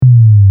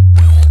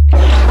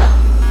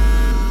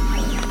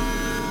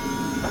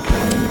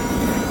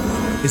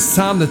It's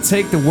time to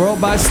take the world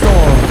by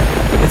storm.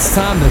 It's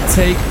time to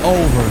take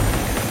over.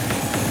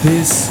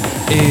 This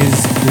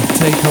is the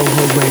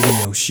Takeover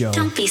Radio Show.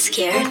 Don't be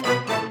scared.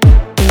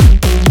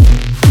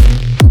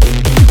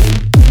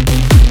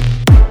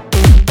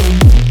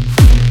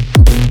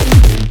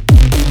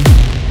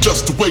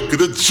 Just the wake of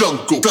the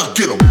jungle. Now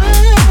get 'em.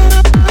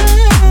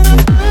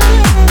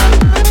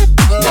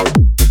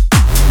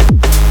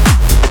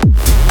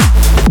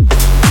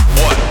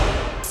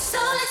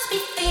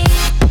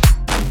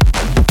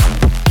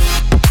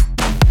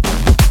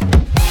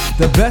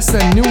 The best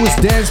and newest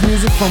dance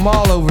music from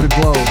all over the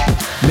globe,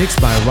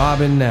 mixed by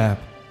Robin Knapp.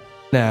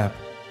 Knapp.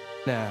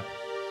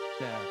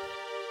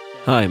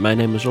 Hi, my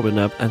name is Robin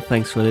Knapp, and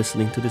thanks for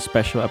listening to this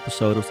special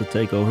episode of the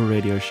Takeover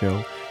Radio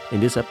Show. In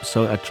this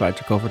episode, I tried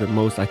to cover the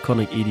most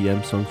iconic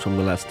EDM songs from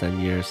the last 10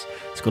 years.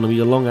 It's gonna be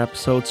a long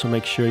episode, so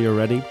make sure you're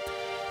ready.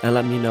 And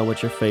let me know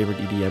what your favorite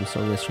EDM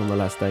song is from the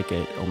last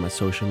decade on my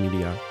social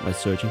media by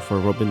searching for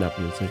Robin Knapp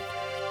Music.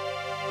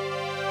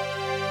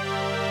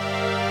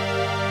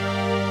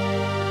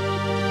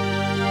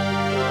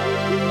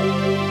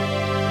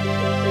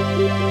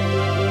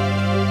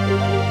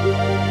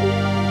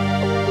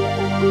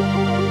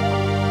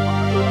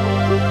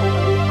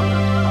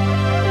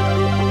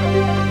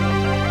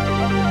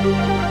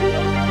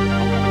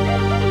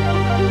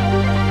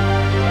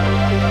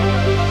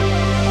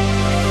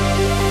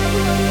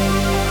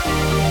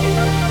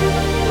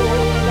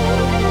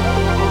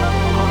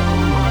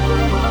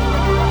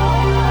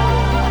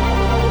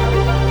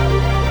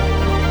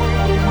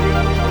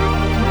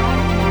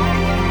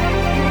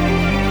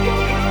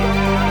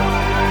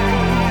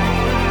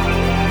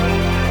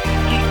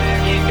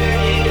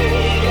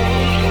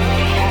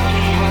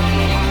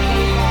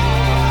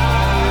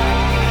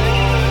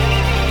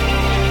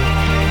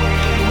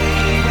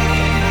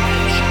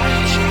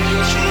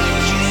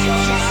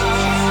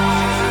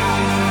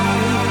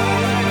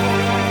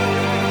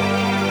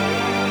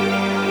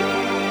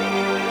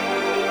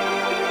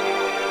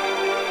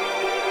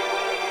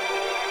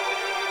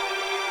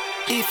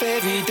 If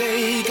every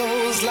day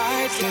goes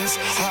like this,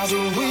 how do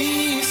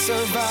we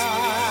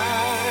survive?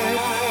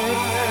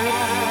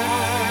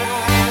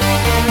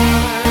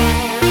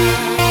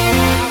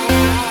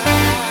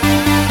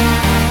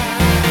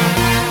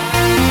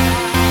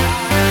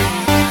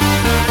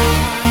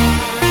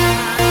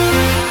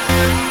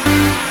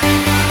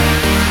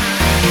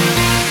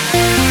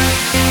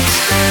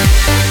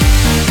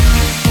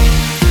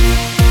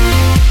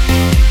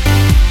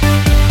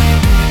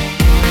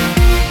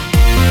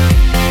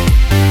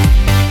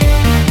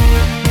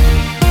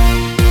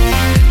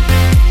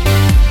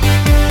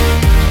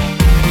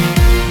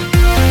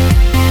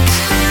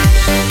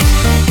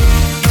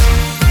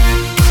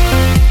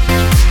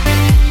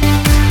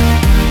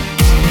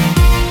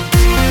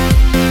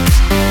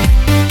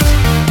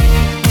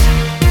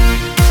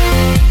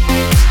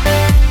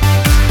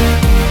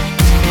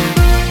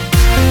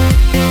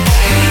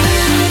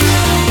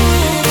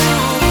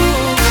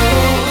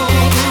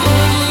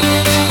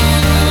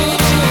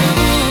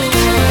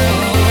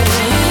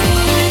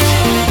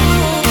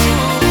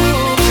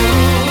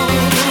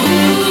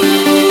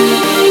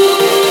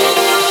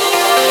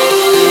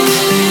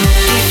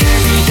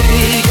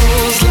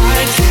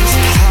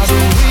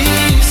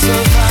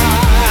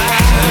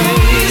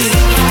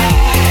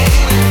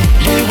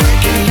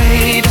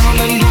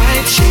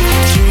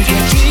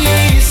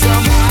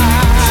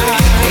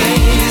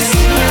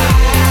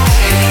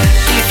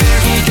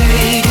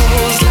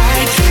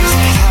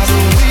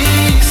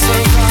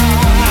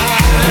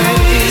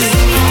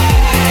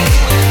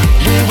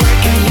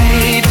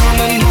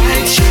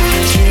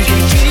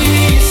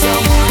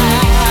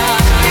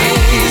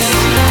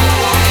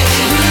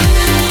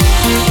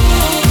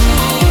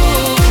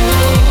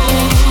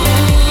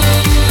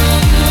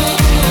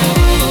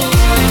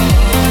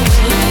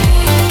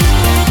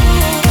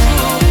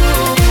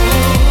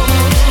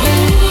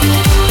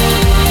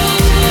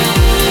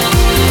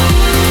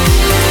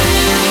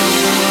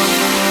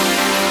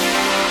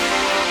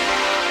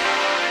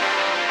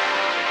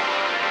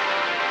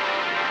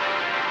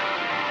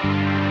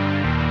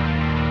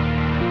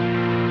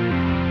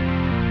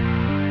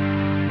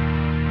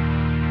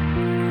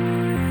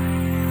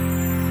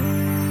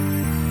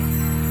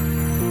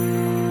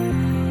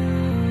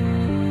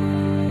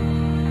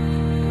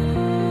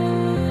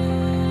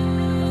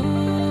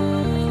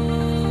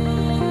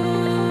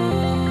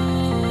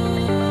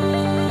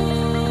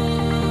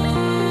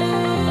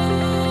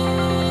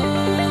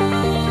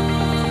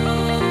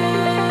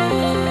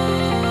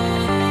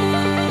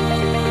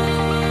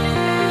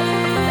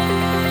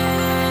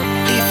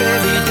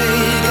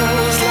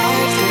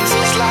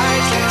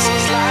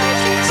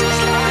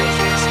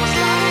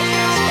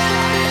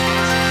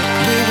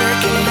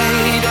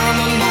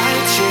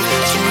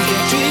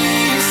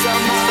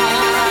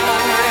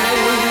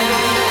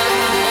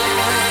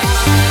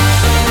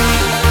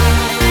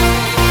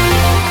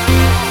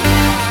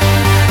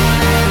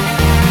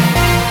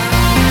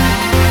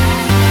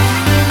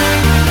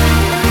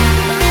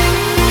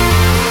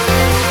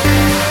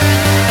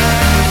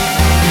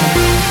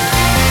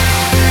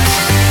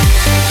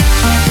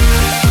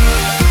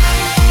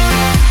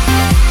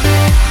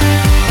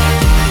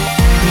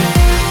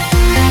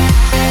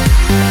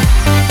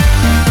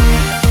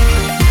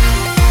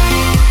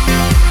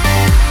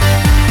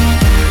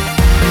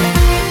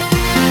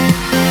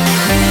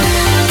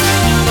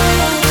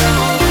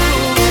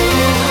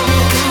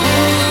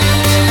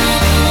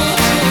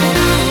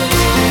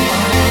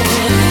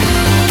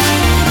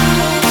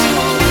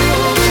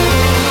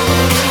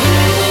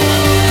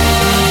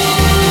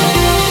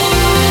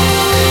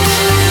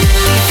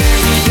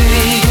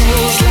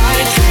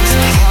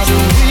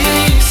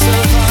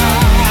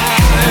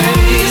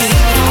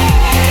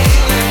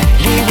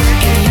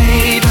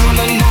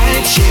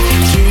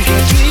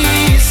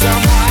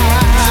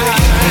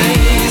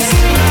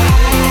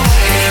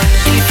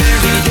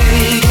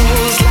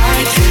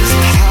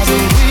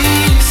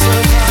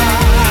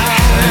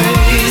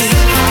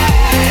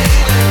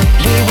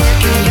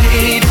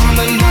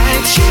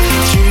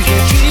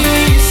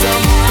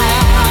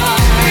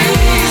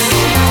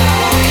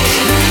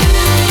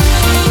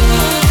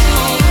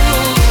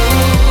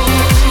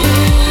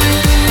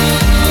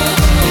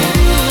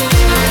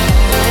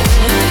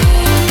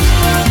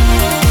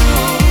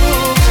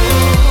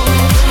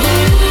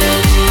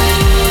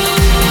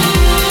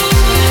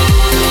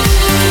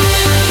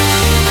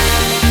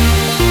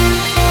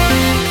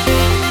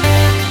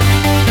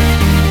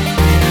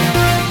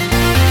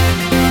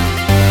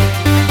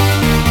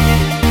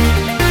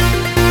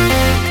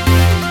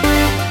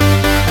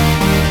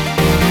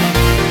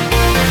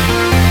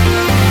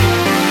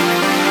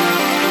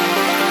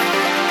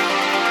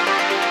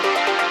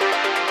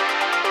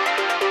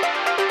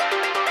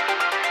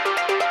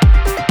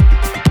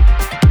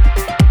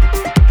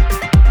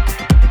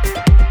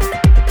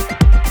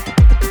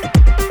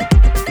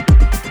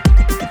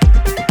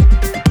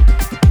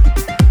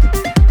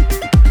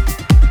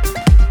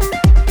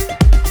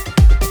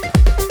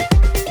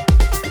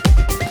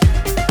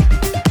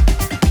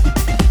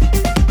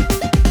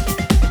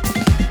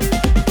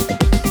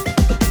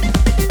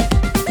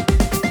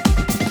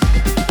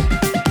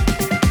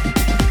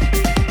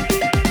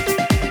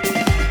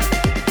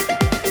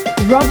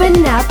 Robin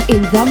Knapp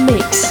in the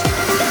mix.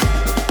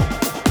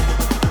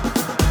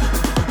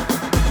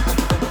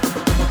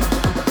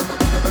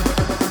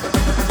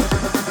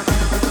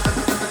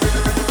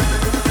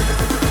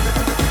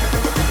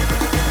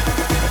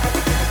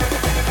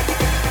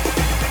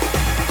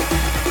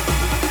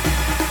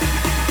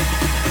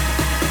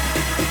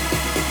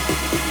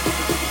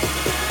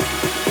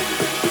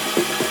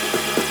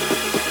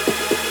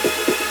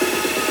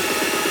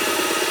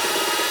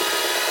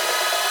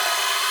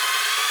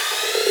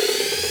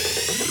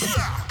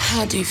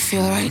 How do you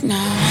feel right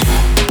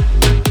now?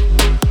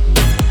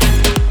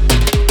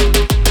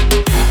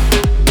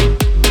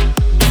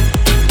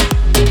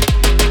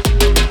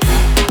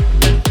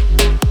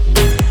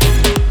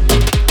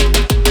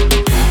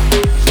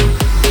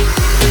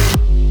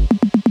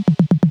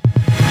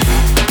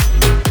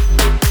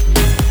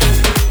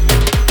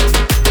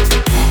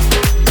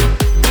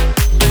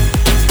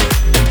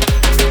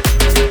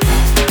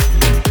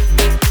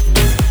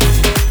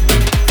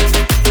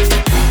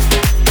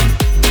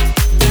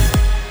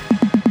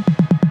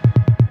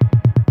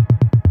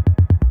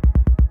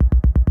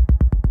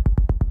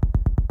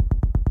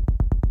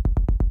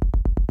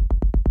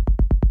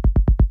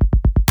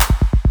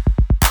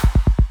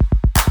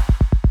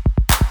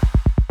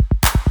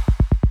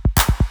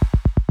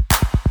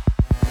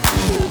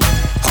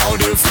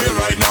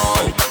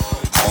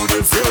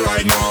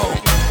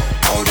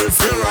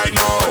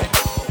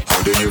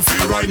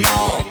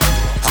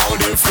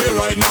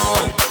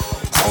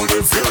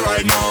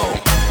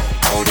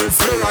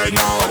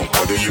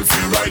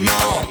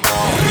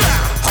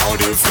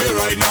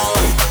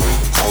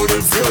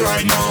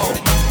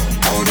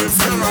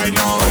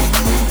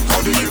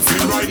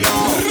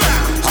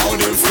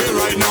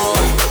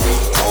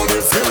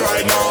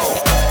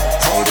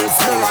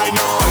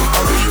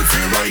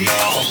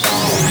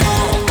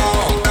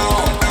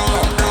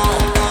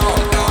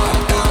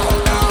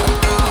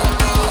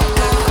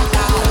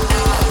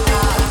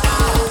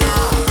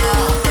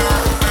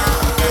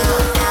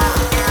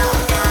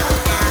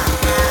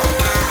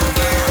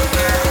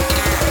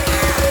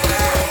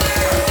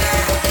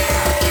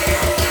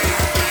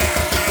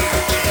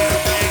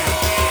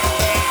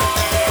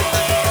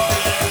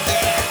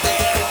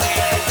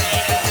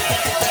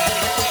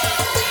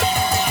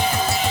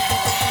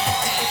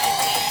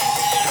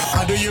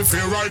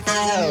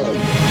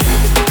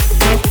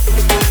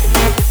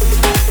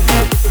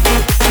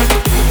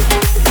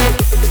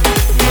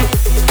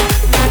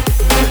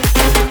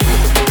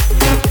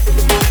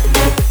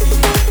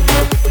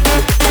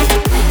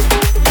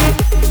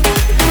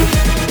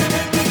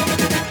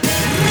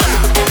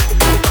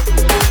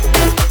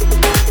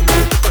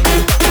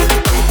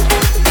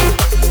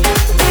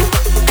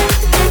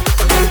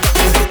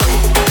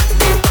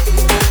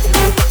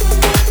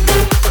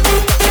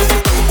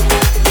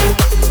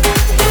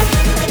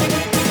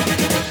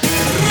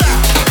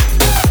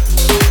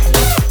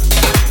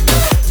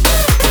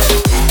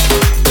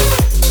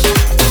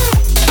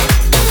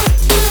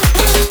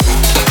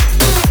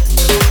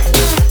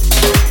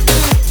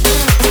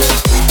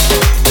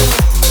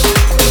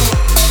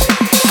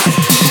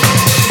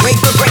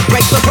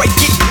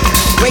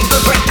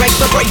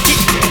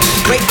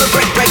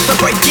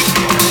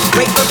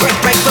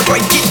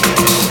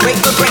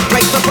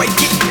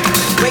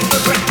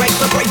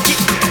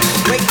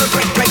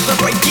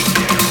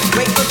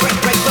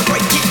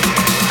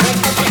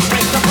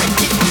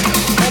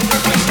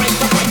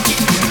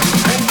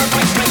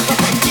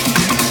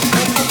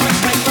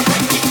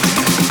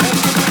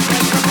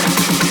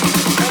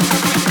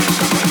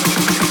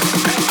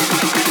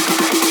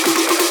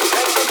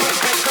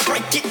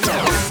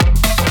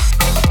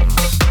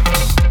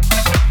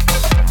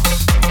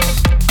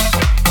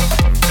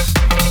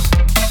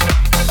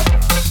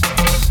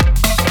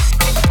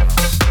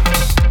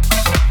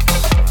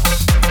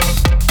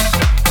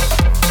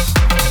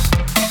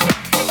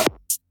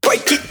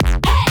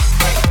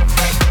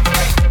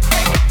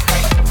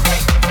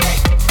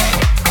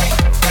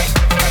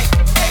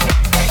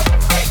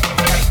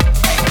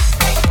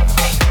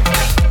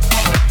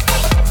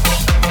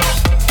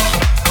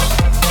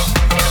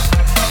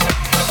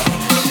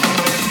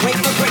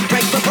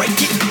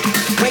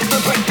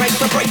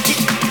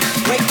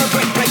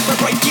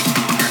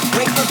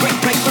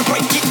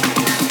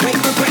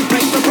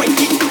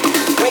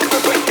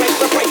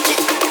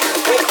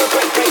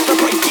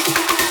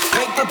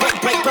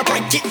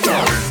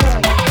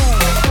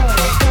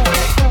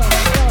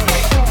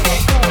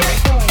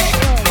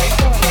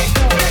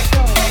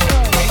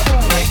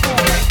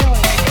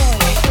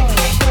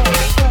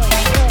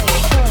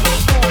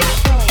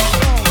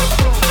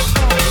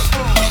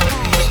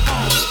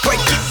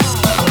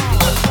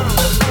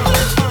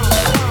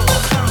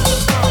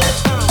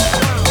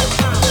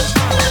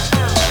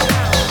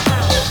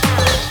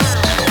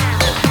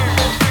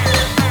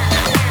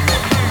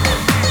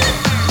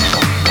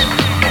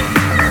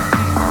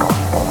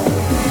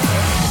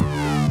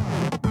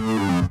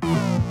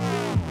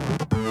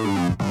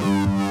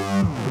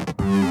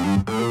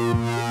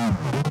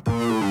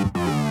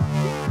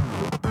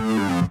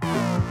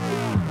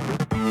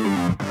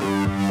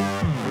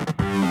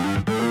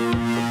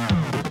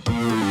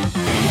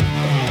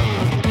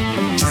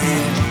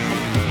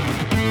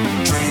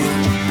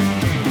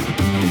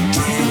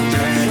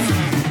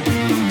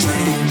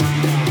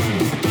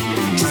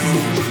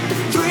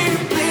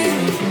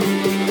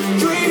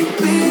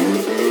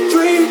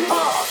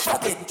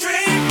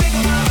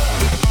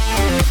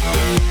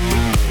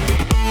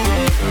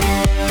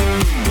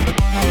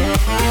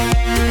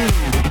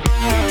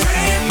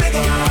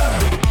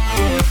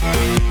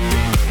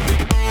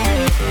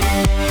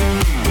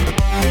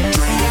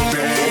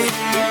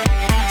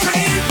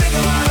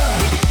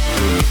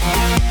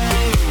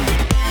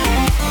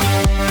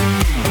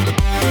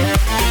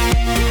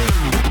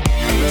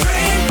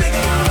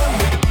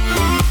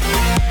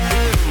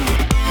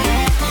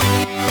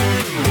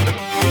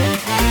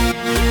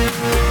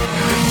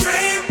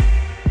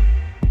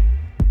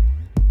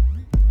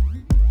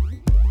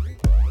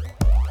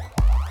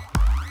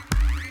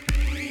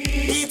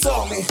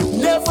 told me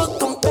never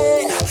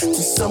compare to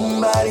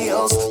somebody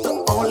else.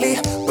 The only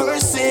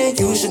person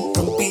you should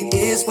compete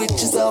is with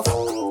yourself.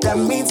 That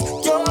means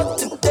your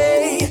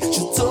today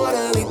should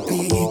totally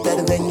be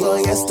better than your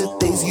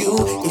yesterday's you,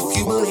 if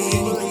you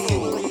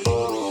believe.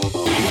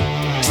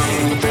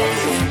 Dream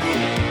big,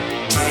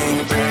 dream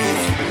big,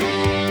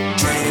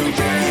 dream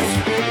big,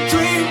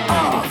 dream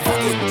on,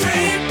 fucking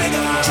dream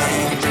bigger.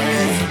 Dream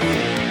big,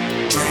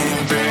 dream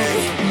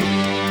big,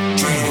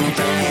 dream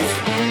big,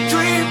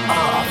 dream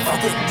on,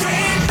 fucking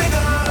dream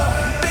bigger.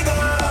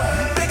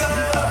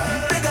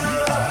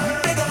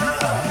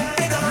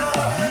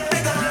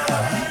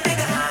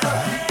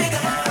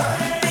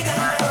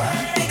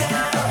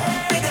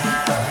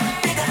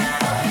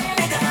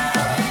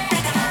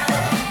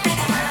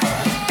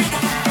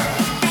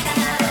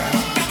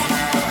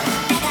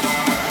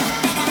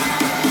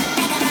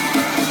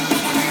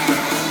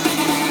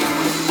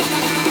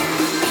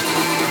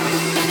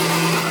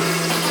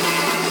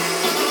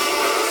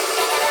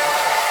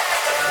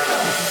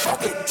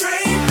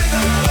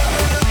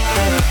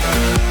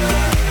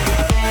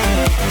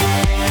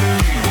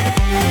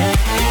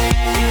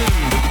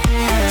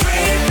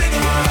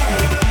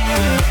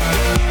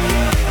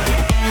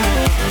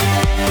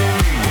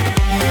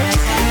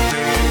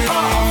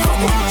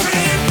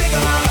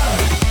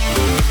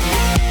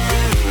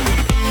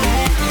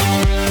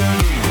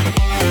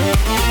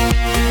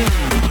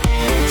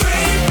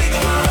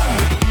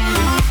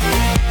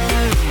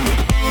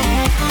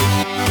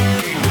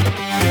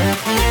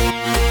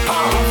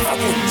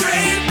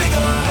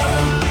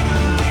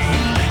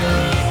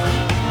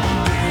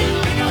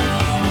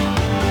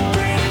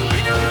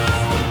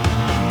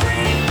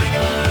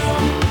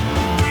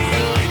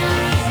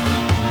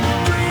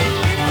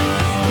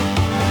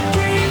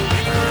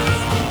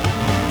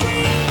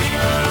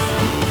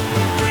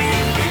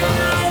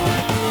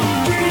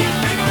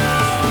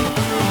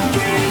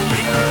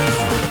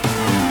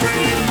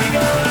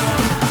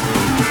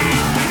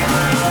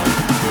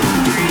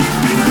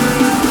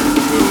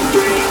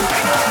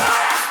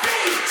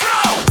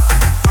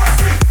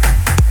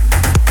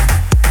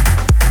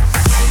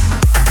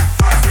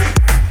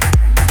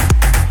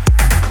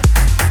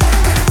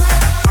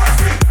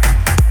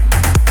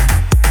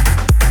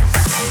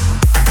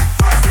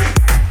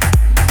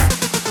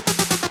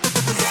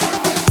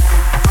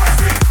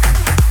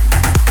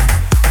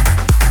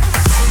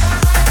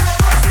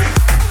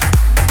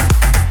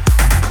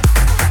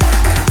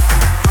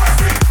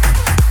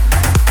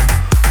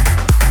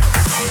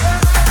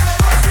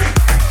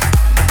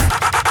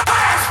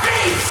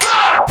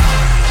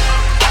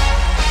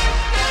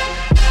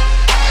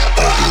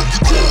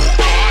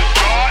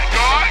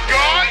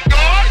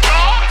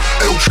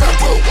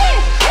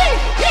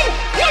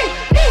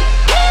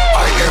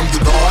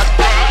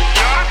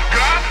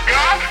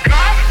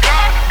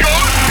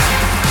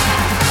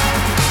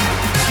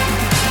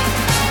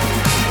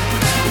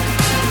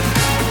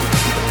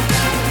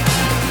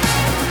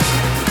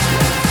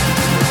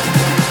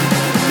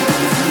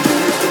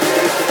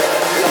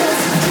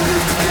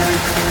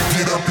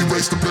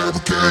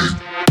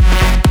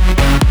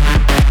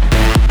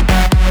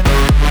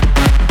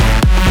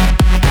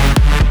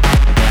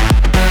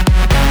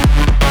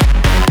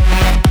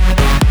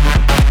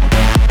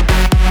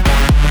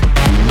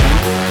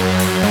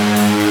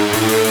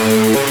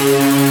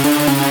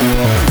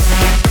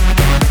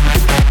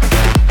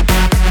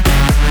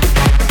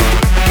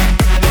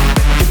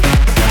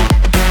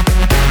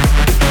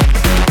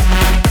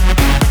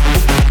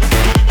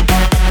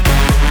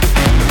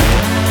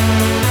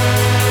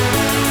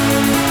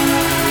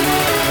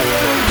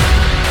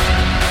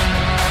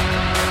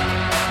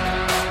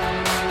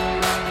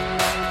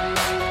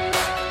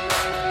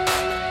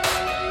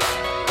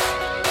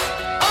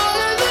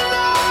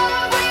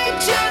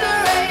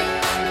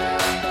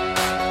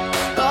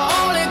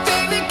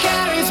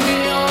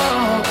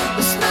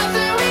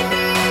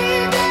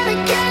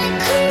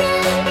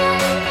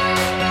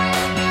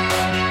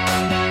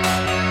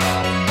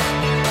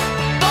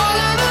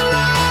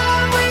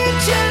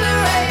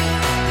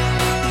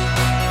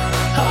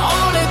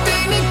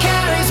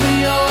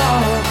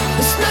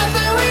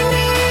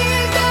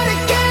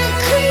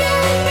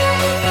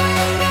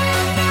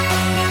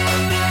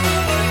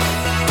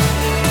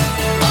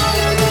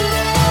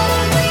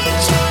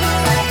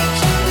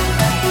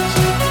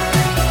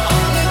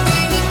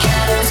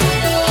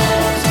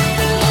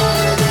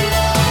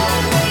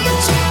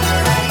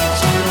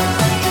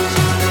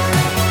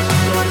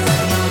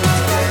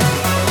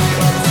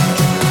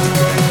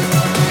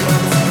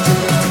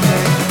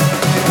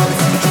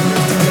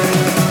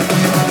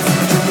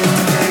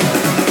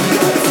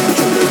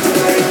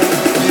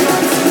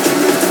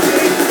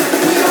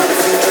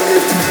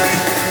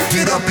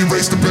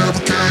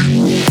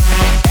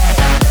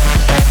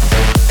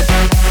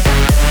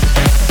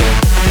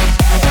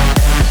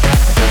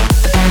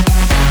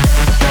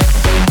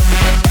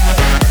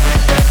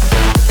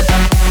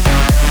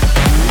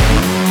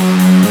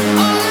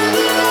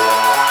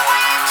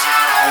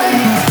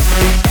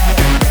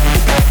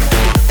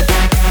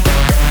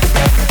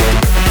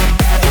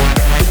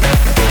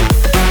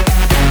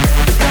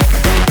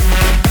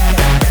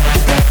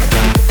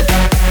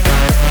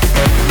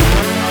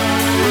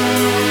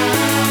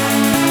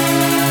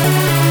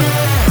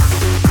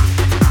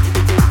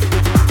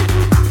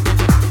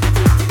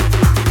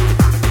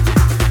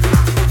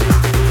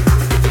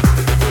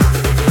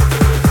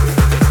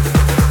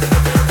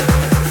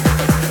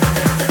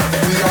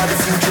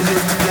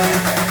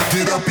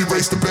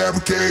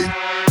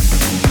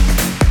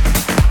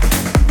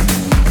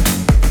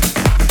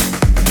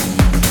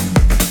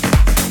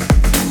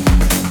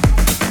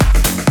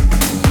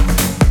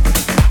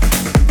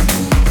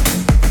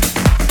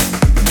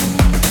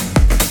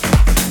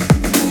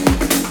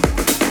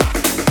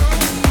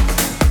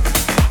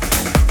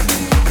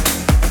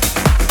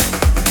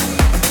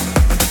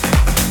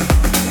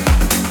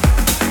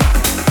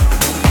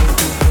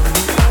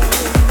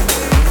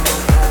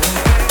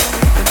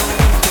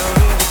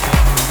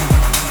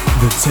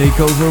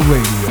 Takeover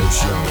Radio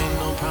Show. I made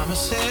no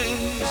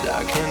promises,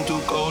 I can't do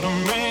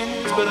golden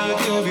rings, but I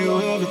give you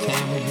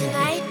everything.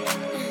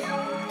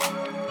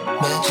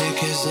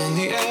 Magic is in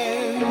the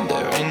air,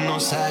 there ain't no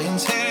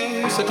science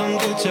here, so come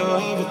get your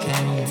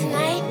everything.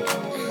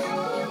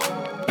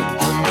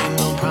 I made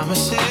no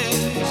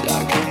promises,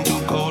 I can't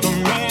do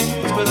golden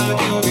rings, but I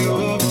give you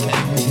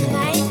everything.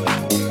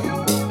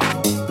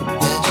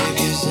 Magic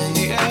is in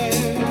the air,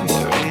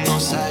 there ain't no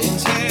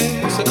science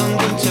here, so come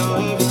get your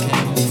everything.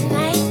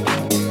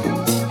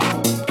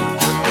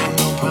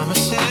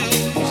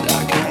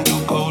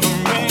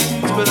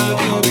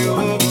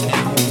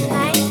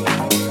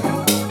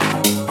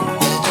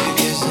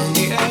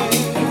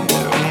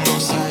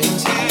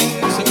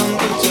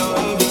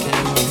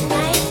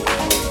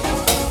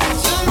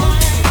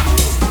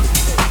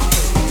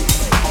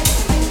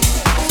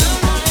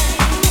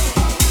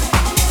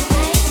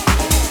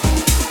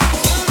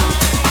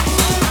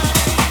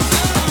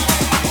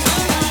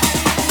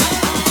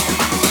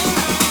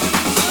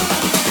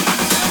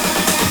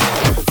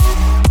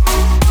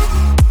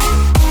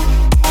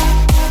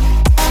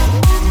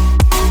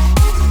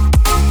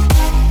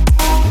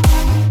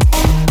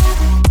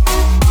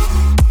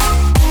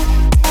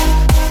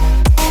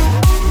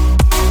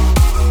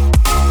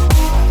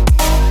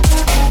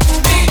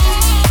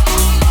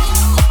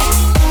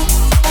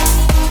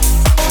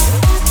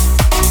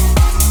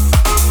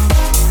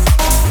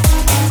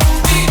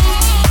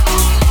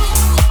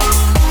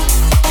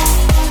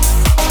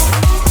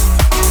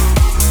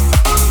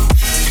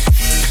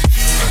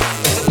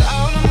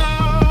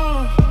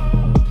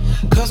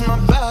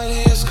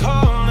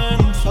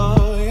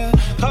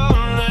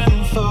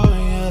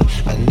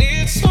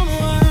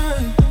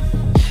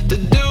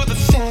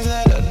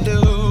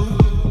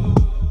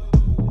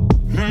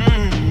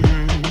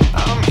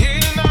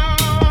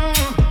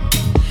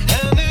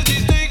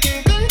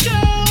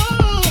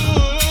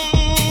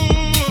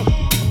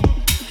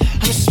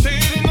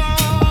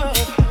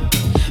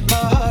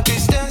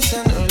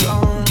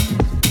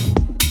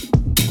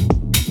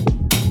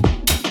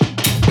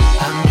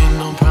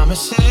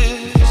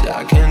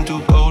 I can't do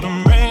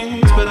golden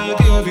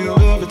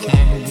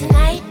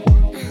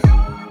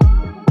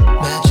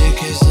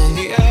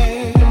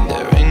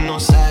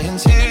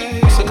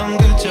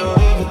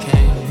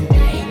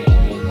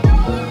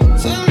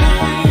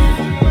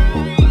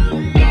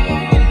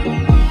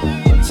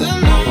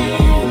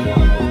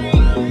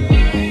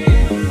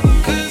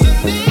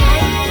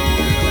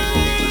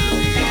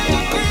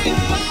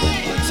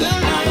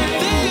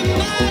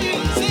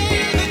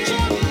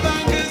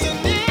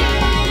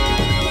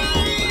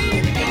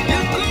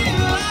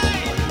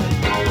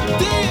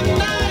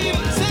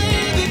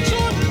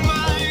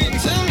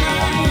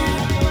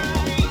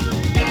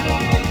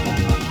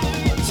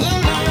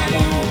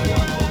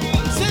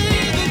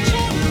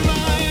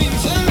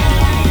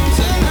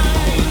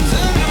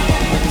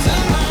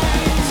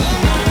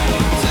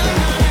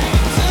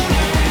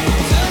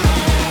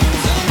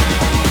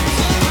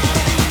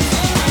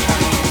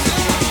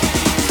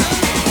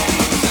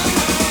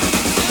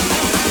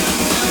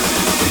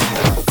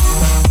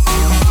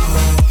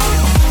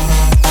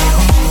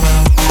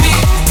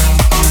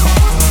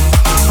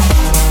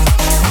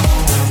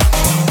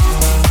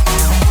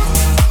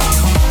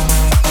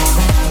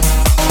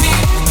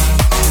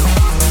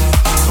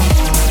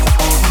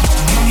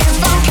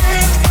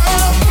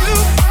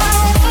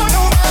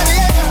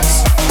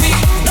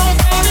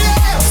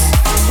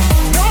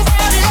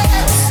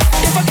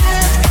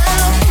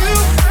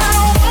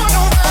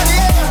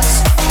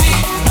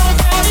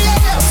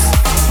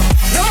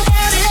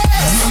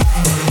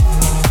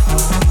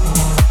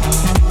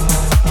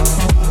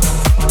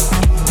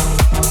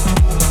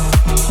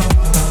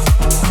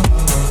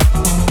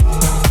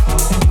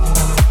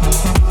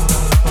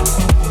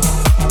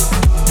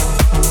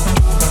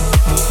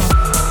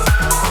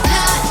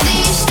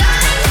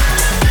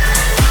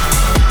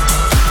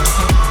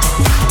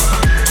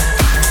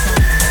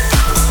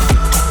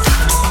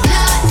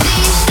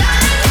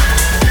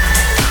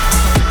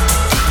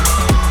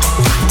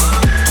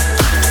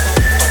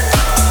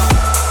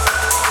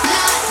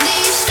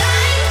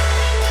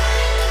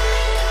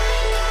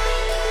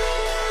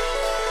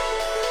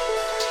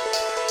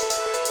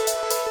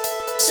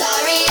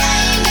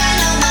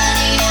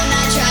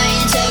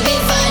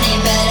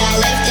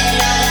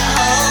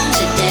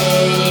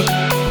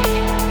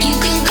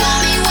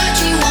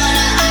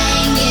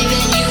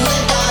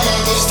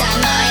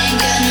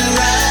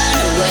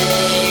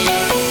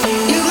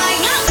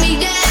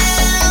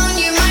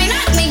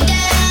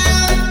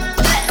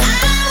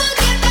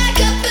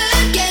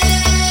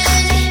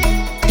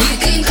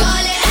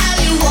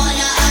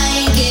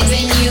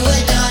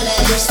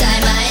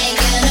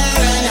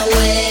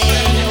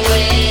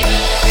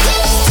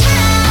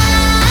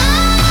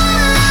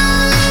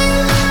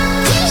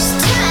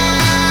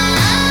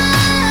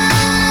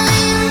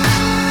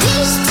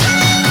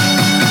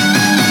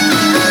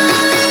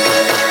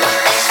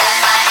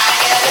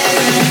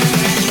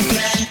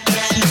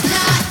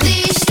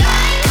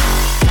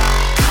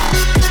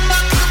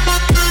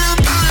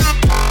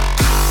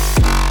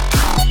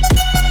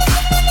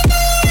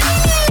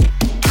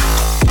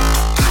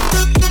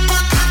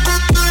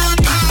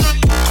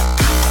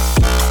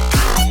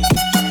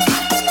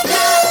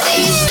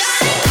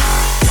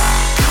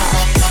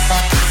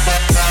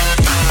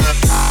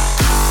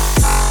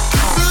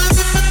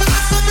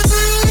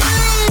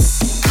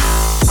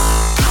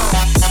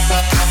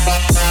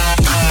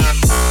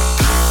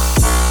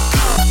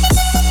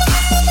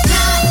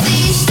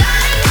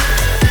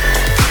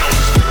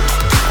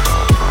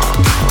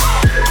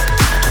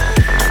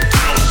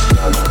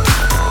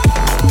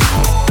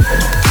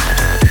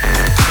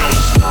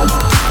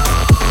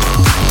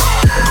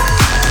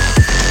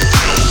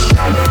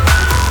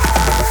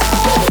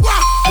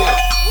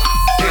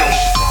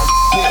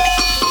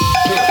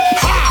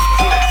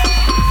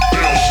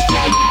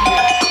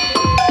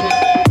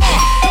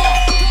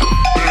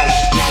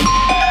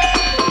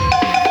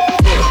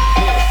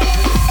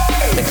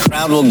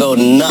crowd will go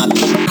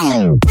nuts.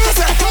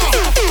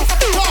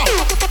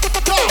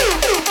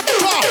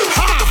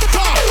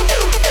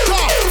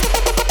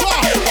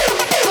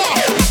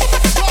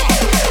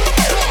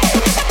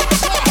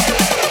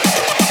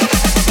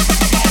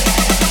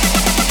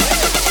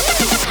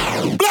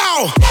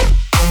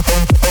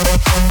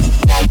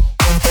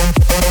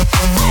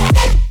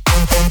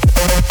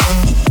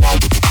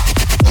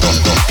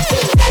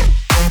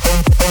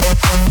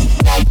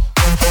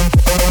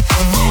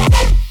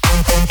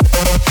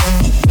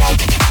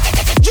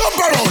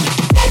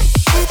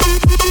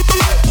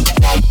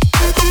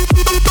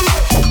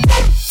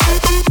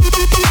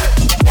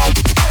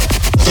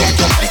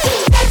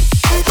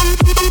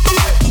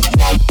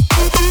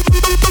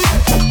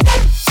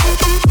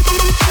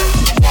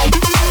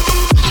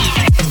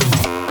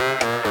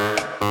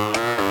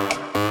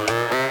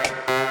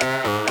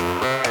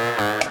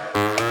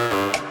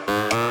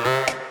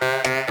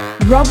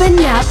 Robin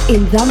Knapp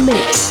in the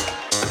mix.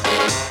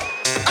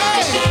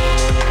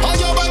 On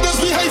your baddest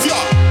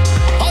behavior.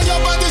 On your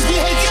baddest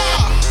behavior.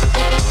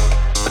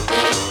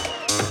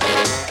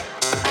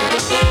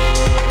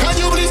 Can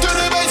you please turn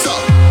the bass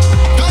up?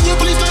 Can you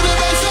please turn the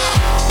bass up?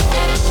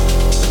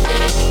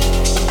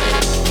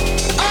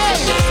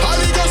 Hey, all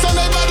the girls on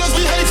their baddest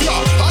behavior.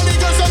 All the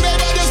girls on their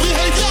baddest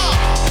behavior.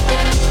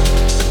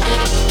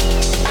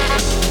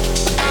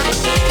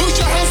 Put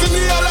your hands in the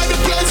air like the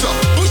place up.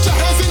 Put your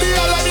hands in the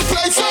air like the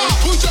place up.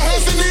 Put your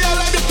hands in the air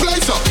like the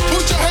place up.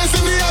 Put your hands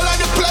in the air like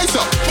the place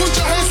up. Put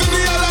your hands in the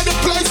air like the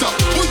place up.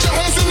 Put your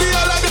hands in the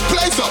air like the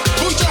place up.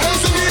 Put your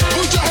hands in the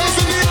put your hands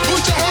in the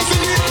put your hands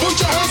in the put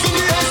your hands in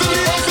the hands in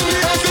the hands in the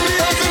hands in the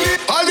hands in the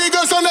all the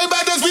girls on their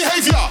baddest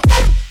behavior.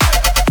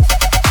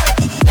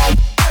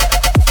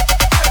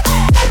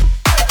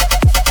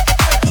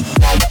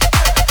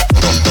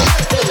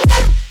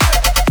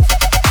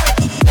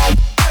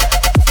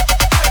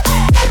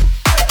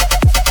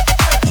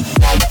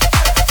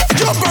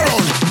 Jump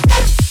around.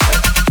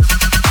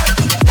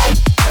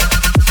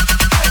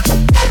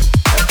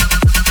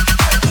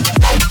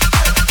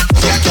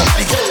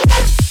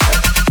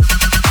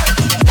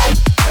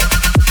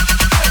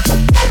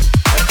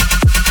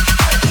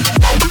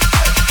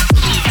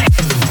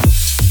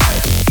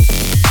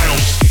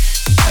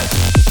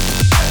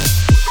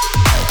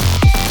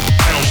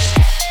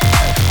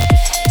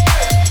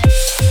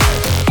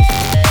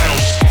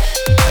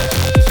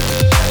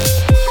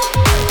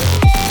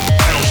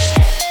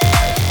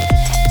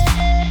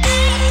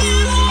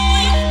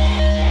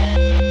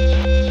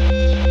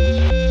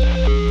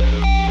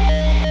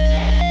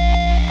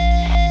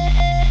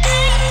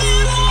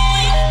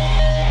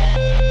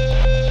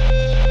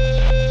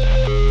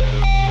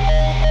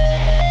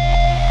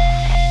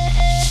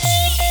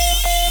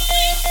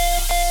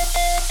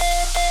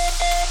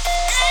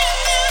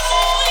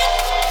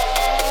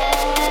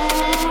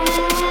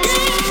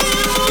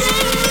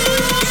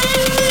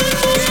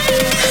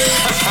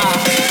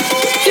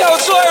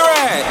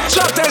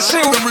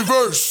 In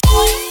reverse.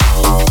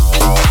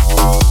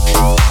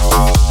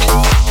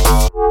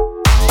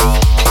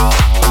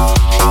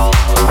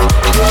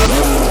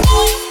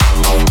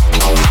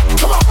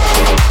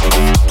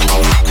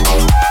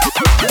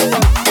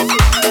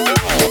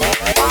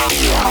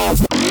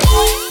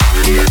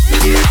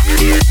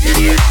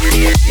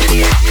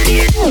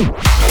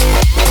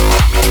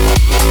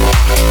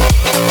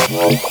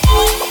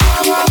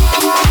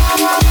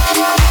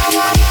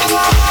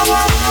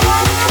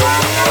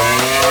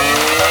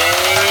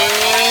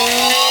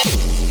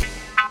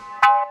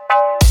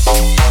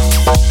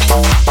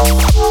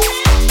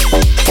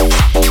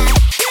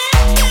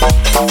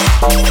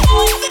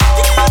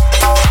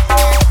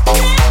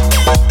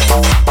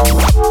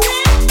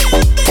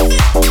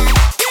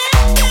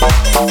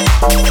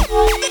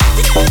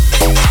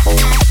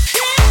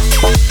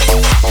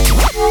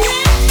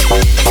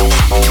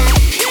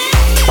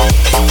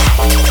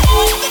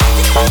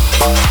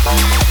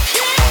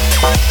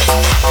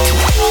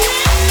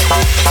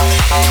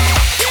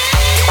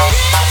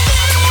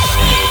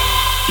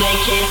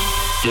 Make it,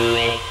 do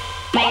it,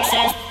 make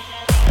sense.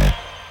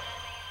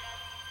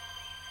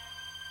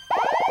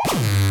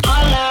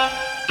 Harder,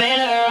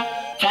 better,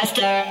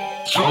 faster,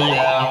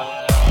 stronger.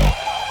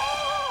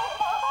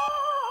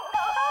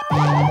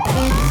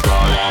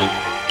 Golden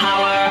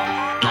power,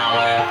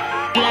 power,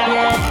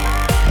 never,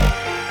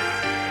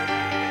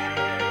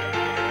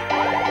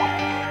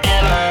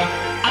 ever,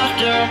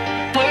 after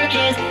work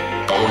is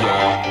over.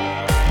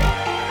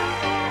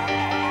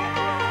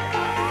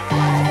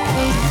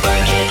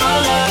 Work it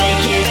harder,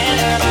 make it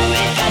better, do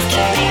it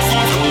faster, make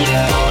sense,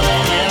 stronger.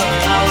 Golden ever,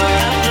 hour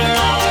after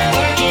hour,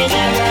 work is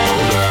never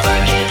over.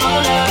 Work it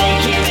harder,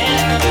 make it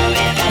better, do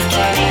it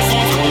faster, make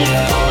sense,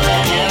 stronger.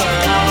 Golden ever,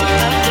 hour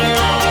after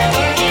hour,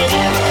 work is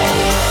never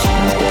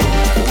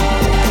over.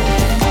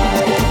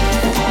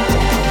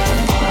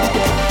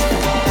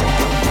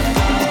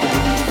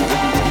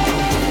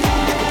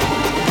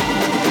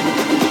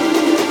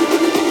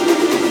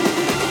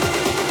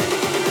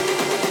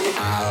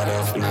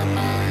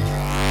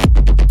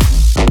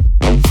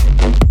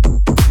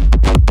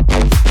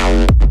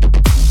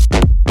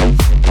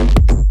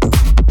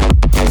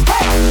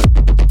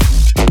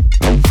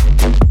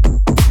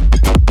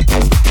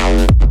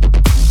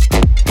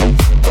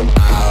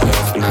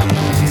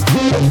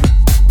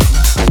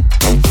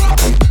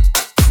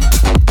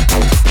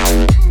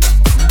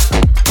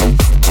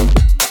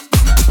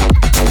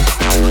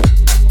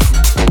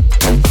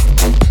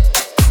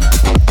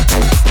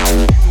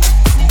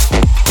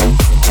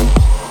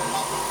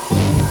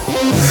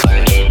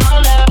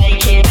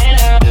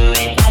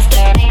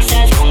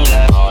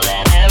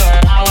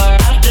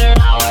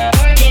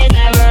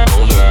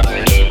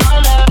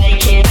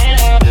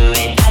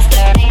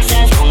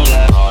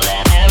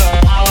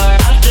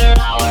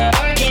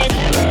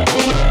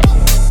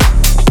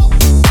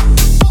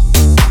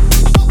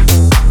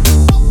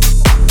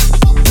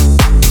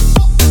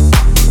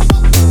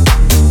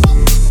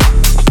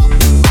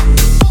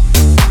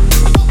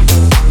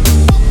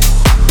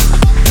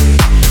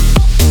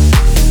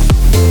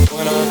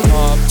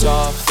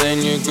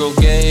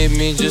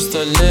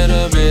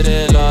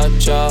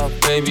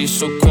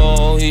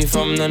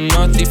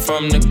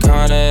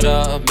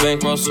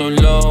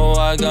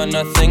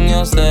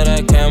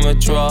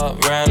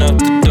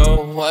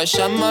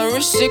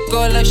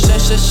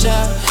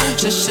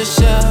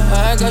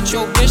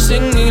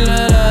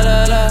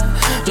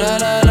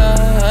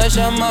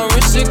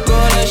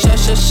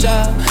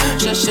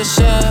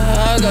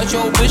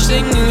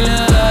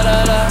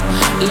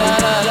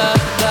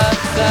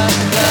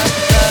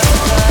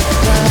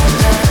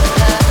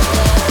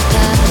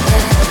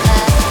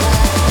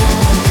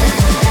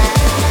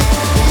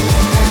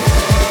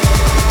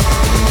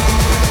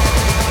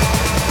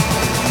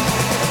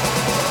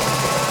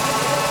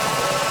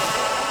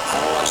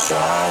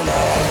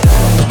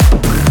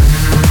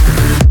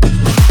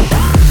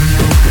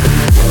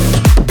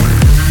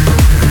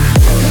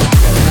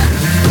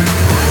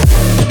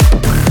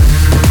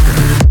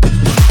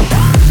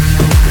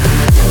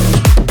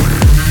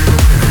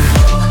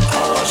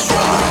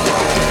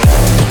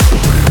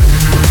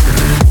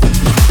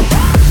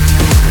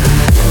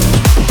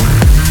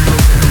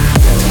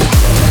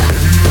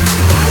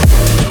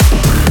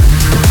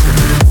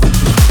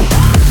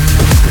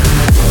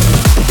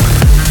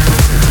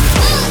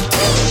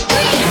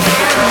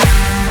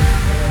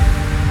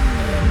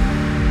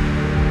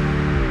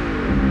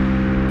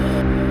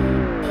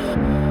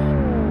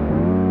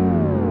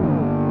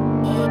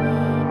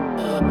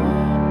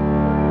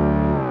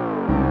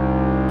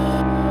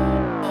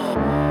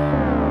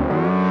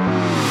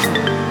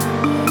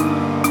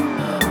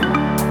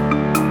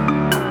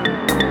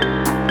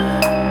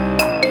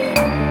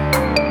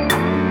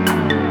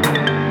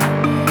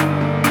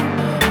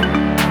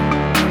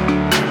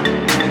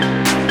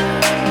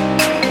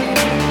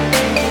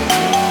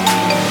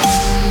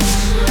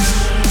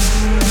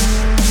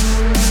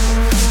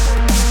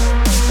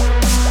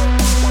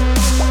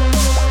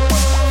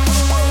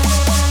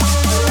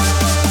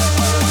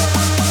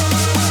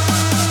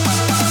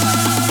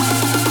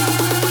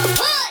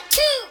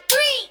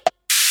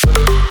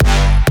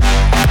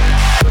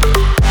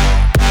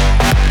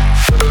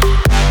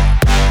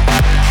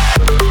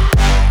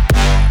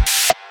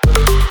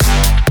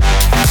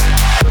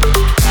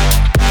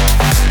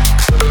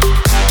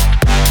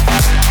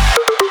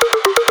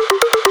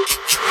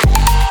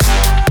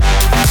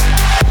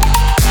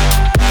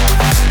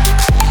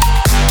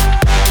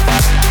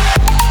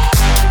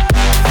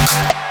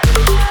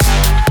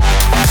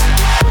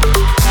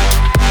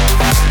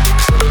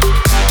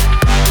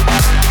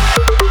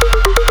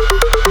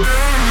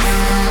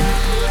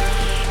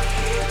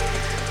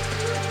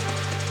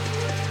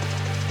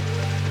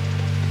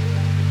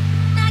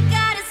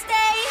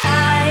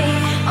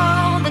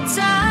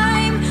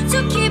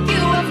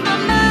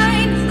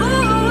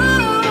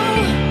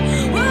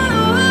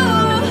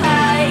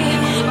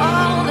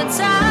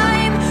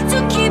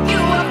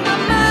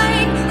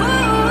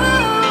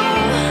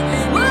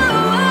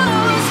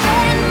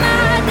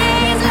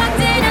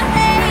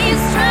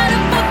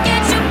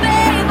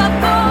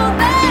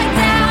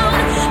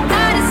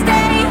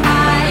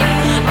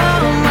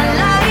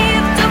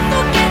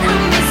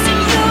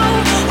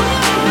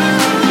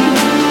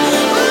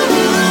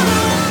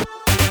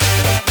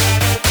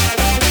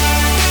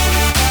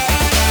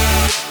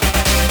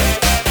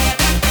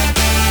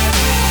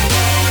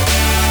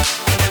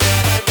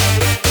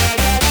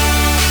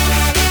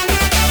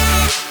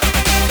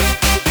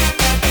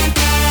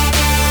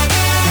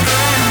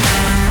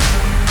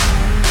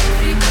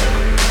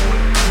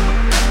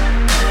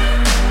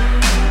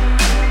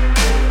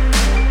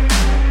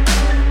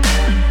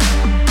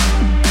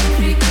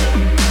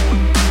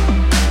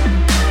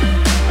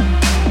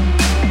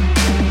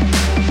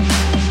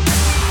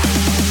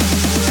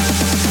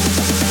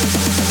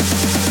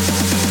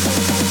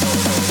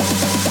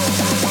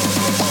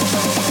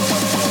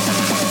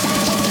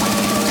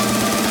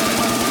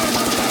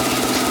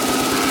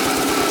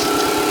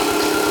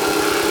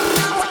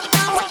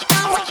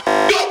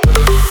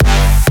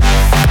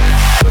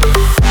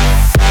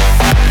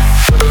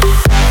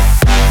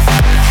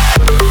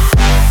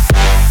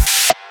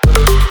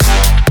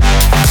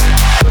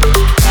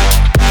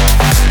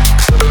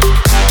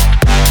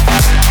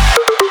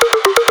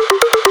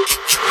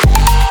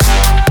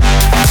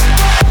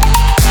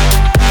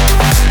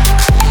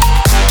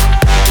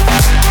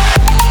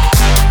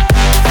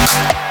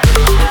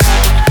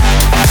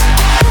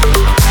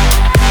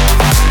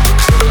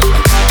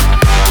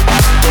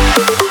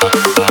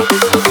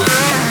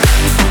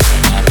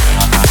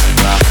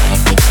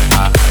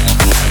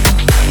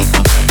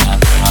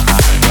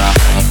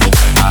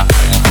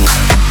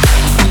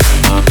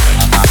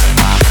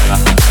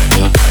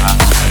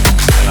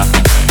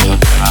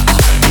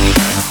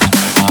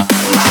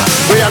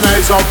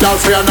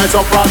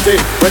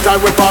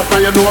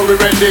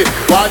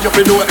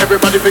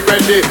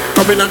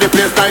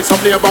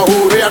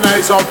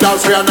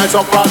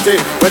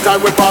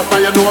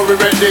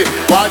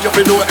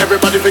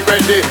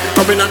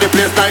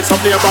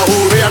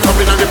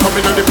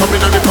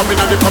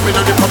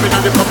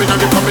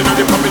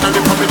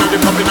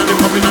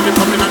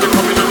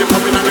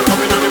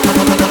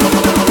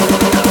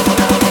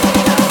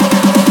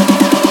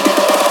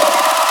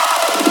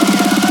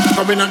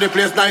 coming on the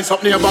place, nice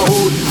up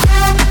neighborhood.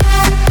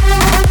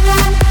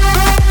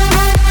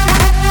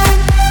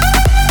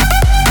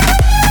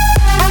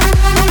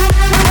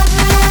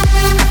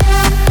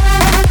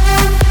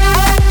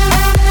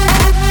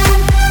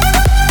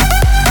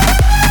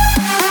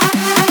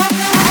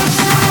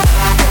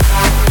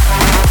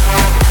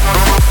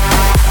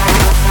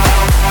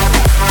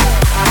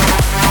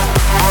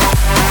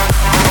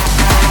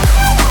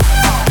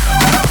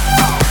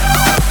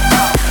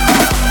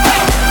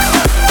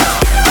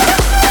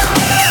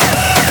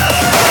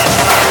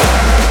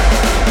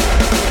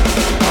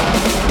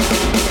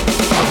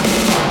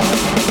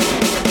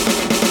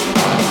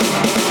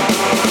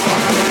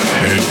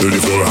 To the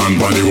floor, hand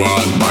on the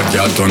wall. Bad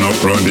girl turn up,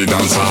 run the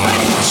dance hall.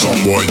 Some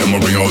boy them a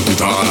bring out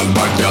it all.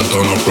 Bad girl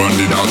turn up, run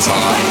the dance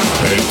hall.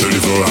 Head to the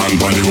floor, hand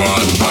on the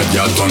wall. Bad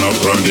girl turn up,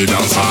 run the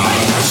dance hall.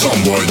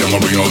 Some boy them a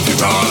bring out it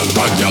all.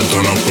 Bad girl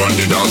turn up, run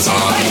the dance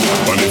hall.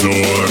 On the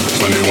floor,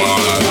 on the wall.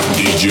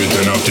 DJ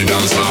turn up the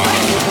dance hall.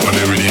 On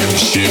the rhythm,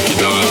 shake it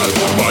all.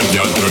 Bad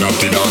girl turn up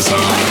the dance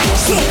hall.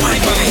 Slow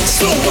wine, boy,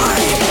 slow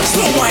wine,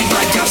 slow wine,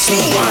 bad girl,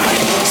 slow wine,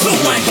 slow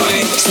wine,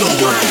 boy, slow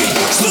wine,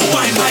 slow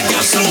wine, bad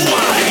girl, slow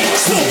wine,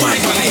 slow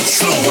wine, boy,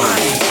 slow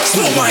wine,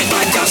 slow wine,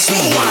 bad girl,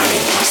 slow wine,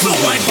 slow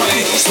wine,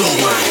 boy, slow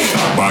wine.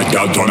 Bad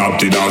girl turn up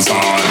the dance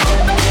hall.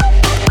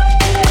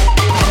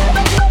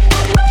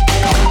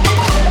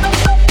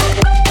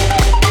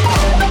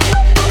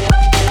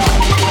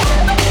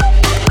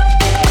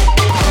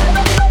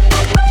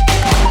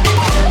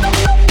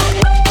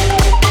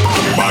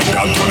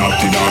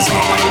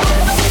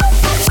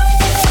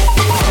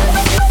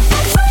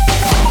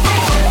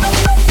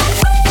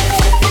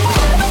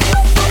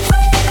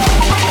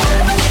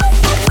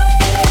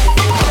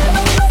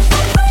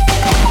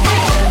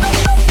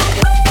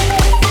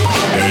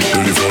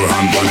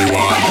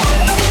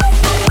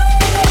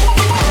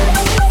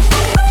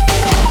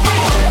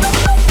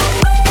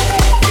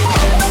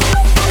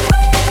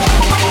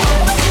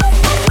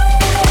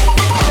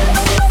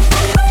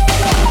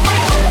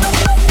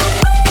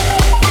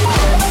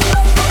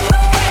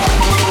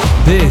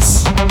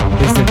 This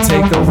is the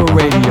Takeover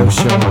Radio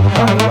Show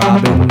by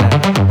Robin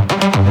Knapp.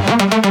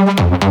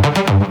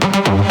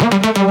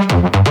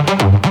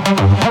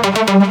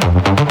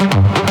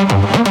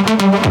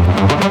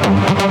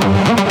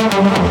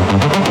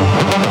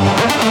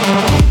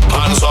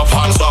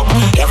 Hands up,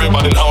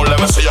 everybody now, let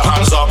me see your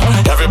hands up.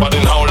 Everybody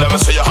now, let me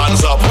see your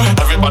hands up.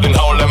 Everybody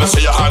now, let me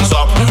see your hands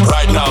up.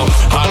 Right now,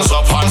 hands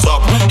up,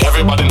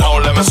 everybody now,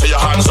 let me see your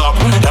hands up.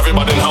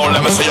 Everybody now,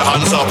 let me see your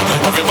hands up.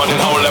 Everybody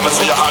now, let me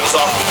see your hands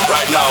up.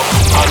 Right now,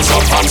 hands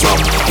up,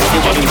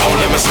 everybody now,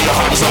 let me see your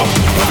hands up.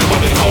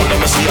 Everybody now, let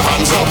me see your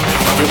hands up.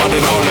 Everybody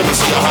now, let me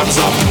see your hands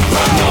up.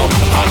 Right now,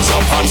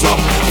 hands up,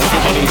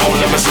 everybody now,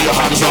 let me see your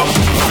hands up.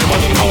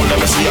 Everybody now, let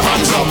me see your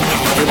hands up.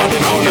 Everybody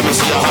now, let me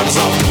see your hands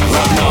up.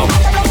 Right now,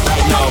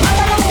 right now,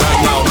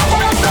 right now,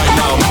 right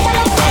now, right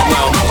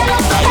now,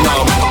 right now, right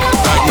now,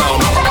 right now,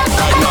 right now,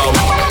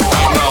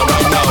 right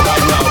now,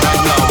 right now, right now,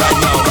 right now,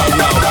 right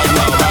now, right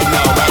now, right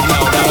now, right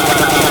now, right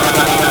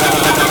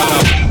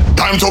now.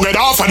 Time to get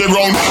off of the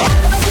ground.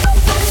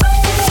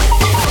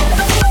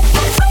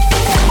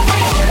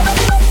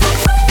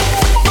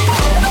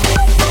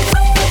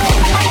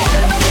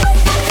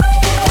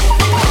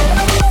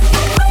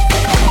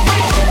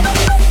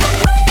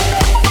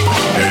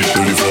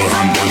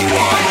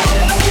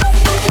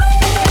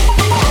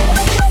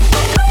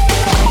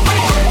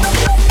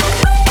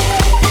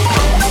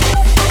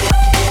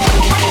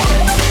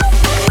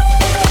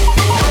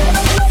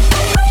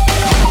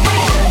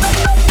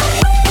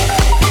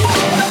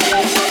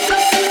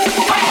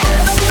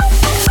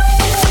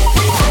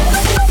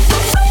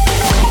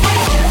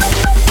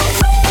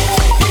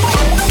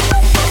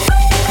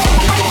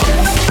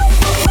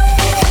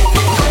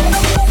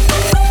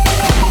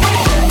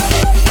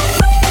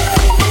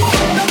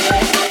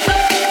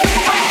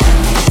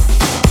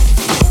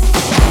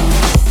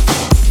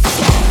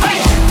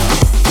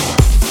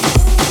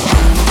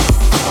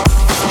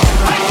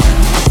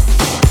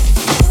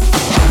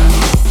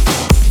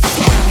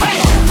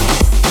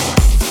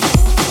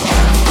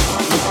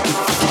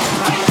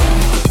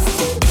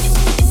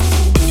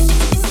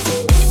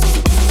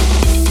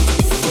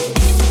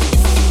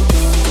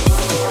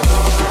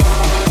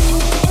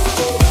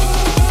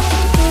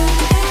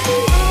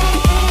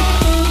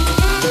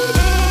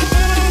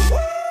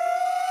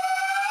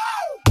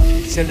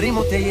 Si el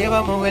ritmo te lleva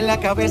a mover la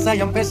cabeza,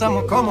 ya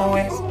empezamos como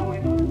es.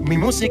 Mi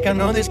música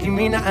no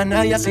discrimina a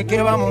nadie, así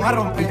que vamos a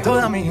romper. Y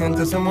toda mi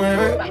gente se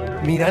mueve.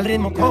 Mira el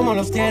ritmo como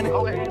los tiene.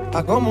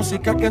 Hago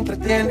música que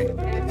entretiene.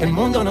 El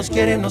mundo nos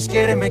quiere,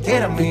 me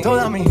quiere a mí. Y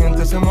toda mi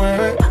gente se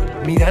mueve.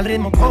 Mira el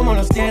ritmo como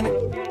los tiene.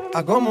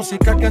 Hago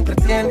música que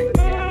entretiene.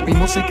 Mi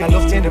música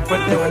los tiene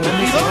fuerte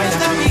bailando. ¿Y dónde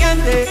está mi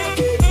gente?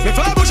 Me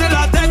fue a bouger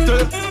la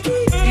tête.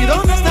 ¿Y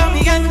dónde está mi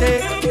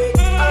gente?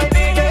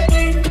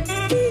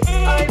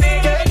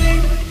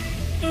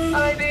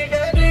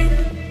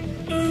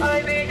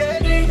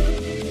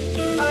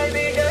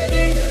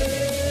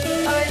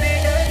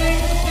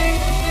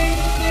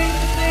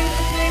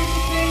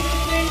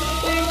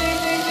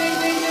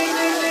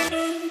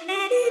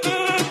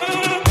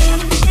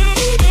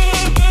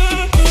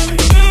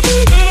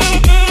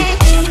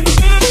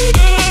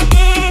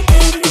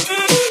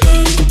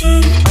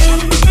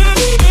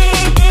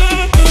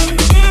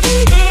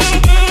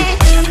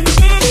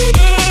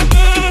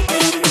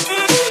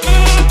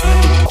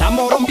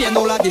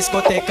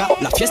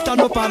 fiesta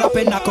no para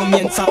apenas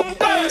comienza.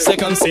 C'est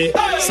comme si,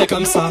 c'est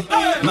comme ça,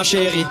 ma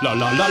chérie. La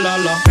la la la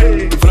la.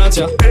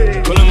 Francia,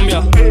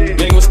 Colombia,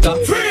 me gusta.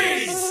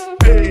 Freeze.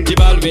 J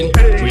Balvin,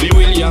 Willy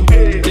William,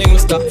 me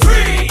gusta.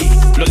 Freeze.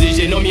 Los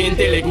DJ no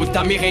mienten, le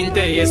gusta a mi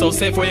gente y eso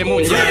se fue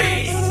muy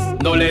bien.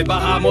 No les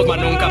bajamos, mas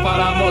nunca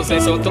paramos,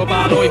 es otro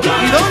palo y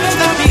plan. ¿Y dónde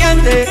está mi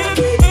gente?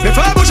 Me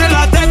fait bouger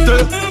la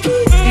tête.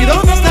 ¿Y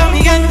dónde está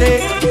mi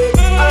gente?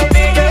 I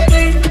need it.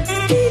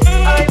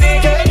 I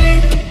need it.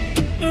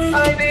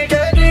 I need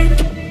it.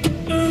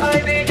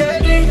 I need it.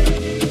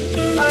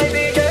 I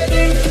need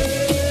it.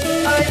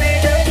 I need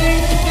it.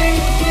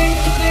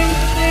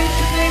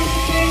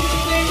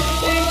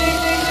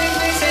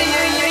 Say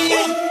yeah, yeah,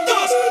 yeah.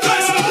 Dos,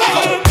 tres,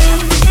 go.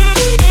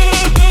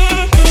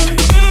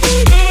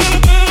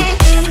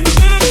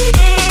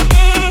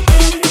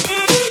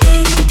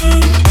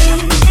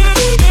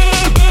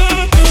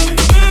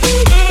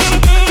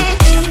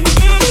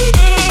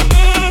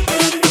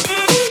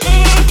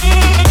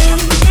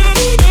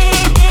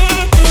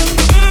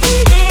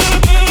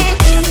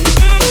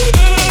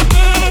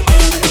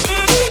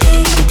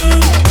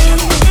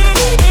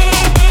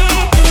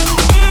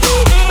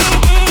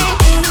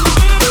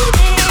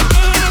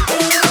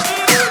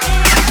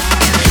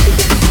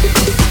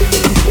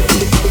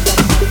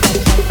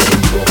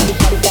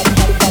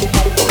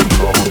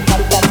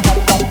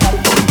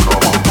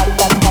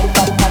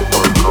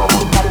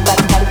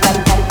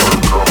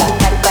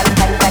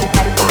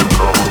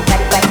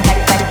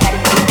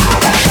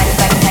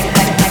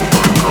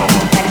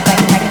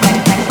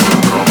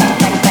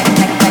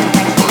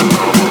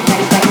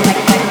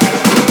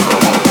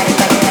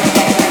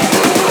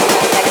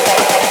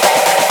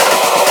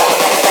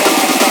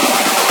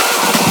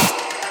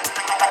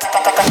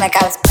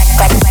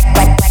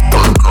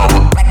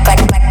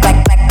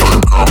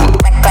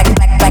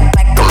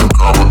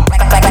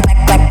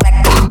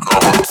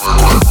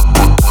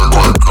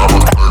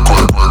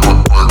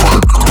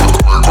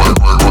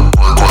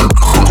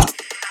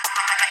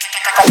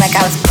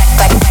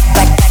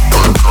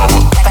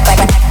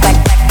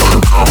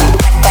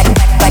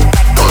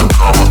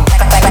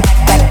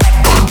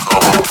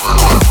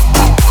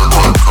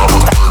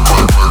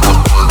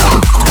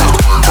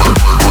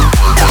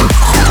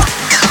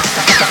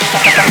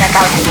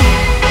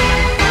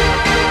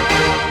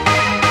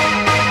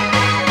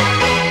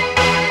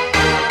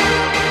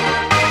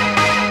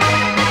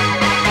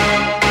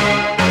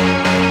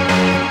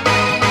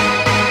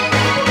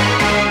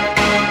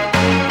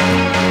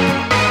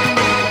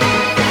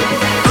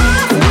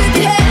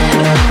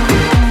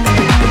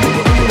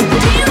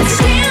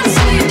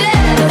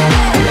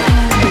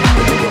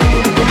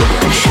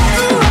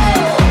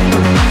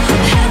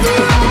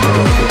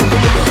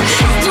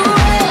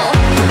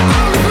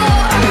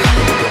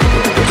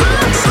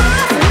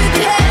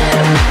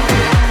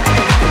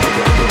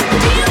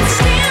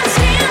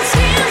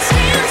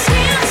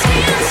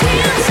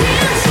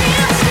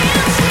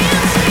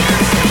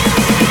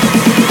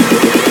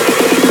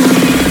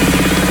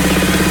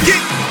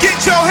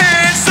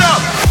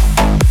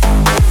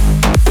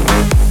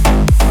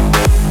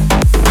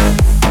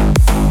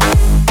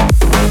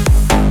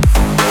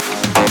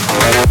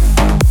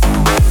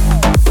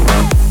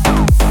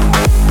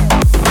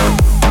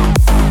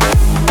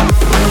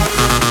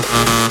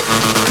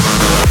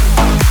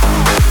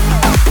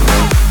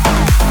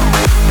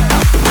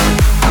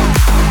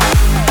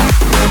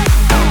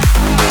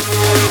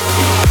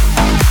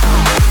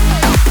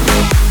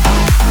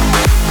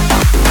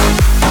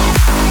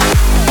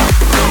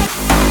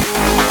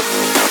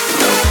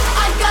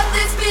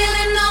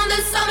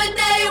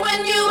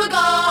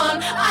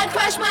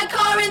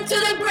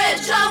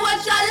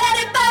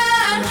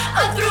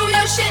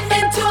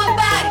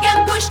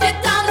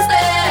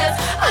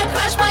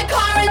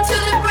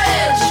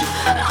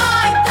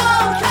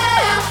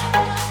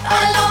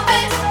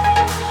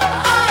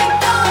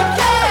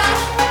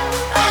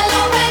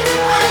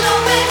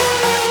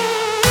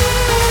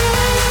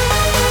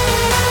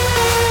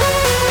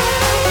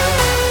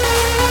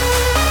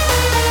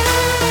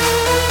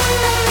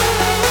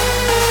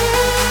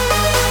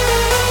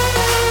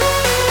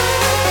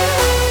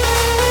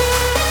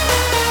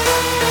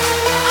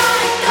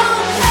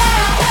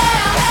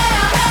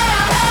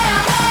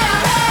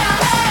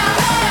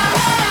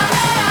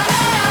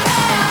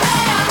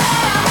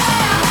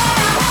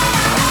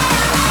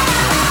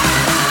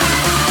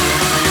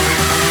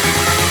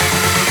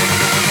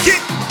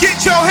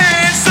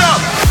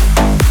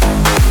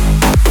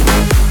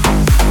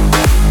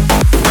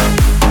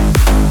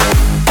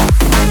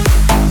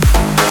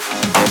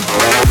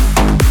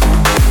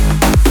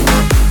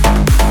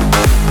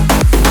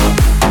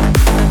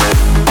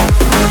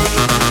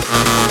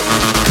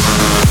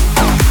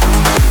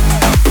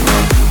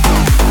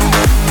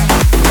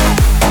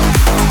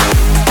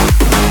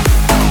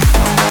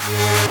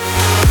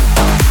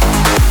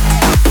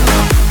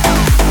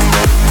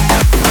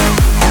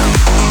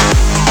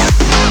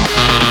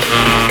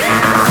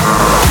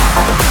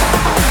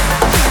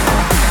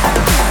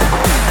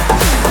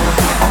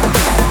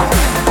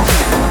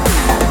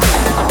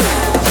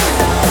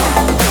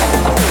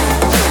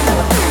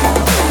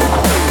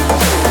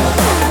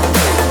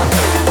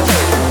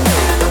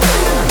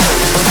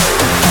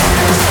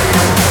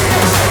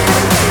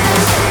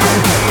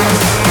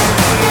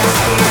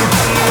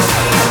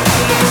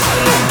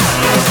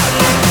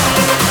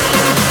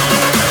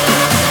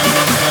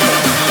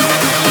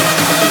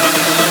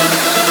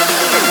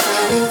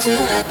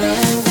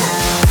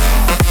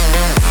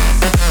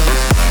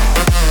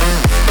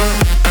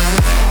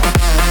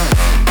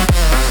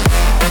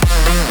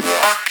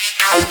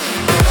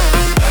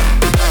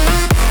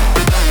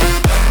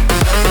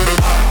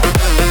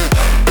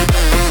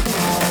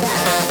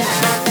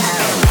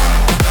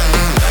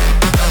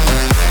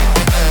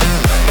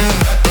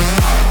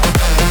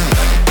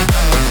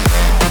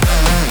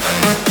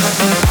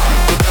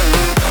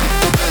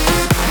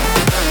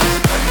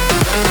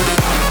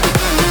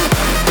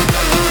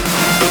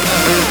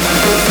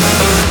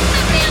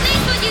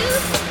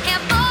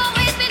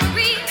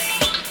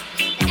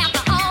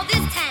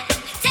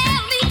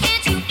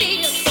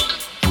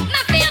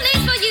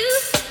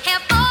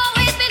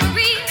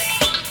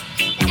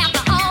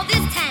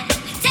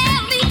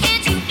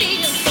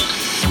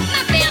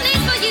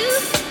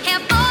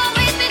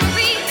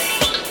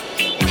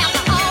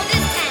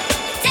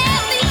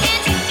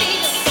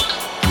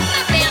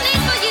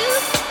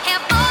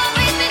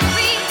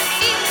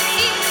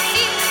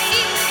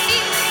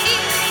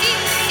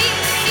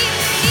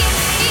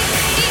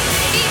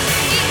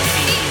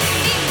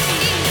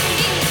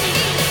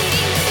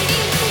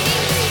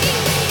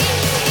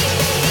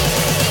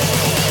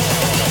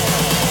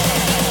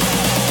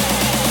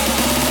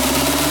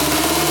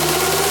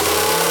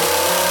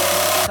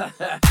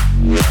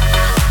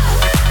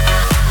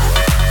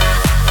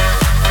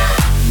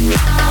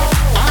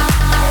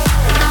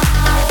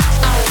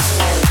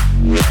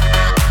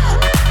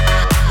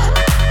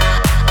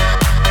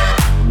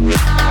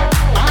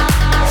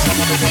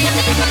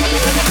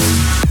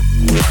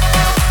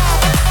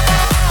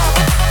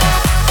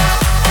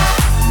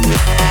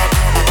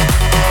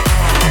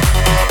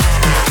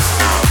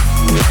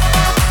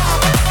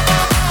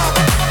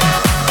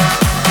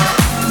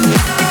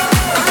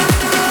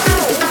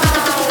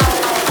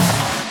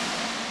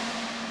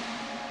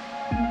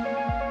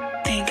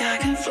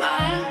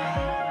 fly.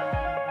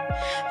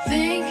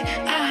 Think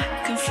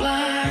I can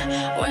fly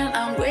when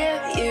I'm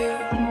with you.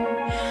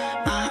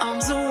 My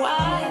arms are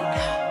wide,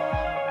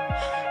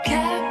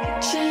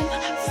 catching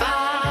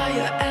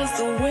fire as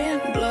the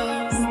wind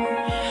blows.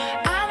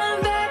 I know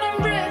that I'm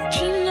rich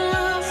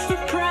enough for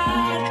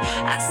pride.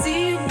 I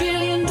see $1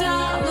 billion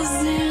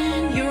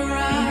in your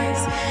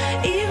eyes,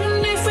 even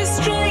if we're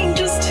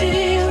strangers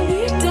till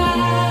we die.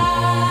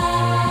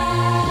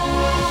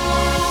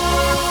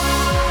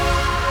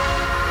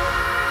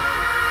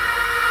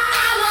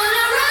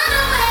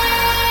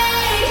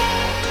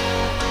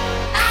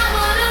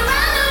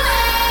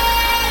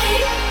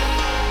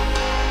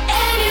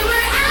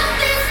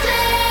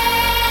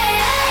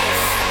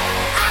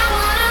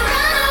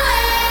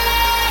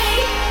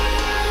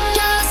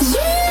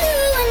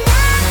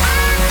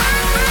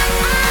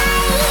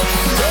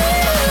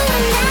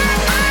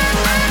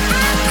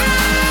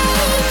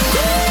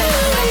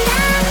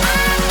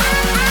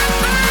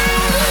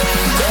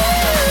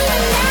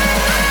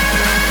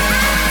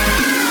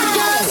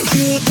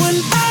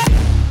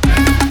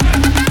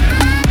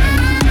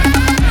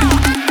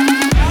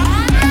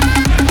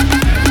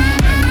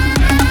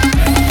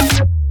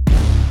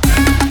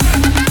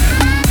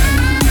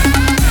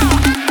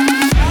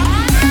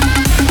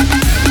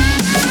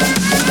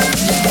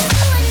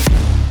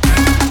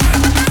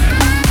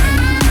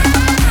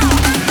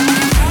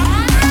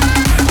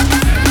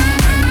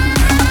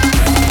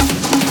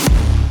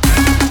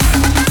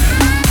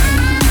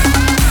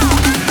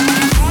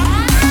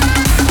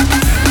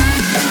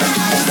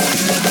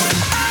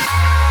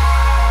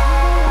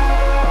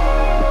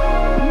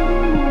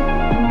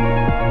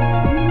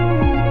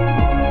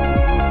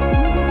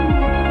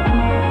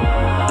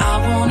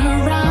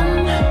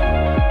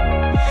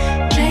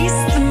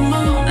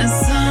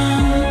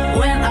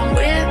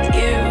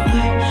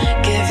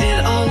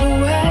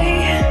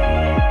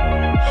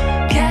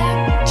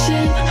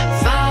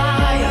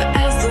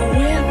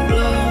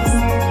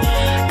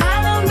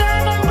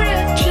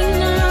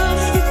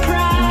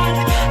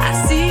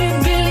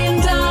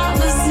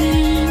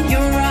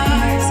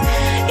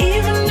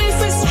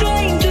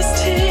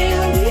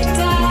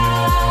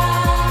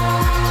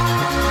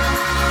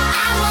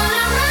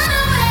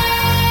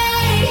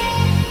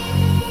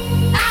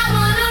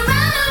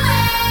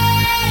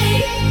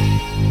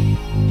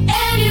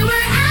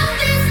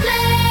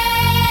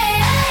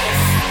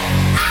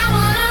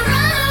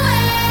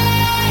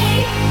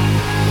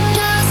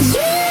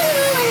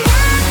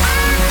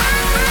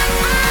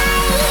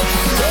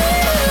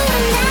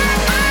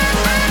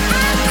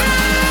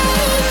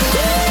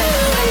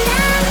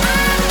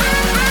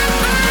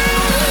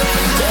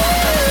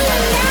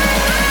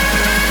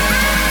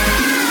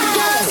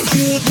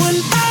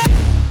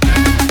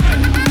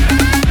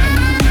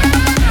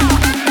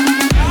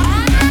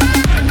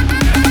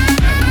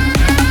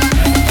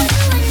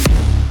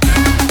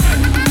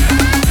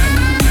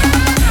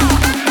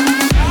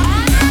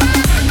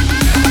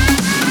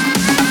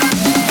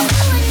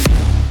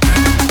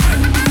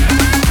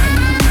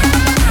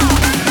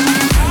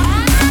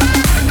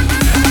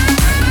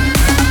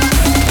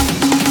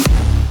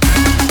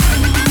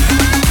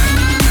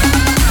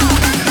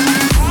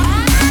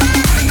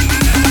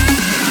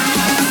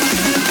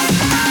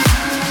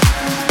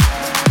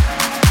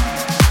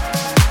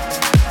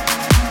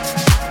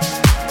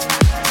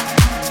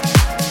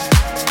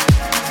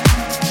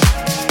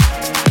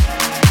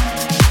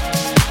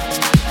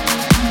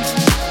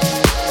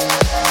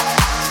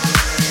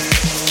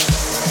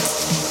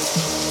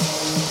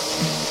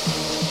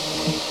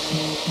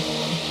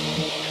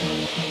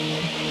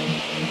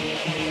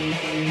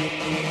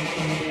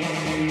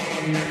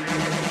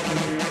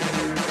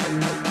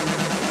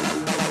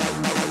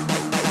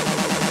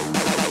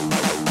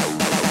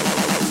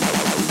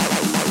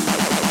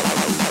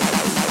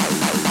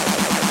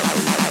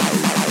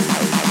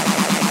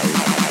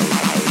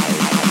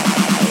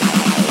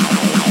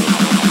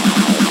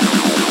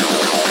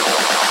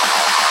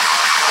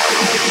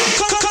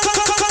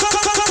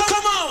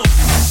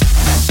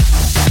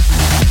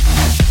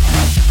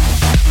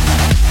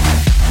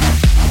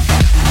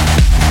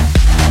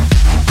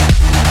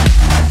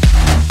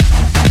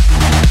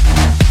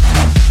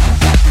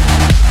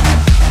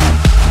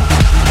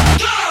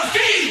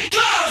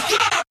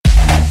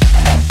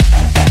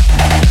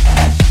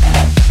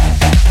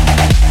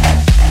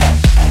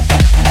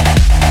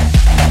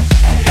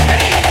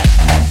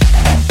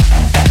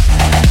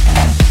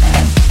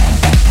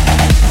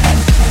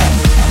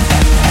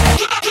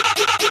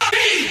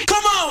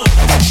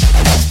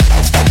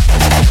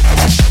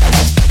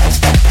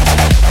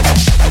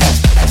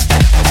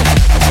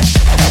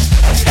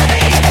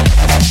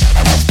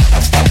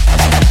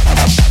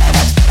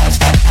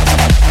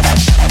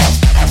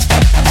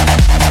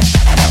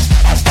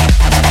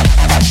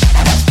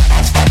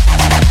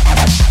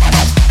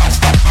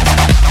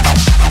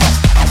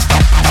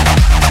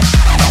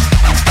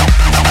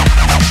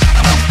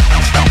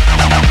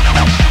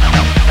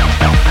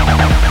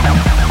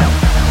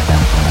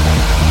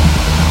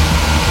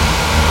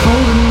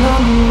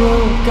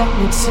 got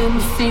me 10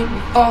 feet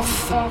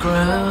off the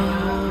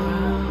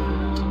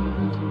ground.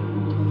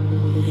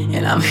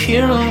 And I'm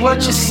hearing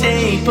what you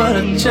say, but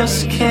I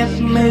just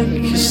can't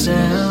make a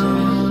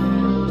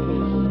sound.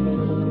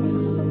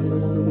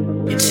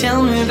 You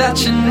tell me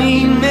that you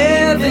need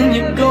me, then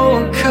you go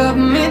and cut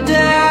me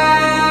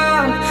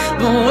down.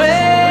 But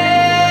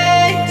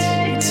wait,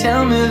 you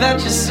tell me that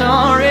you're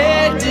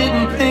sorry,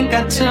 didn't think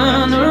I'd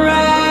turn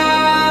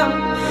around.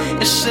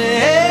 You say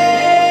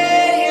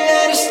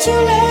that it's too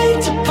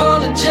late to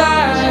apologize.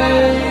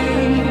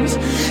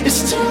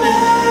 It's too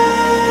late.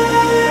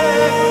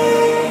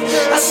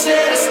 I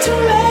said it's too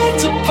late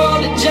to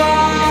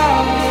apologize.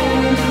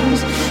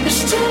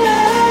 It's too late.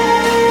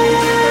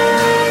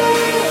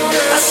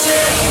 I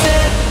said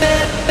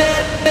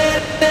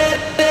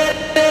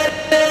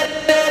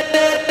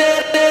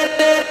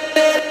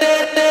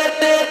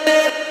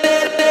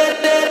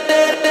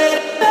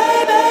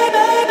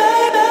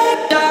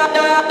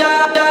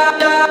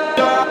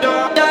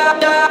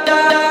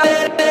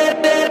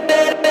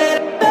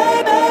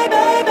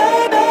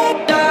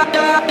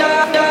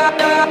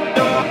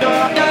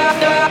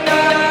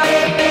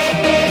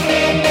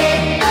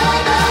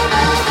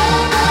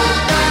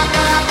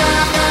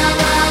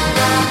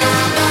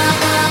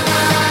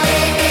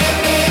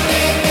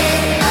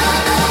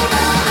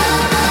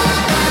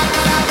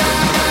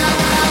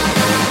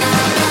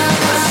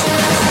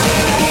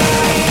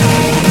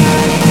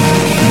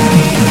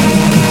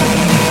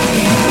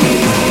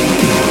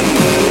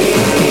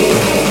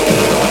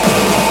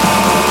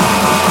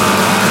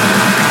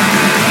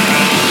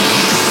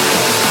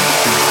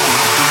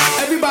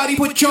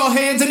put your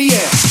hands in the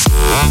air.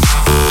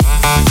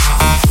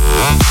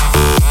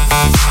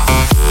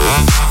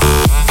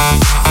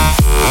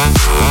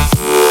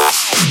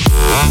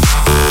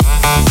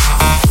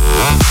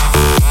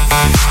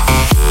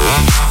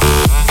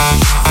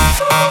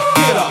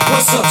 Get up,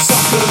 what's up,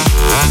 sucker?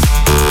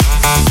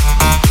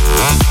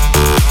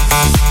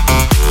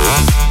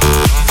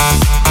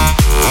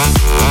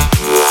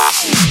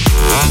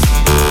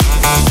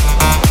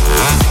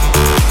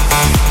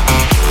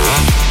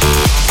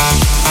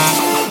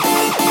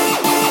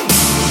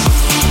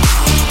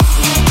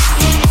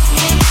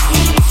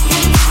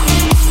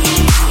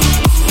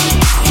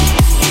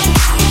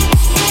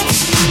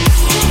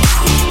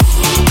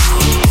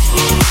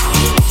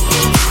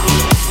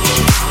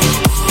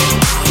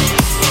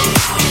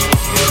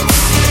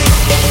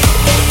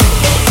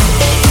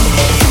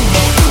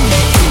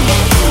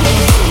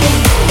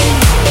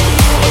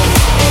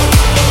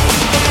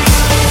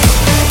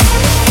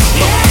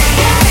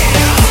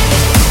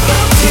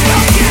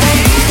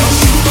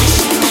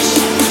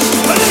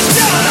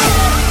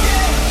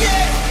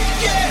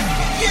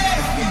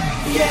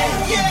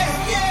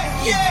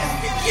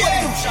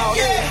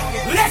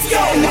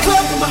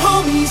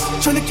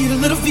 Tryna get a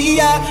little VI,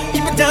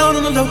 keep it down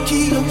on the low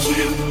key.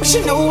 But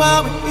she know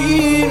how it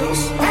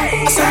feels.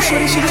 I saw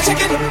shorty, she was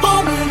checking up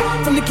on me.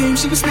 From the game,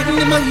 she was spitting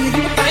in my ear.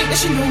 You would think that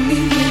she know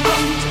me.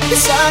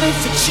 Decided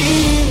to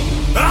cheat.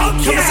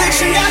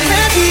 Conversation got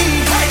heavy.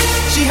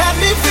 She had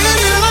me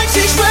feeling like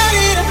she's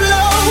ready to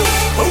blow.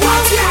 But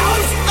watch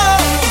out!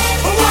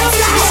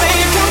 She was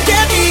saying, come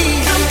get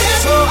me.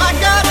 So I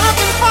got up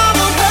and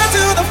followed her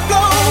to the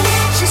floor.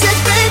 She said,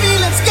 baby,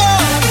 let's go.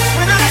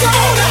 When I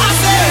told her, I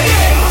said,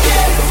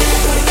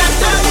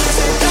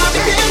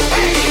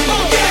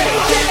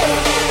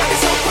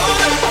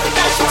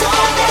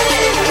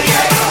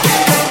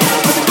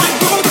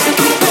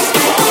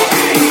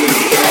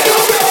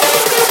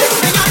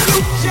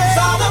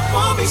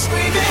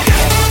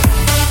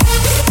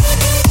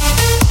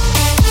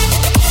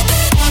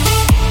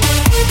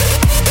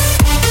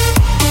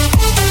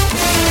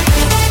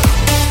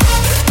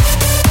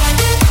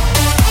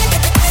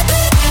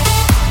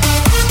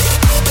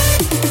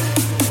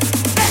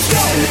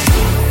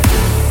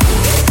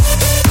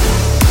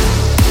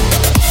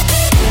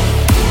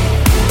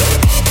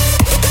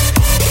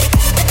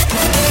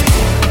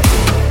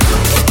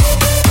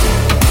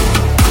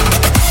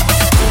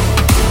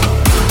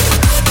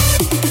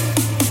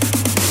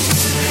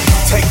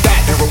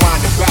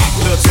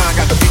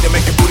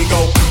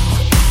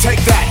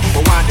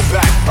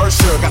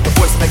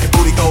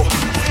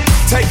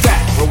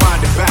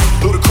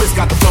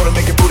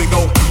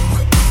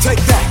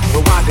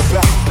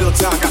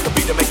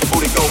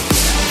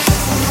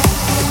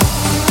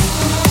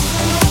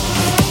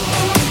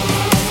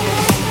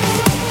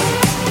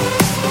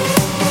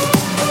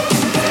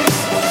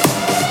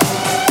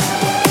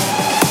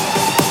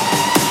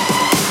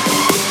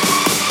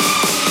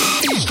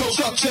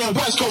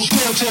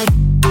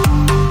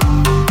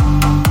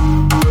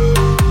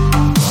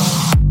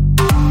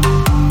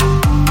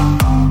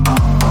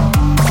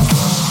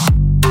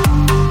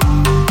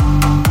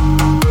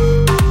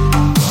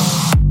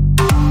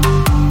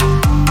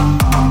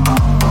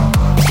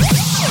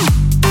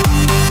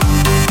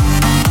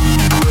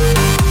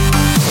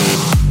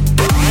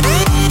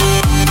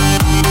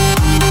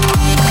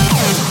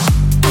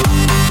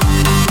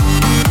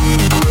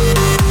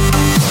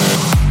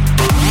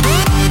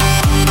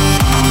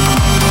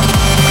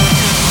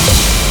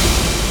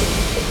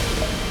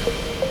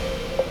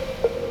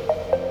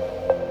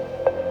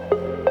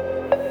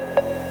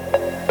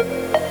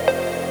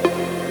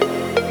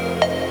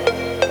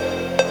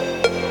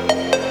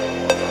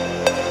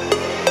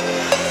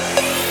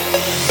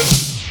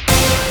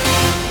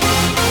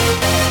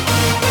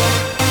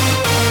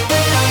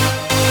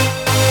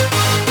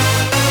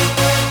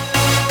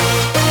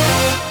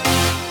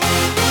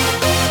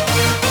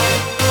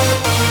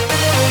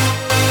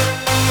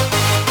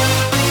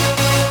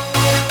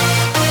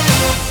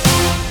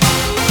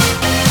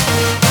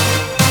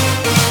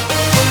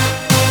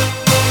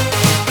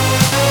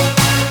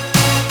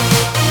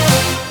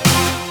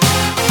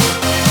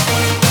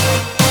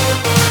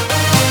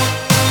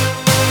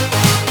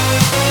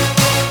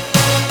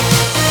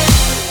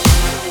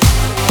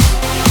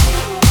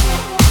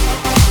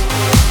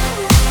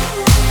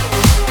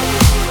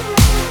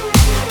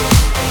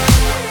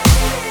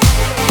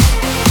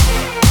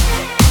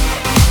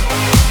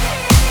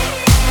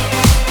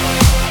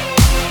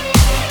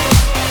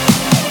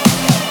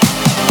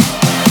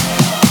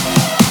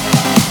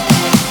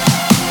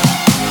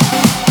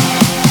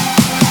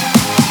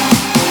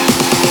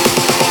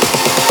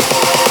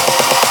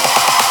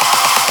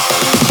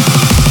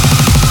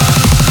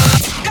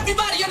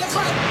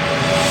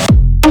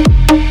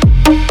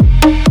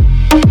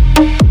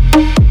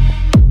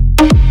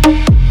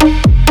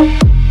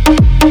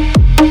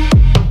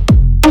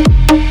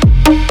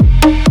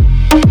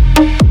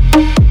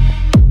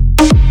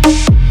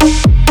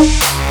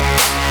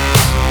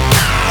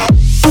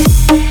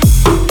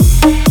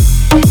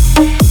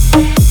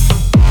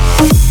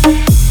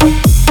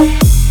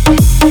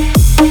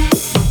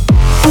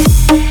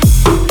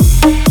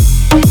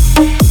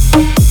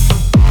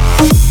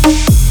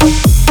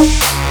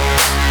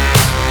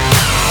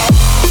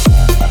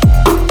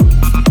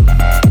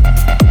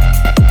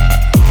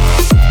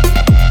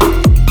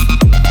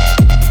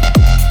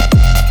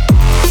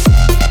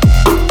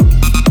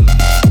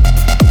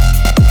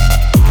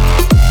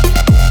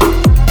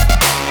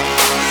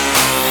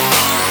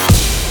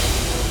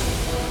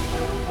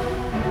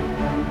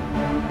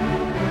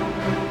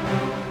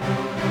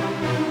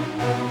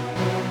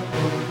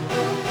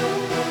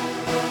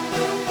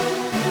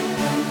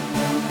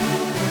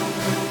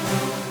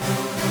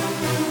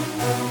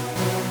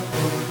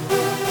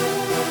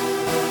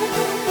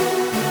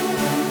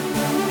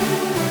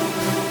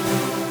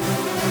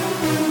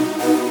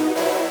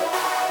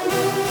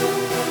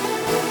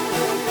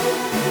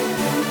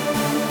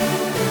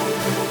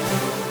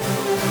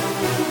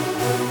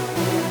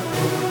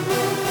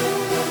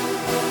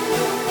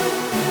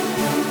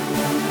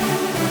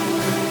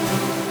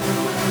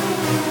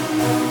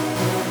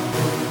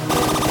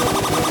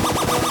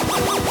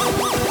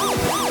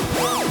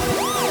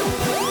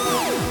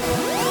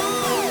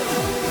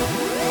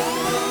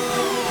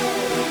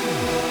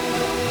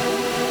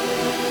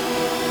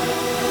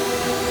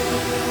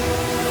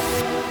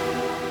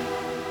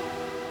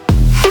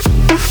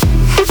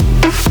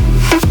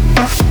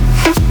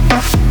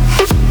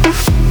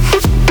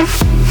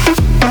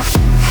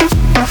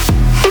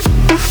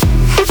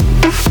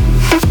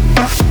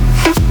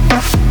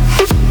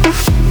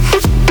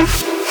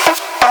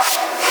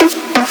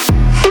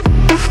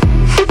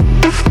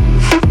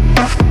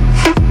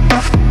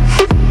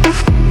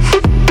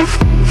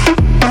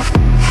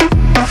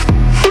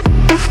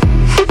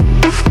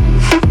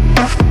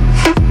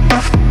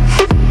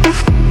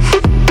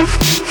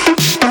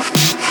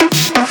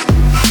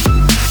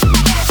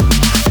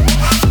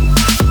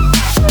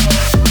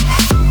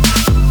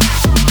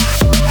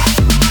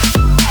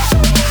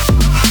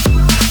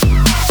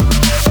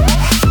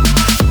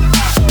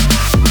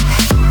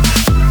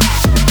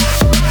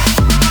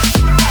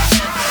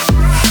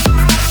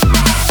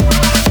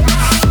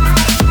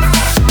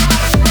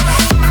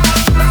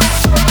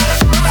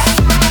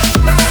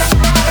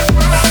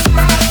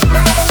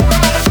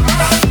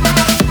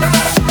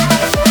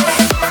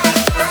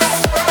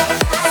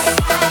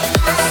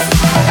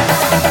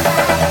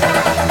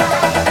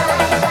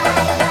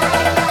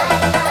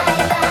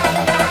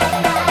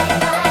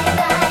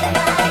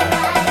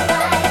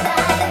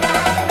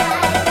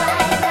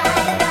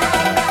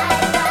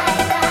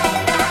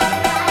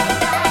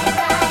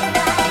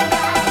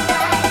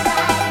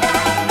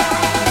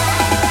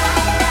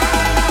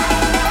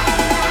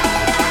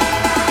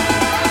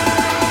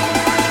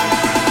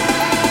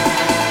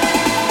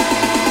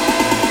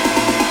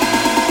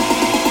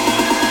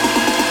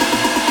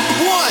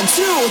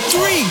 2,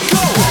 3,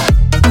 go!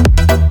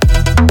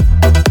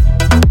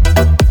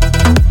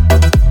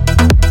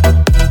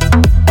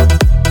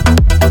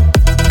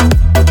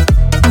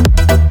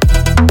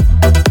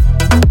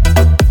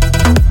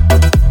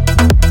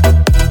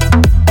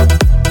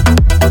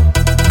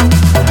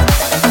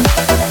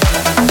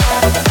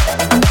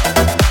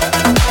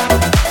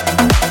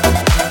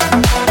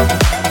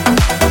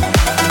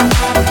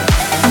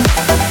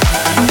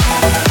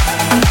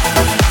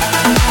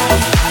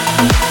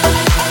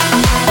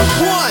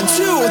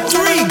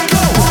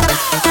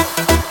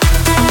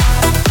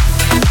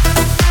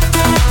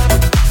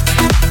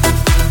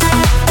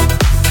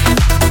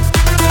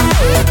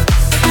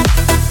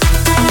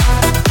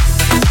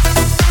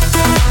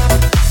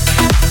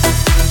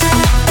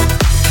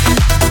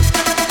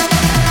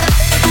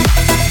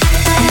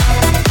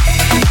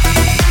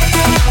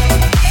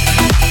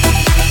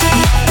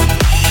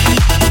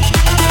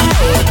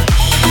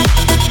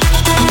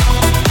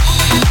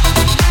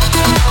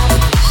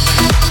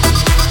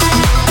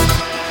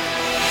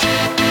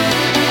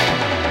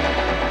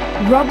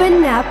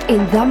 Robin Knapp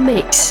in the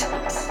mix.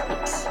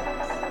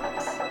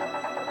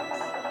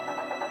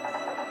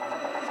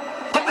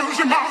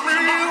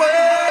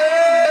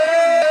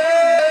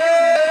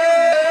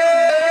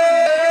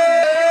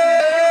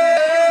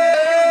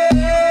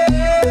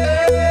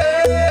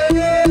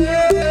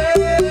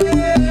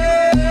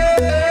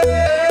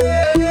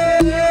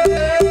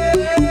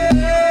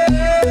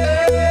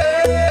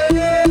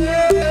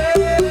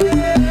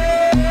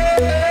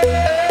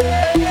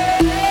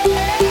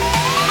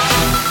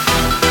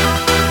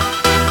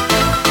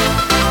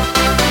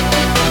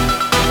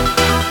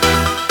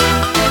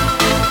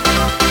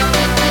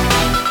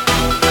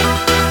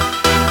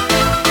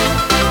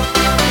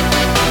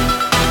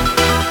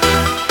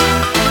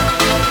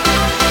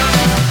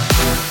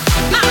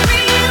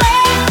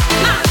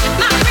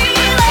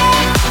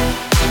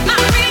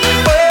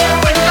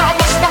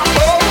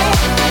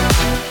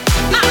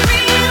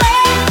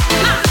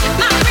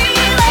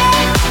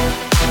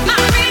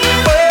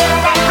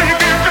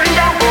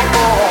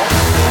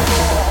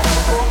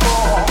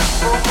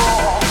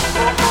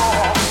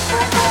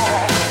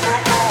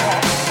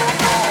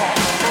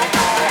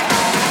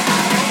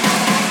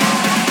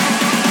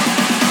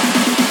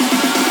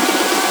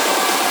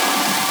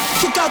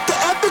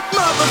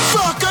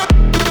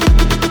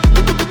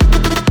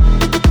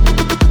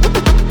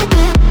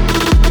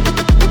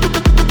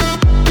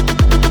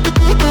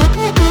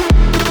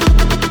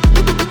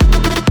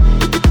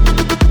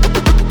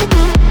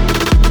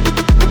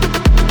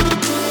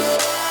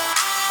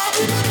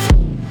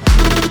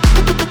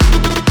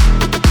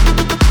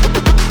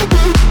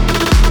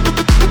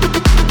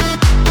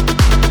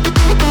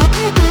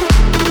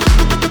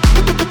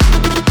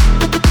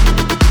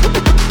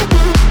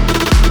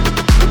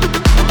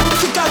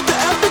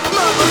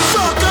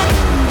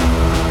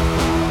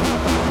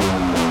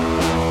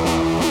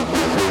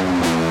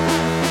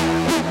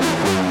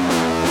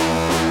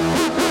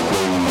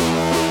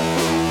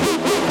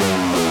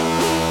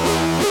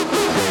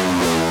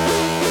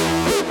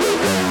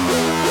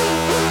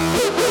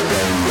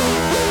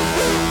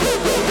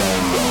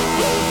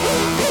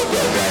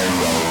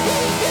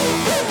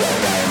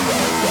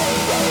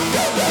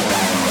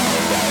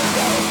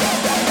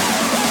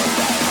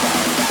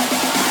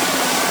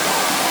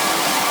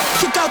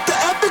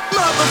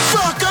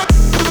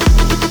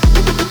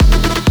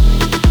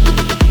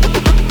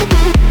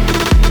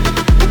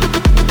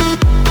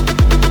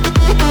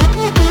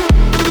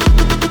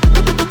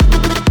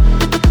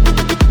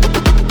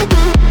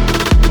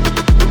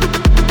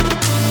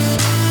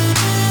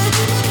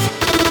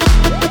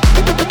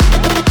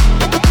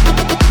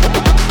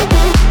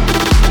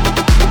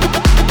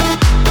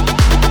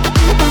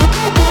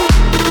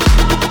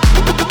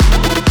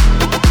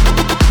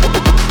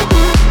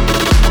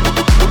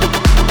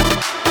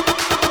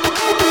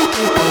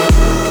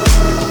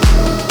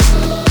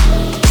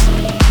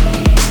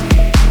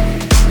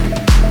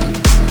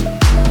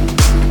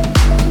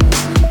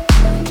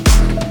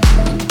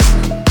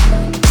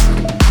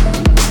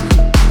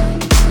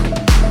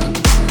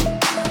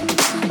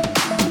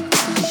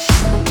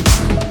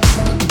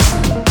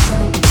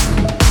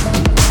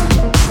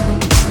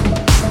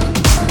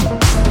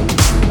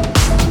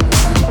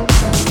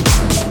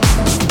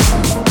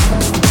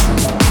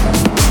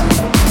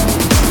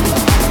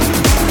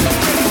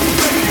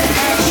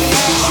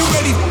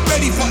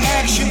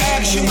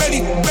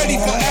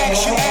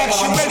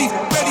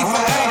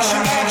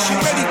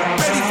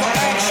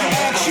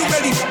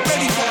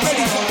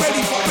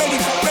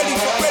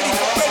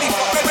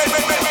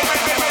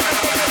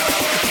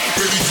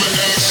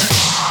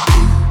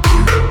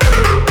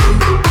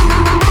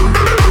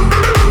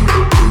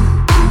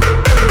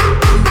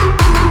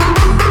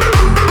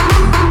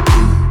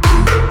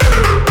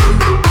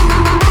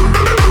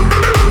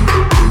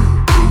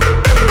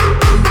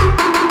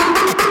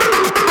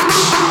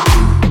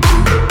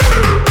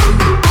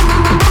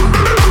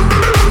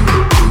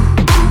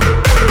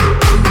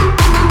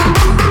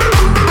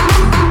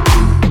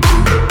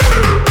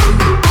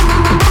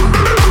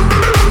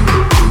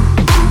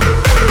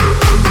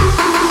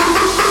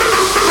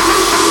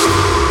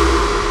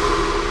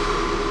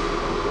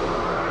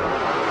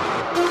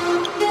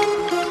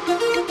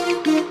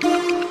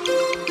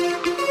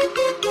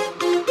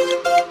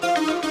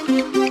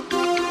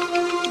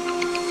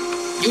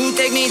 You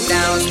take me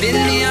down, spin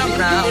me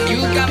around.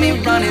 You got me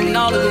running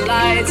all the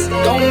lights.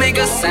 Don't make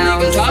a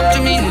sound, talk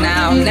to me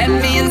now. Let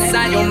me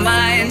inside your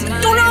mind.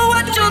 Don't know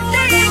what you're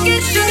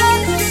thinking, sugar.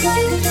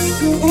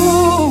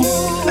 Ooh,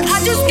 but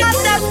I just got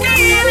that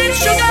feeling,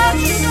 sugar.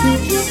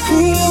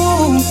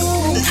 Ooh,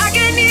 I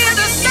can hear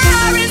the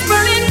sirens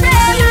burning,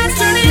 red lights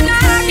turning. I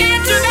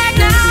can't turn back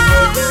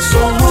now. So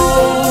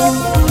hold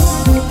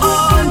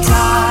on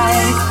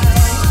tight.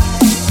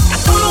 I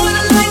don't know where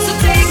the lights are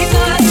taking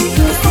us.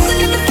 There's something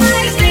in the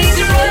night is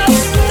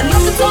dangerous, and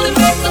nothing's holding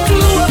back the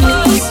two of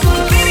us.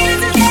 Baby,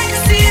 this is getting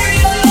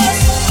serious.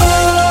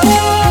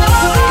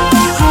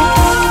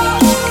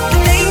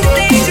 Things are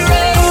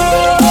dangerous.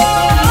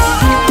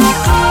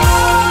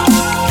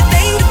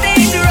 Things are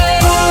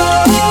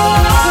dangerous.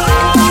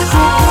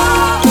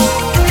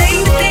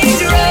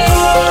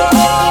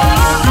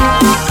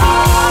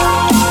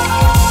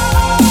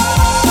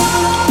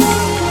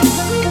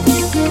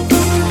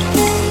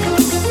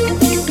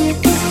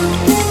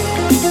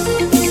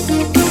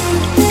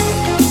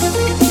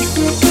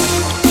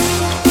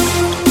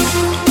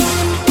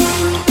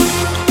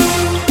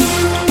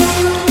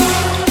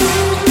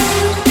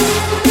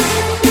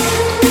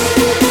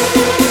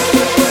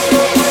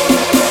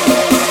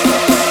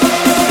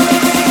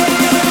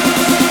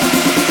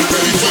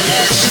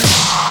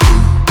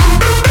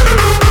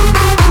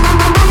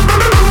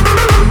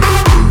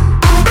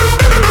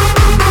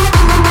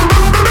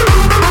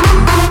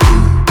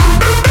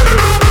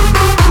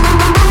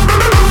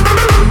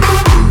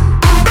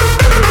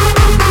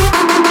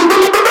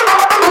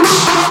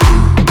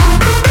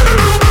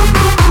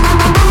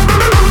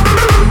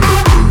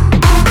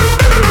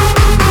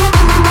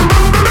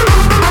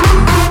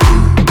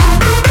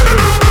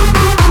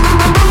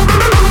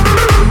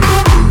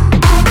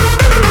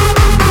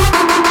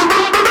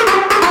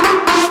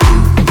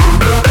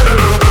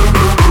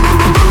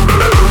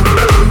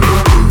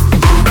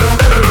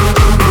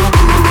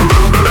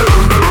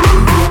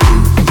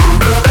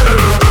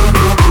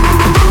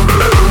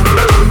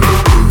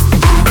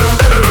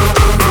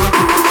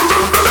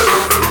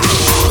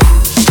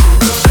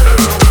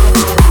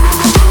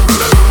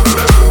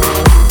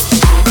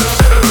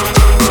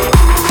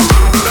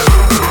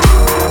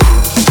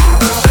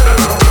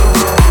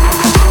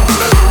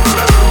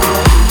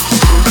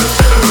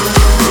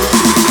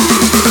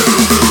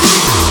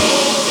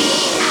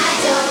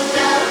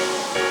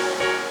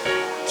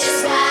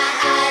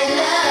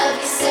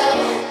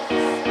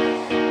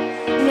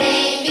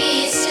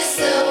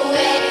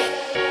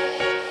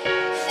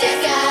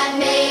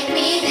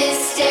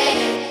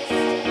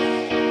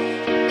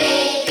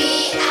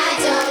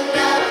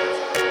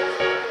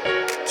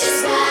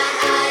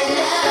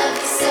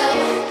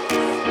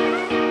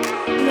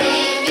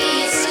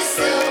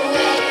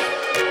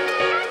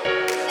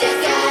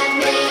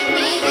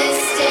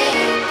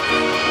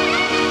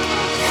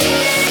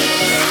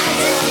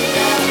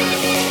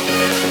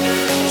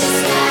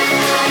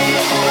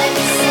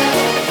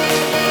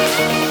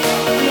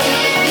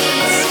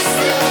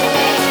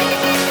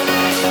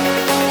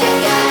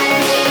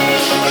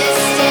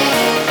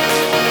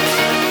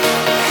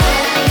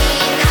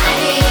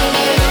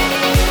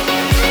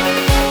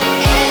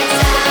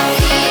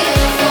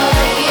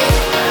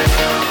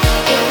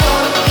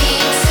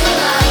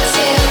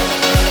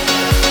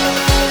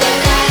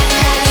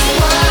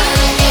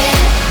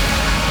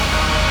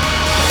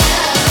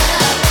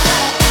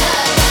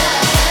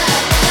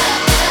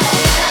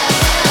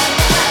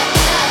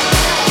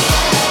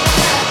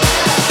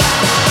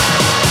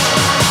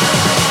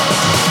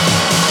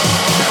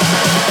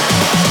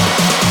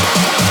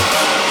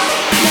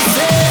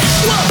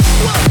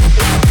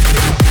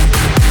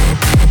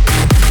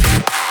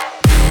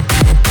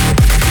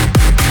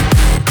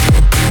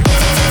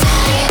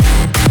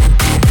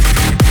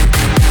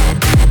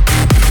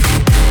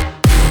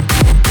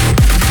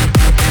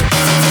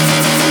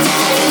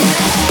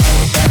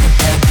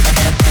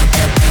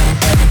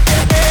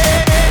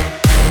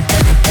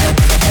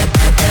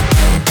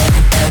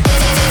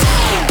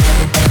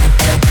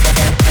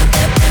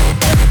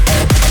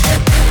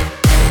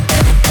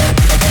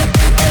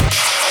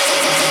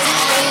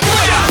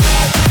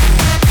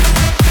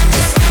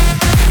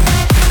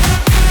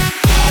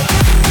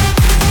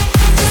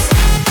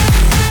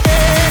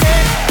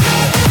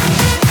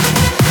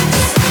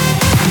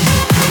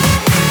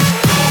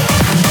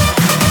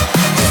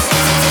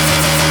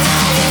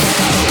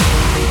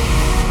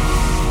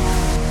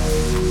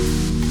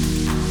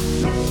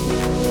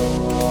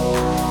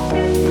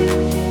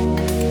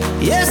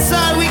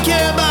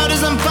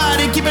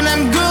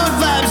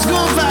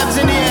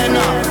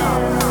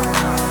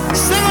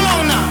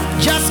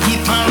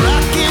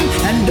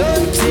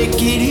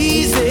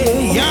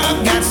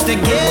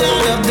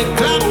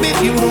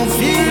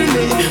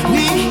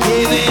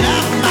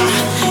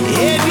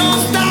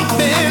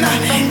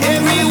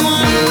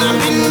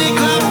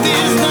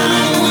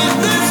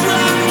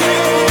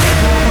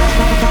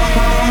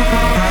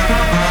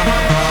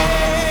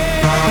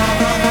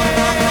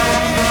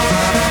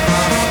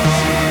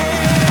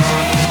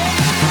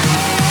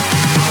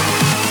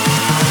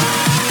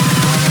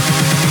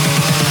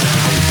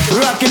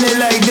 rocking it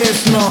like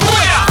this, no.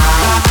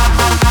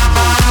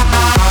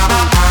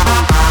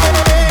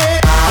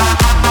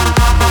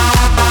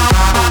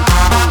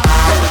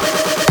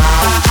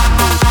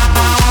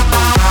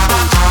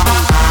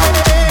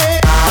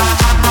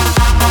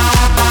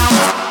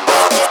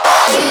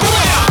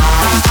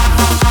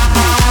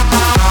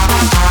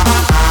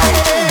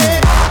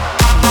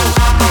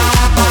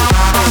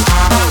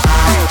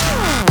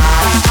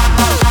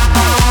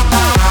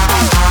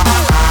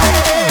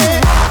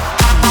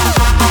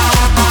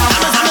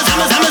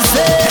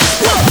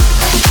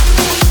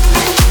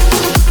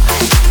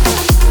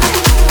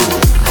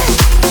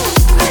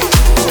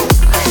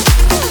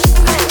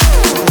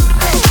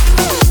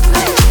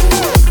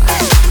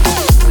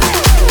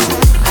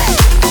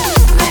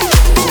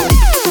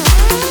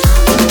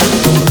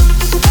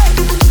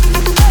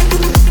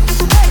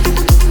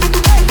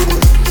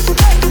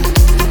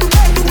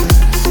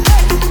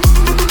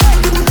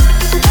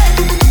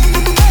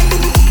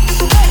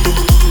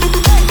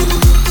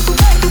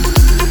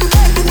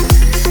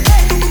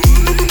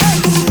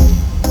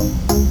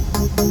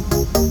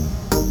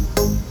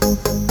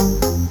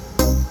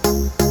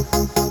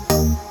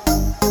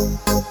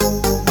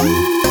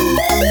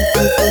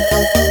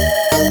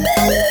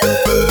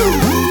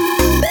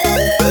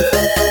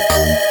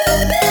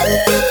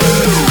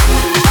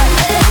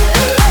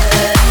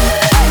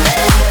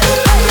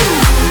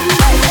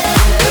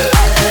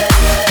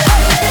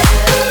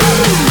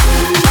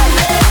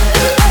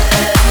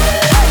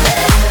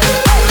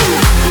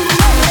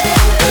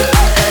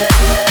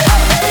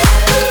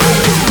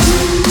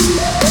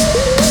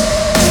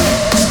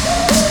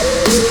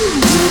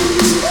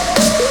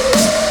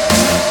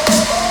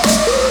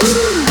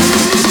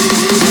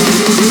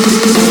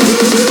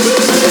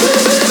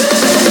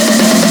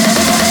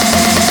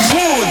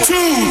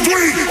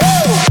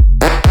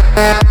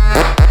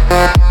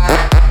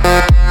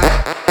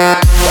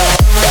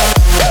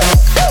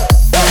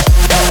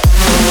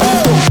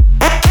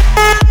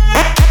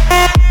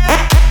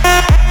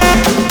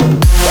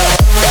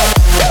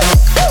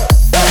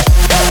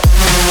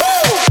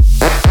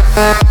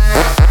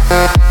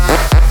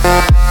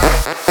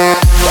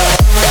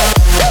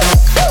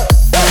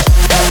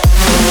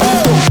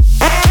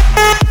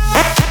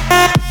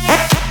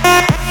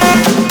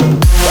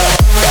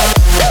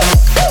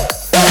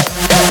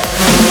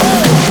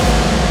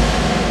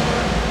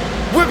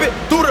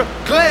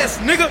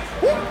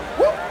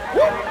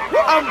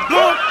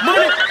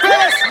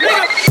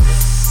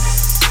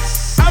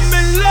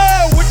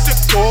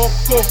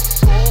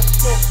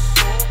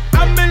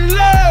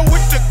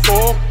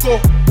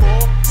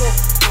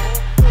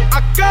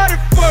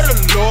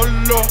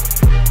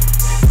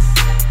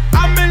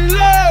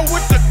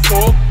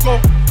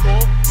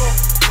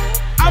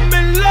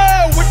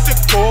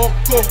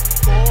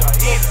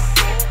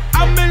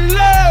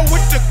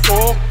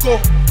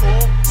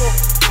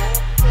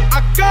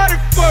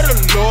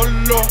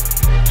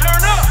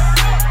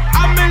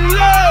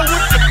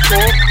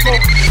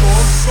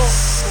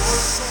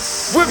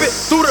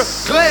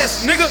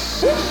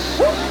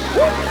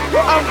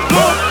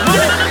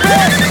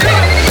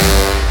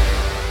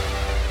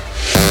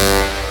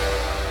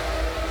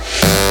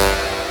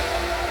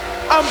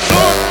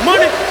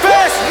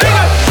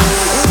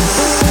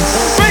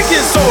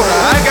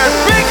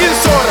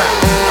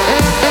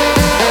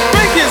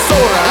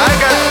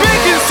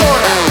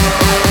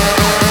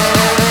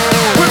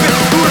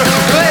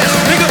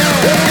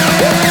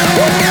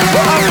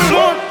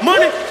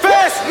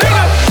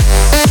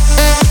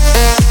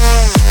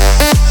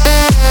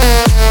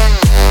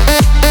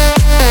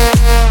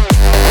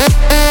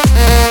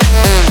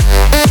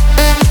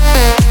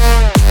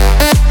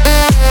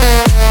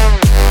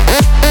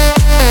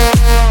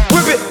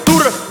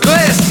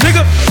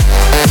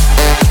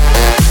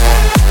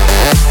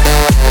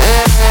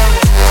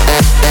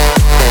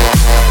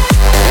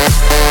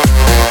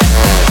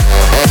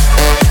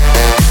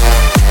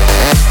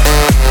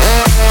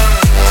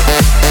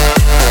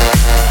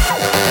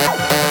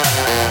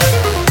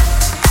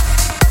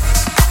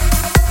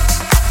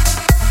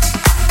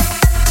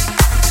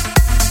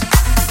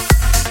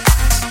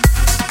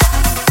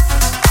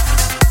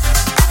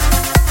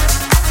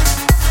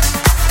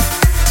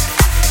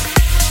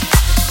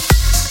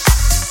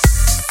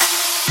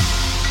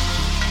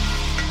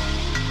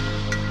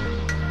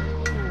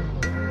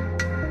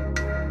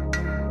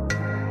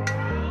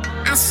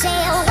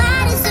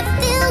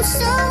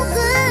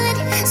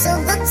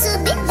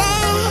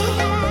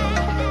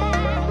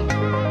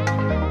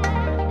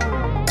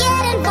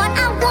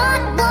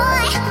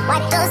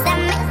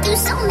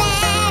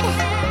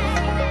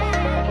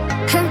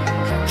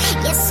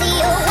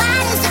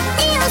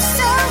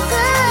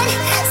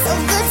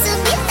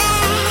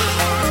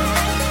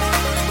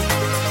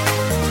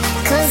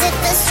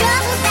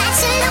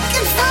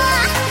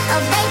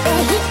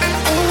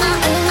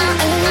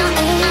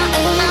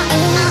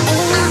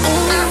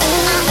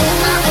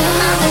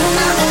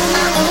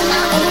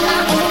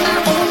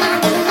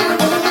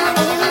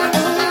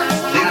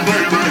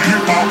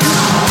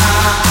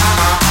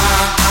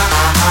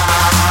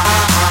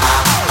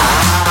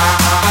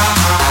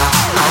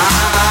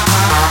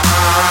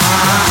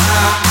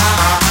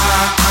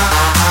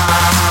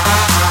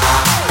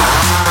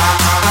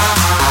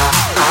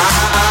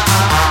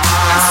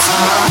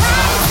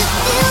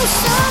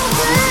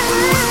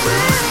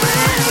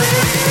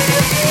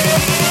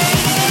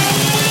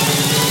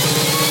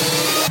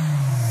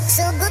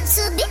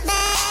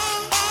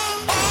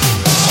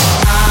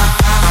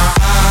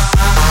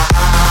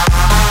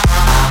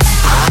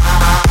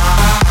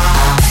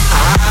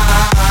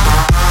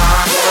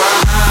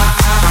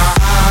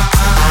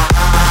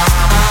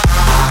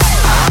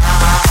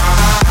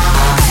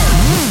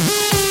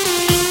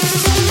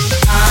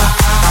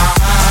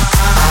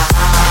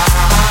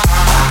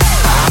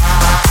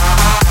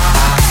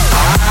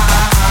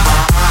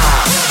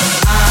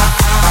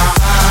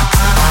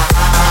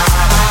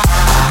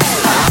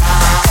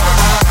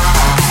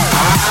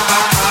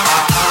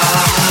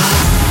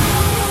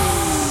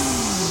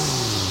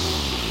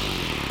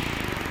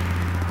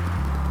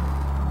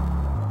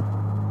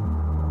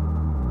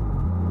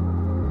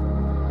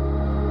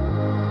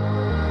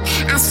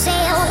 I say,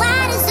 oh,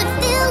 why does it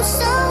feel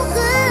so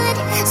good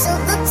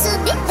to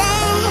be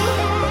there?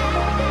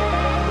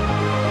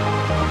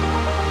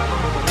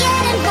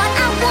 Getting what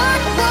I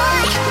want,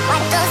 boy. Why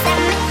does that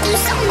make you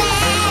so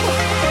mad?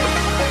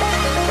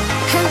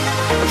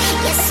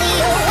 You see,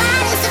 oh, why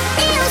does it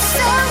feel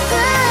so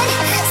good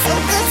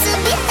to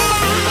be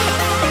there?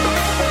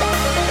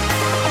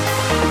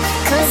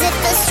 'Cause if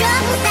the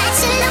struggle that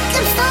you're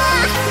looking for,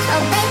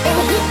 oh baby,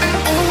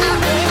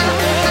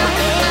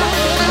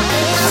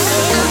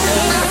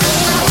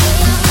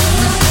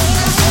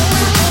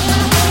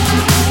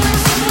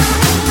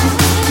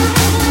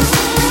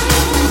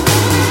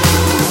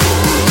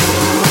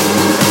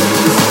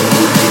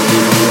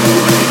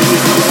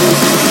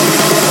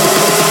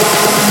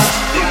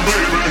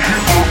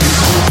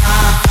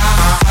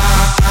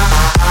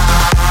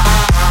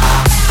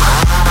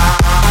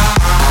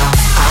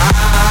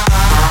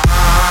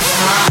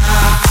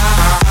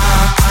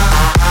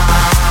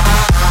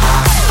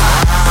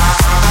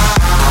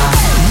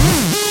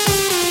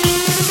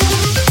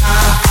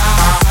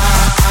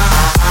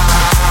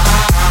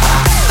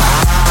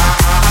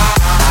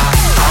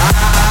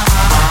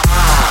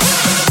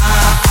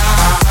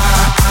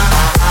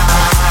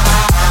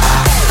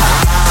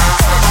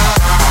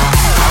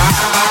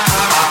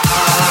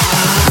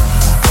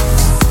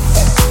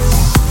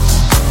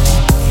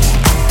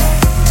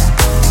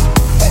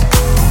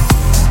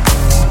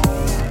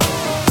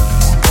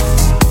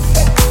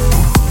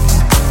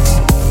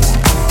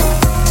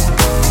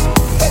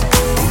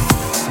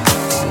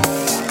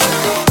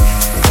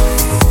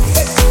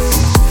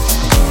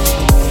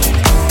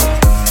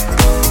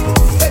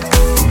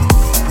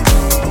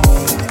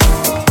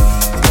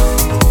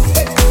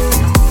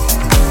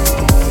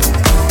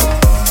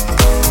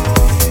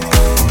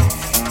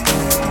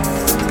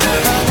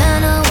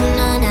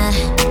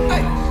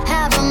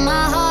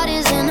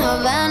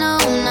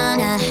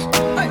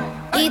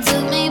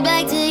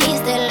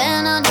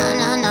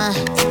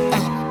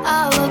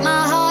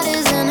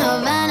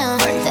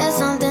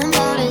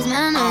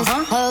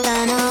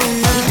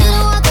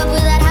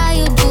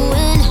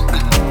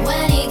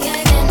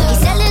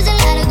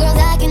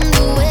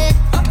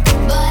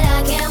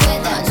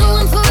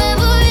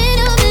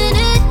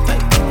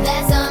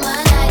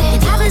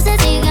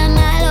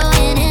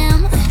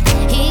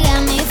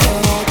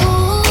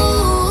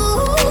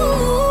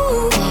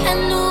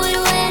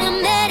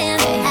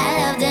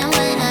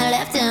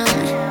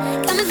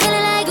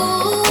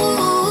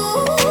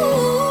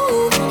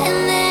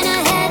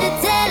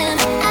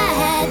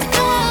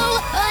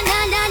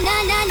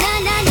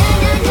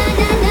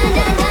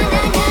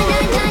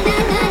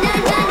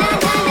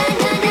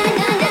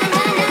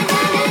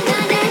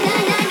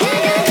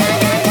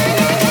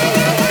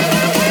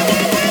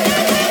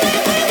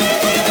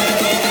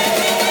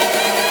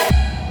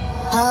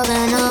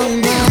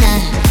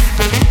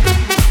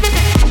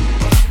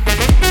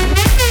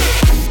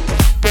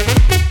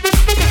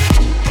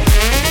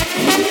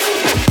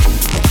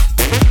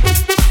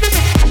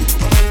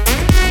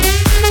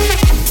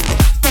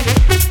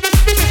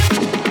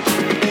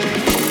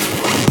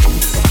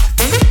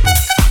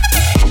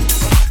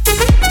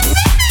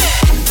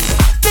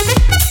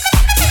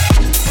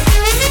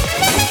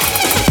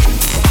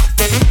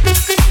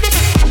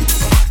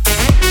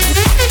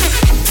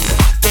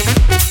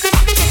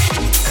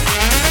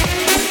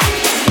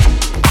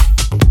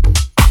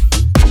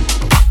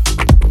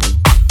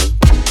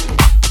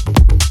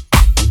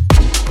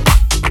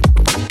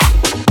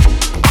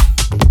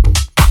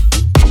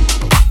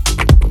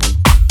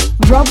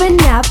 Robin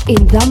Knapp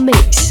in the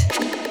mix.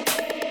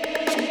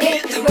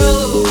 Hit the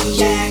road,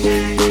 Jack,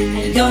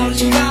 and don't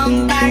you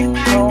come back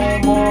no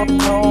more,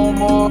 no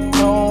more,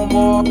 no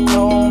more,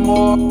 no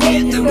more.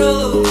 Hit the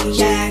road,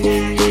 Jack,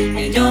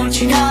 and don't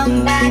you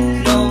come back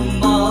no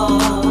more.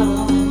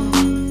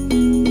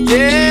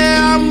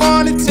 Yeah, I'm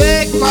gonna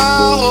take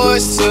my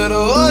horse to the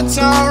old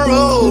town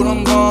road.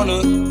 I'm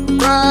gonna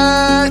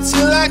ride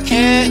till I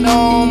can't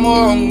no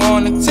more. I'm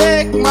gonna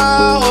take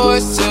my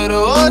horse to the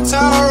old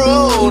town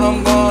road.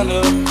 I'm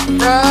gonna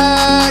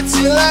ride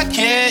till I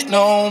can't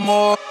no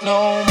more,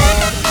 no more.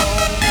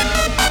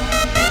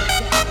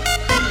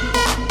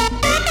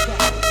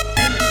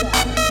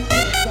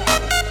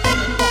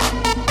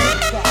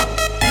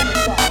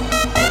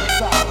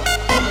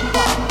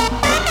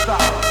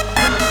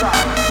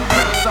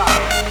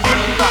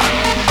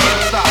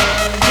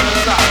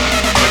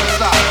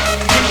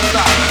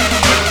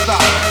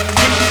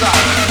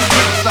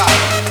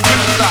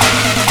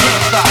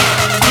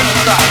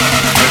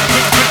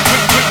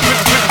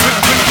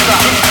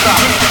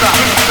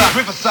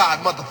 Riverside,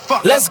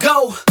 motherfucker. Let's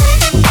go.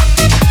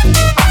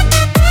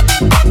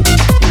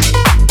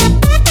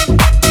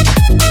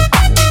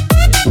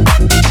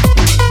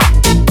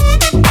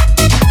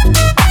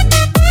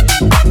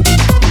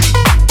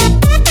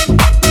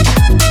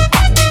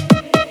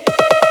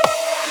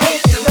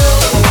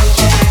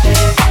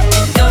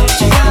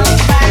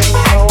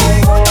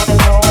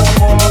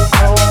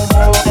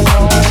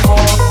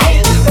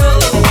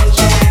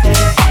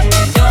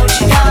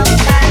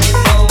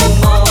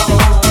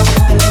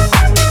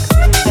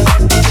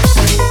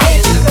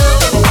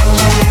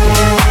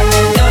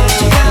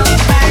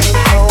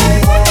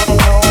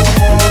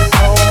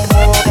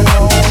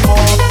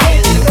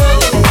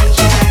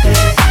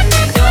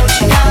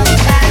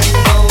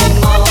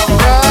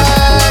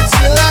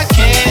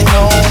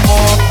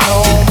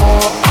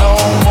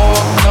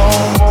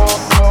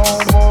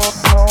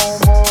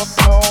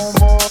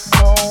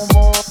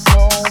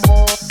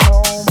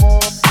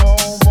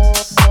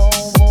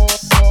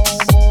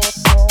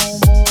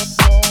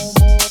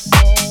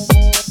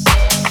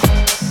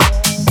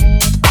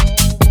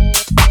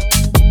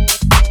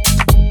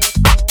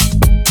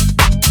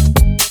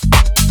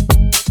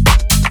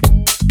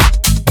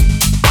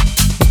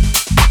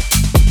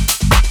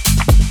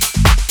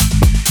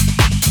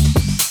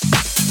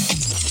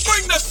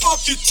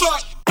 funky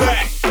truck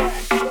back. Bring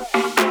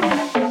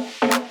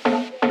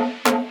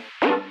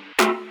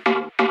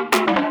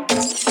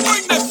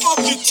that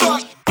funky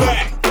truck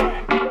back.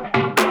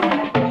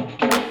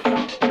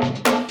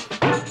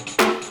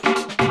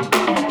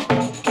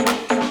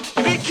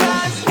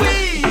 Because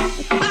we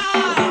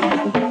are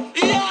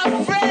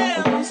your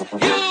friends.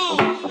 You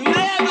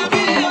never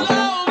be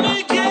alone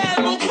again.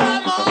 Well,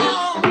 come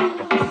on.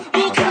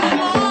 Well,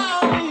 come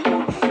on.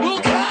 Well,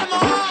 come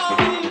on.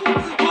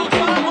 Well,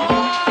 come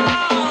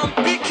on.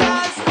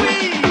 Because we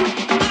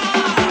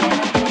are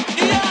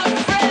your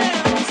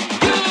friends.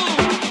 You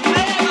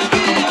never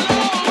be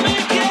alone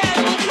again.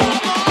 Well,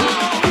 come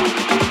on.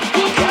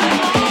 Well,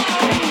 come on.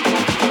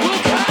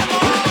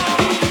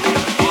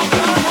 Well,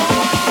 come on.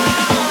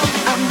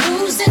 I'm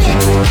losing it.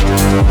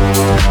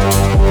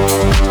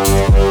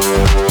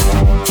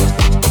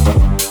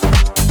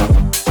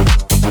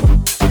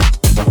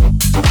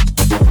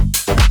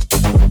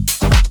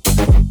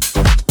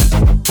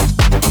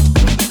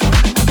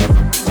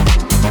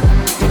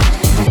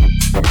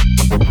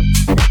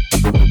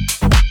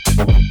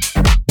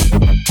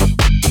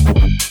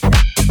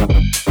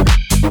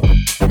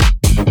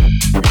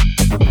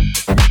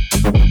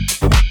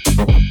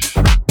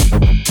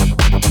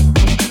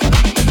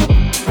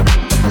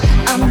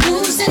 I'm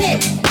losing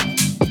it.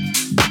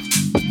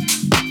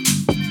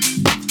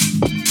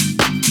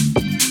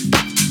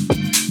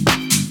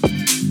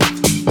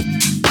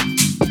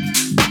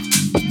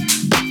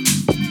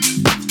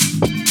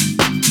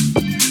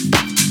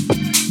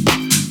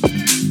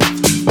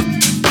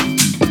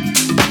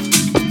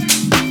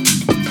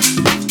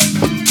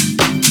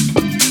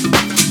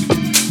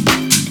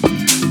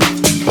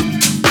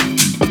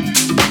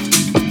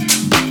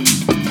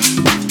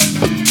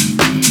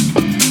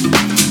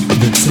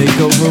 The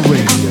Takeover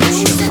Radio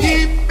Show.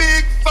 Keep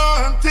big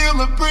fun till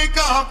the break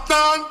of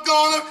dawn.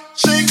 Gonna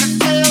shake a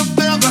tail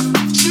feather,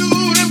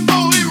 shoot and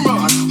fully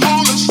run.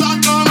 Hold a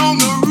shotgun on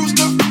the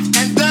rooster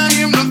and dare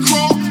him to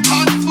crow.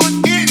 Hot foot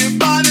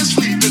anybody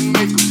sleeping,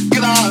 make 'em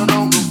get out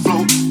on the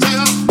floor.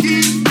 Tell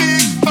keep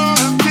big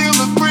fun till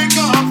the break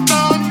of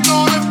dawn.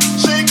 Gonna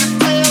shake a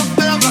tail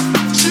feather,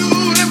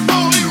 shoot and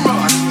fully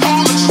run.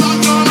 Hold a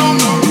shotgun on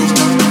the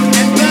rooster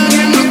and dare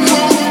him to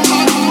crow.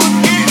 Hot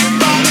foot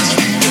anybody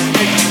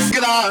sleeping, make 'em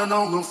get out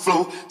on the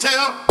floor.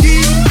 Tell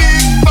keep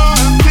big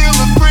fun till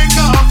the break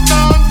of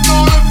dawn.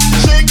 Gonna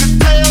shake a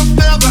tail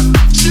feather,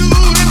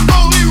 shoot and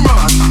fully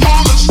run.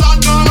 Hold a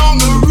shotgun on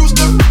the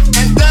rooster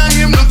and dare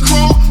him to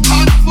crow.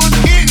 Hot foot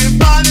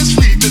anybody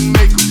sleeping,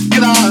 make 'em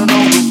get out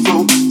on the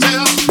floor.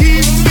 Tell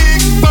keep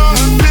big fun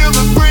till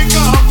the break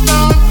of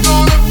dawn.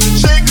 Gonna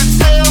shake a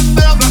tail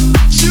feather,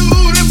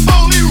 shoot and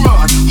fully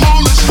run.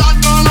 Hold a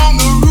shotgun on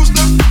the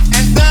rooster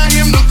and dare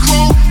him to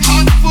crow.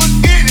 Hot foot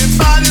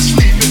anybody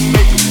sleeping,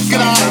 make 'em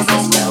get out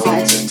on the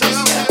floor.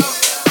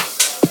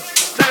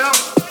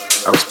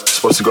 I was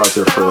supposed to go out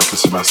there for like a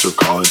semester of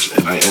college,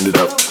 and I ended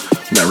up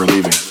never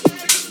leaving.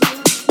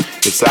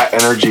 It's that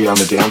energy on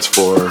the dance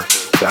floor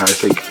that I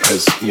think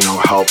has,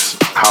 helped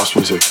house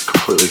music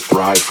completely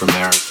thrive from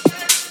there.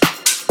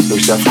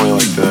 There's definitely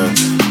like the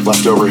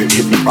leftover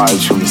hippie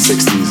vibes from the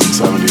 60s and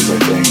 70s, I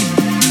think.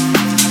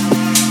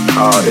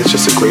 It's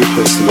just a great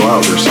place to go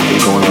out. There's something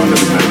going on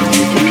every night of the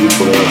week, and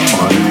people there are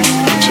fun.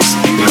 It's just,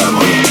 I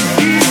love it.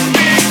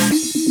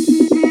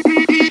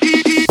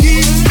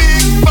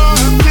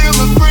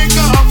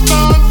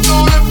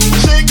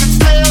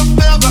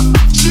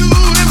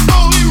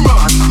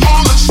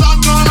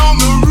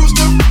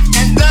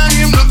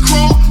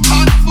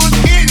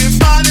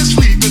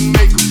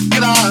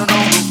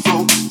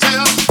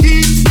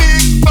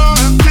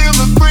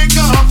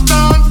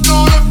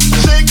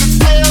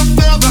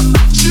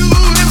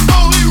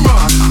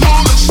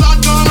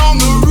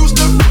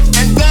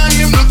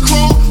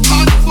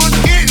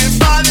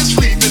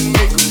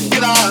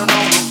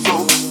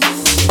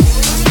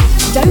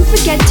 Don't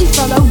forget to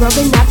follow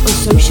Robin Knapp on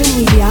social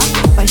media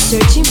by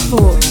searching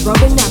for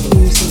Robin Knapp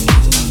Music.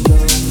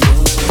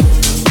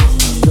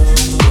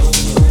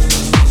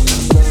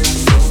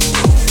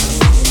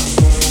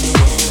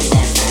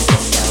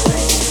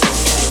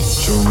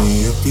 Show me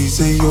a piece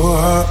of your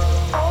heart,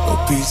 a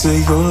piece of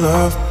your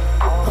love.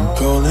 I'm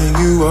calling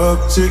you up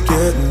to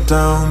getting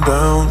down,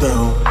 down,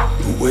 down.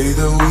 The way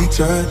that we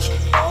touch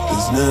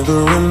is never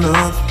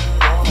enough.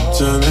 I'm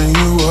turning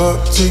you up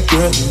to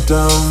getting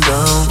down,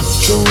 down.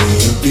 Show me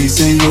a piece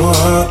of your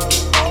heart,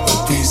 a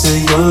piece of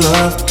your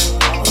love.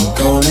 I'm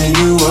calling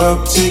you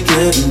up to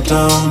getting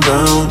down,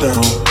 down,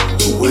 down.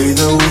 The way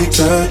that we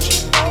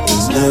touch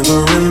is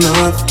never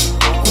enough.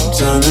 I'm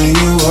turning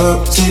you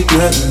up to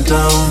getting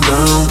down,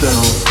 down,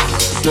 down.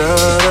 Da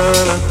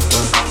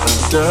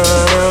da da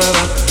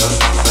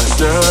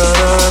da da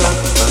da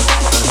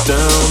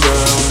down,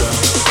 down, down.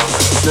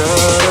 Da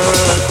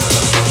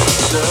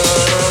da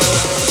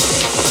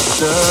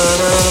da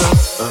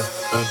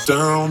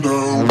down,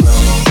 down, down,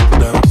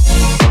 down,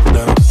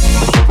 down,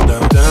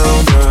 down, down, down,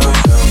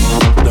 down,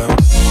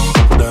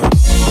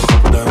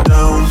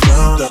 down, down, down,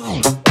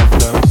 down,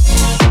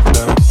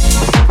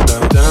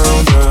 down,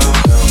 down, down,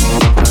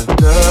 down,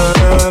 down,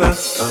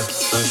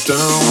 down.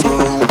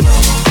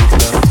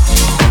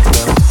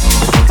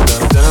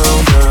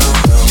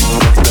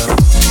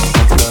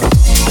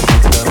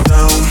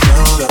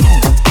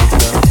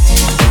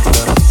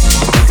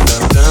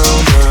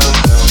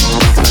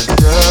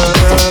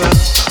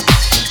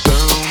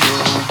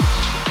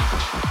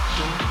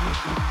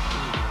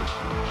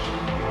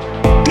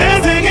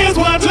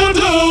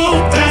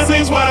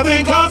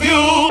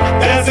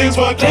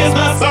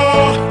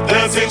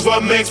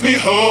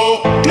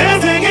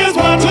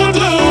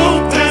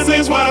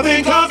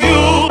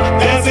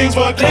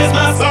 cleanse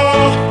my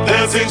soul.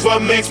 Dancing's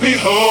what makes me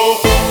whole.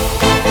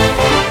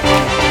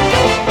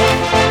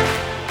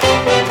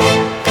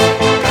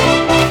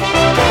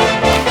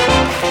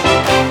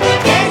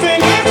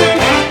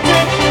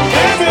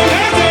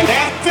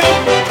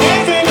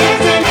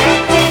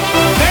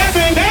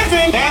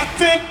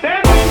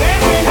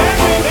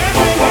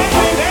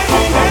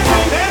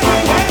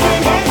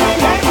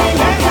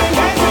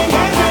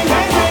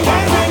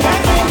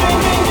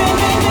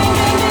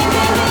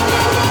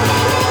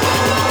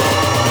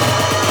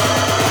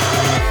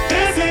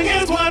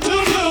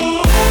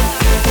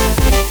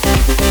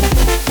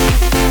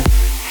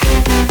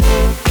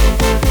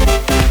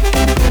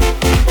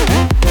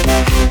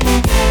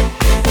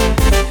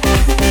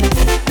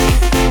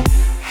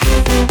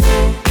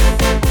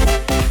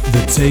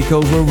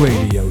 Takeover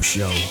Radio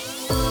Show.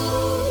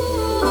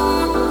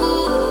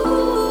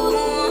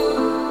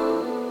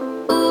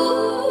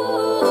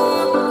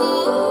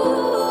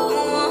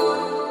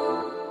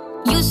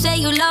 You say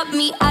you love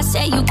me, I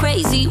say you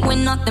crazy. We're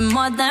nothing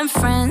more than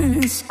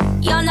friends.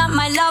 You're not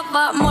my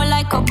lover, more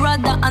like a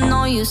brother. I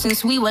know you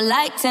since we were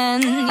like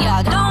 10.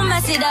 Yeah, don't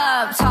mess it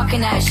up, talking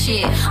that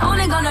shit.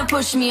 Only gonna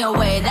push me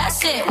away,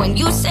 that's it. When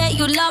you say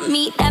you love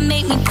me, that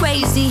made me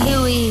crazy.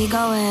 Here we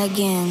go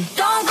again.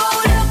 Don't go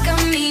look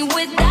at me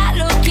with that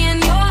look in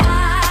your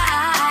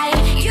eye.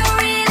 You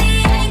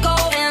really ain't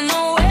going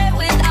nowhere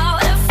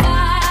without a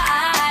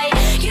fight.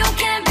 You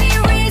can't be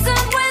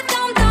reasoned with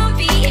them, don't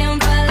be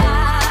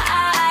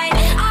impolite.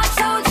 I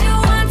told you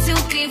 1, 2,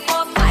 3,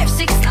 4, 5,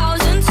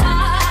 6,000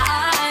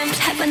 times.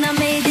 Haven't I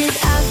made it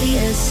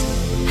obvious?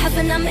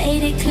 Haven't I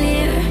made it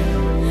clear?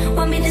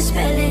 Want me to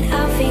spell it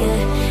out for you?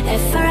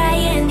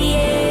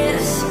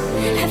 F-R-I-N-D-S.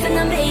 Haven't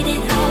I made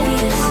it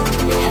obvious?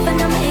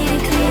 Haven't I made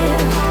it clear?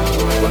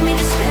 Want me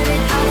to spell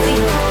it out for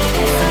you?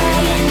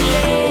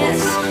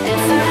 F-R-I-N-D-S.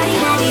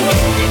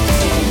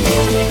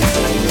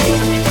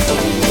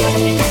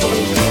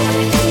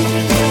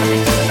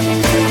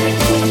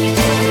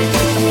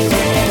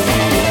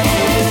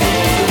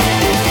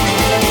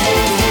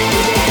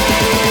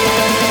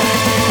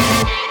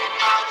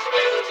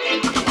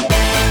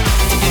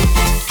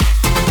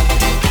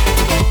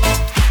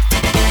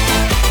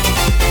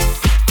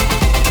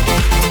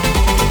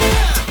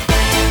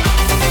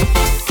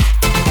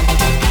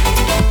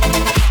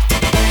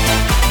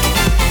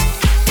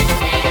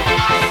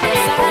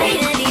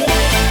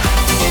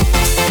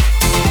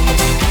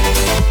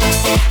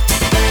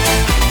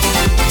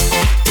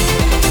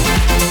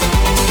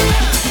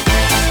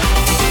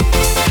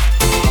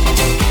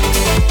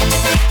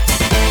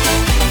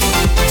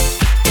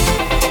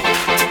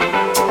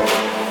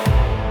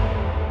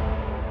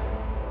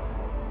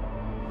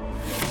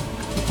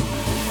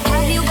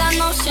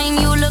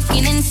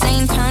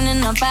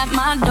 up at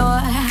my door.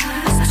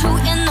 It's 2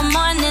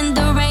 a.m,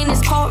 the rain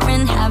is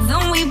pouring.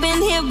 Haven't we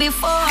been here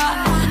before?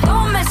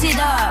 Don't mess it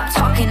up,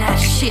 talking that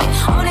shit.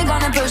 Only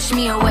gonna push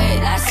me away,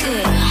 that's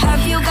it.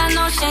 Have you got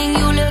no shame?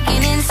 You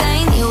looking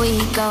insane. Here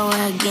we go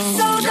again.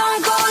 So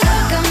don't go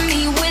look at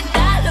me with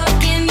that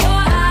look in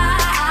your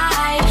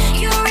eye.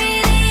 You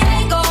really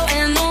ain't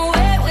going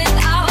nowhere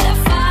without a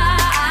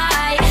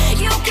fight.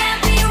 You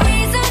can't be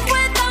reasoned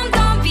with them,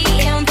 don't be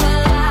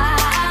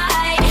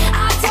impolite.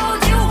 I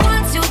told you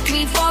 1, 2,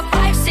 3, 4,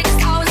 5,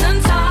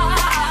 6,000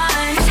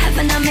 times.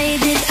 Haven't I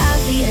made it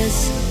obvious?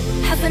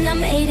 Haven't I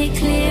made it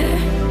clear?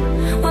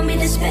 Want me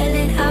to spell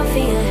it out for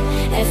you?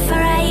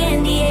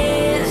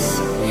 F-R-I-N-D-S.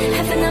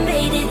 Haven't I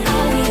made it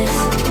obvious?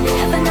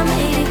 Haven't I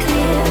made it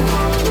clear?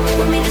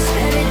 Want me to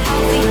spell it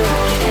out for you?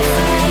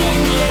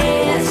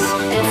 F-R-I-N-D-S.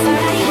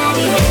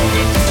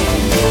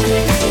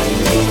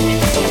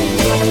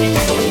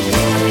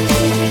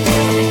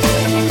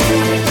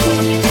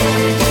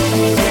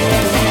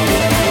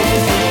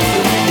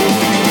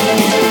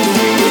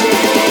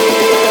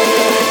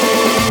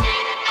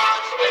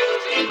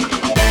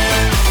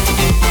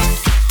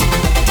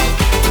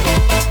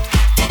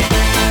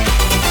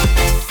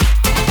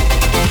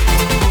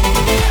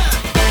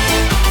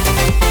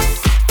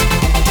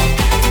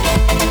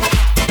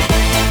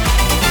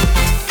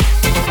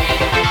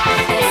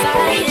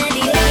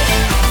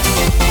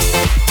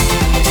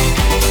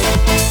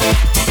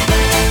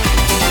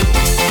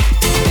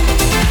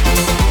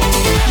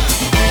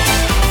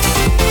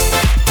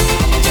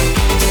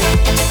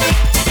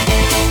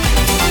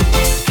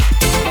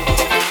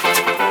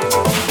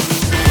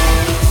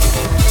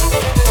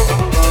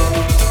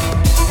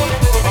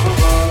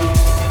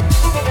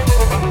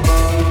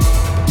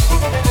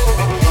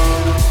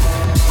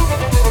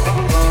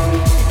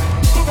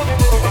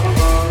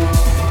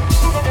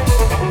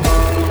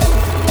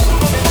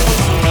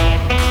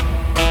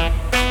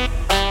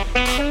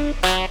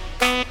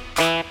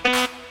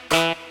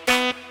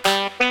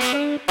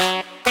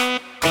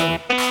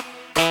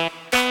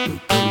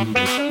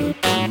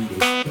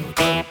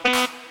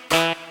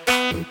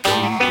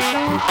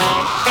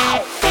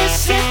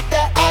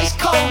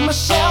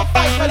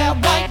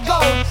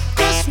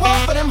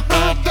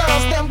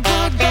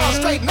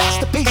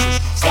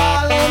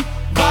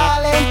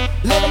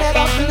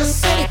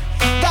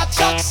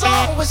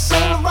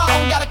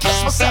 Gotta kiss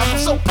express myself, I'm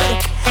so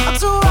pretty. I'm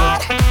too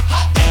hot.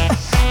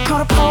 Call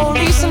the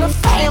police and the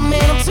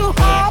fireman, I'm too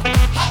hot.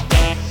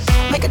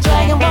 Make a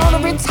dragon wanna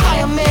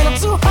retire, man, I'm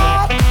too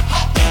hot.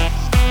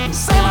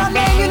 Say my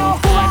name, you know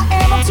who I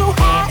am, I'm too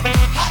hot.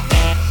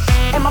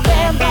 And my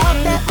band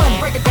bought that money,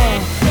 break it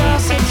down. Girl,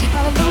 sing you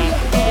hallelujah.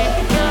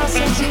 Girl,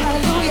 sing you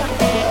hallelujah.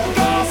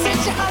 Girl, sing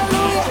you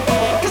hallelujah.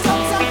 Cause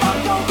uptown funk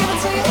gon' give it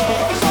to you.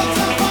 Cause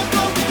uptown funk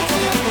gon' give it to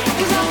you.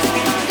 Cause uptown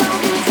funk gon'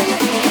 give it to you.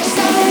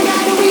 Saturday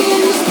night and we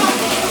in the spot.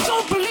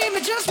 Don't believe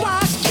me, just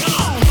watch.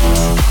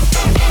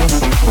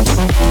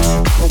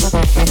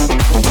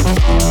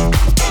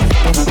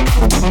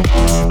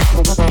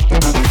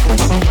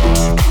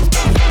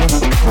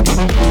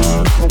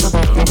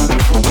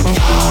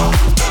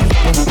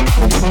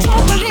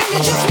 Don't believe me,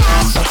 just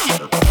watch.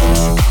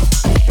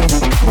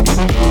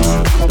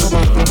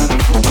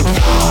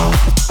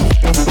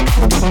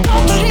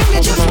 Don't believe me,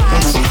 just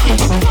watch.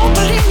 Don't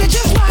believe me,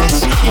 just watch.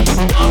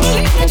 Don't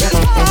believe me, just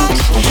watch.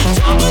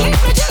 Don't believe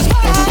me, just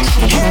watch.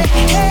 Hey,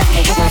 hey,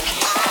 hey.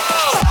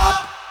 Stop.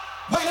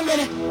 Wait a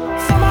minute.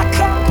 Fill my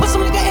cup, put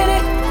some nigga in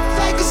it.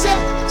 Take a sip,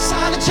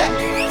 sign a check.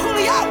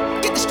 Julio,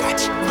 get the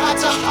stretch. Right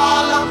to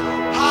Harlem,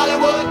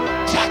 Hollywood,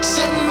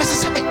 Jackson,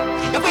 Mississippi.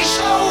 If we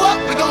show up,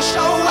 we gon'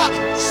 show up.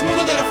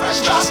 Smoother than a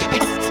fresh drop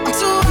skipping. I'm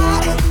too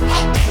hot.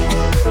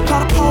 Call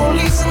the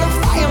police and the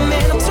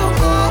fireman. I'm too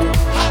hot.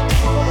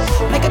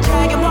 Make a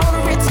dragon wanna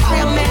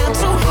retire, man. I'm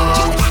too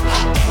hot.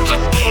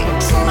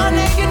 Say my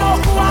name, you know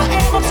who I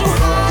am. I'm too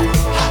hot.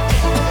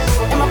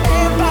 And my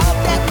band bought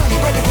that money,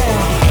 break it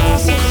down. Girl,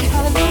 sing you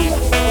hallelujah.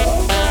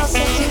 Girl,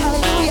 sing you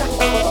hallelujah.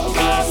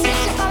 Girl, sing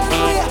you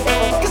hallelujah.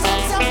 Cause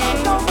uptown funk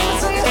gon' give it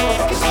to you.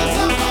 Cause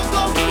uptown funk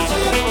gon' give it to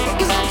you.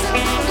 Cause uptown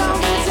funk gon'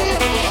 give it to you.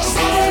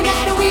 Saturday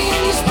night and we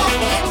in the spot.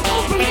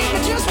 Don't believe me,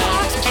 just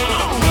watch. Come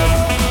on.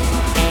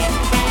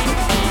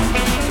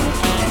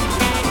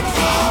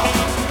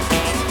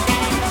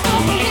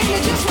 Don't believe me,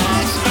 just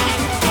watch.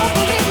 Don't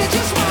believe me,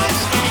 just watch.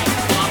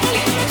 Don't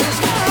believe me, just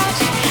watch.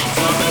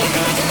 Don't believe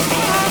me, just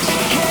watch.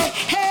 Hey,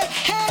 hey,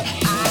 hey.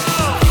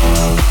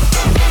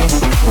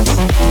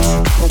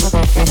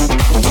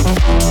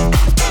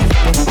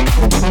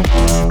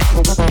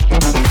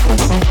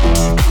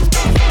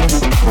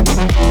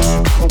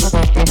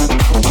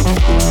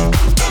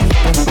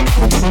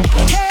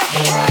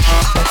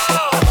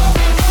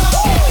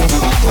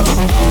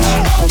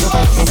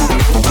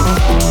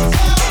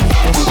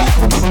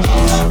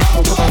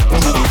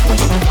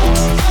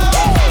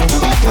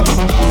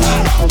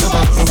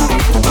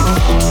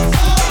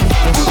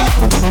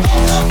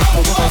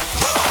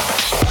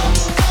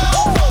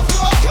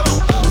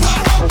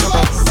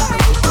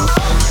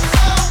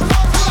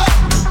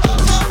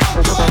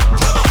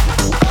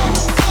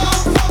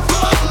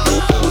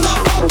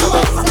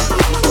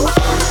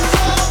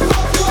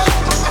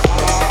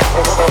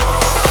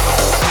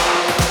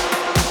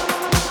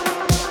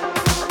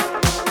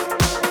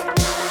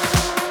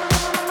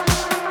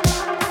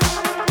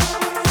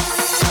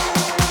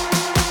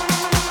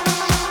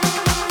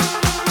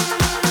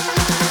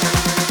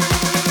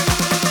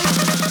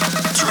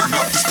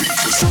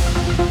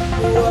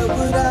 What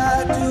would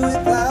I do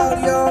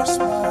without your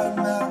smart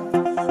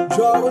mouth?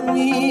 Drawing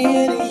me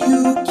in and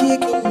you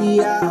kicking me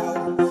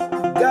out. You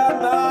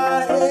got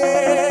my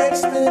head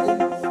spinning,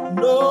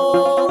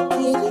 no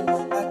kidding,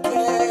 I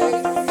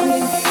can't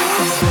think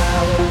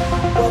now.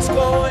 What's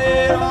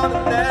going on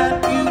in that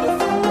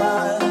beautiful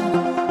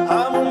mind?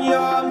 I'm on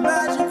your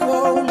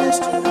magical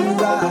mystery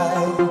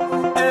ride,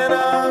 and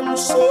I'm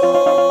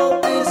so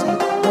busy,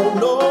 don't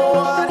know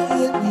what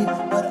hit me,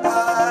 but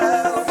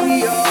I'll be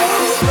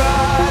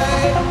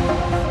alright.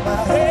 My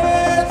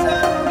head's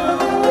under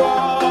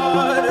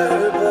water,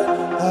 but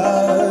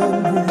I'm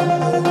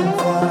breathing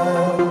fine.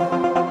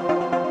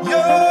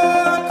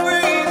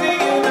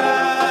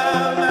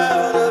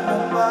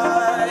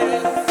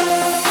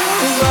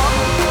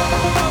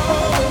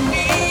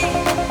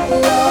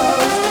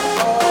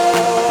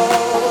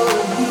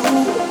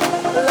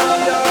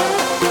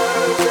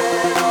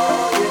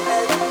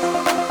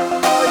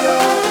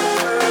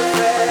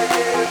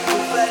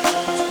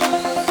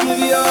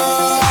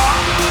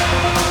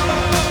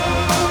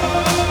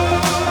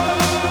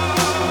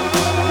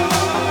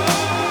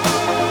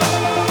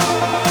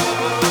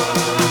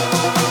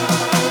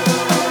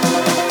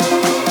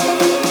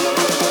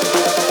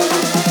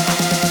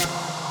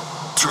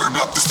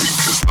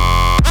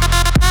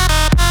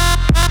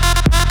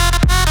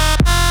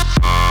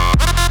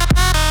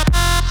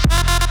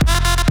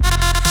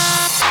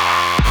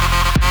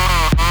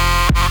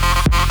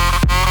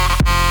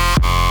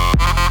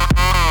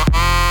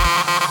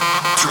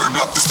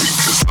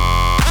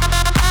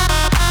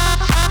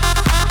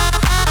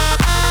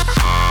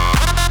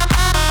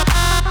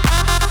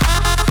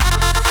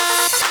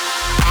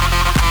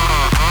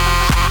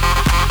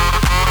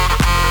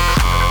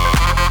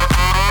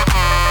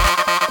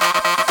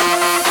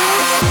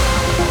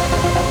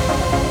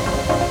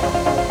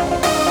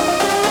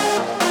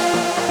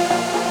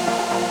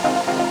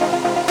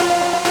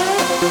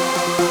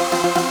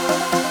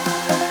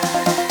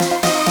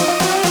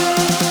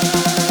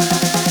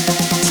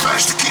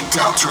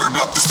 turn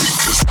up the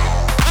speakers.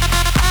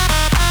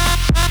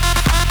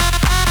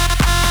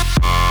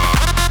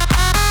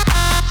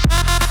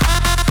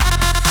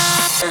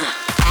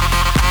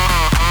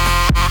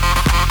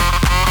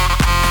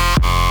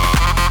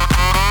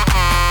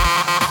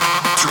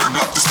 Turn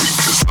up the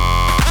speakers.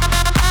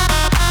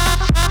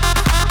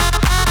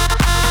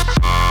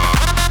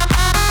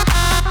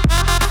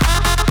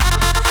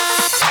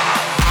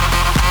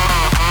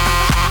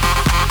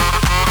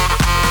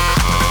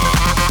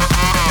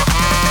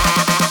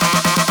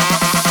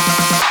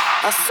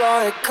 I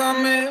saw it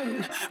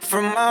coming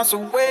from miles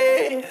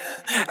away.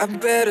 I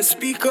better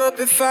speak up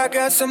if I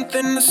got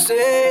something to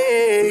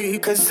say.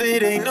 'Cause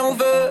it ain't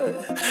over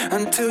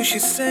until she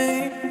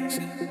sings.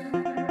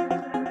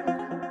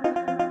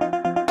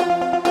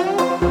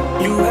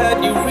 You had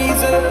your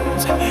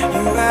reasons,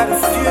 you had a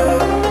few,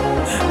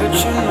 but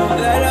you know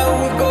that I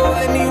would go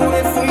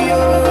anywhere for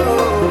you.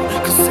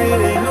 'Cause it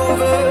ain't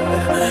over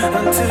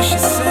until she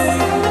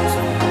sings.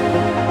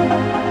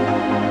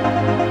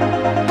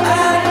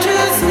 I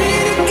just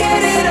need to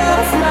get it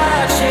off my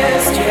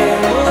chest,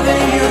 yeah, more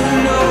than you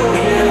know,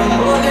 yeah,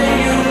 more than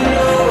you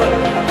know.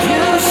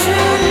 You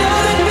should know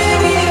that,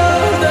 baby,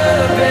 you're the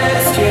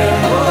best, yeah,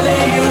 more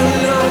than you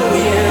know,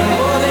 yeah,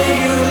 more than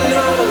you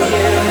know,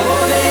 yeah,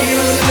 more than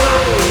you know,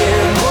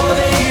 yeah, more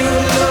than you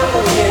know,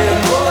 yeah,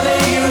 more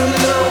than you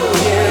know,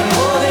 yeah,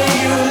 more than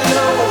you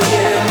know,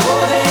 yeah,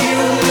 more than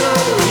you know,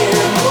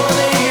 yeah, more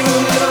than you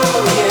know,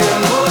 yeah,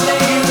 more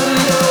than you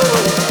know.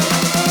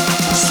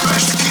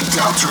 Smash the kick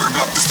down, turn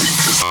up the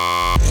speakers.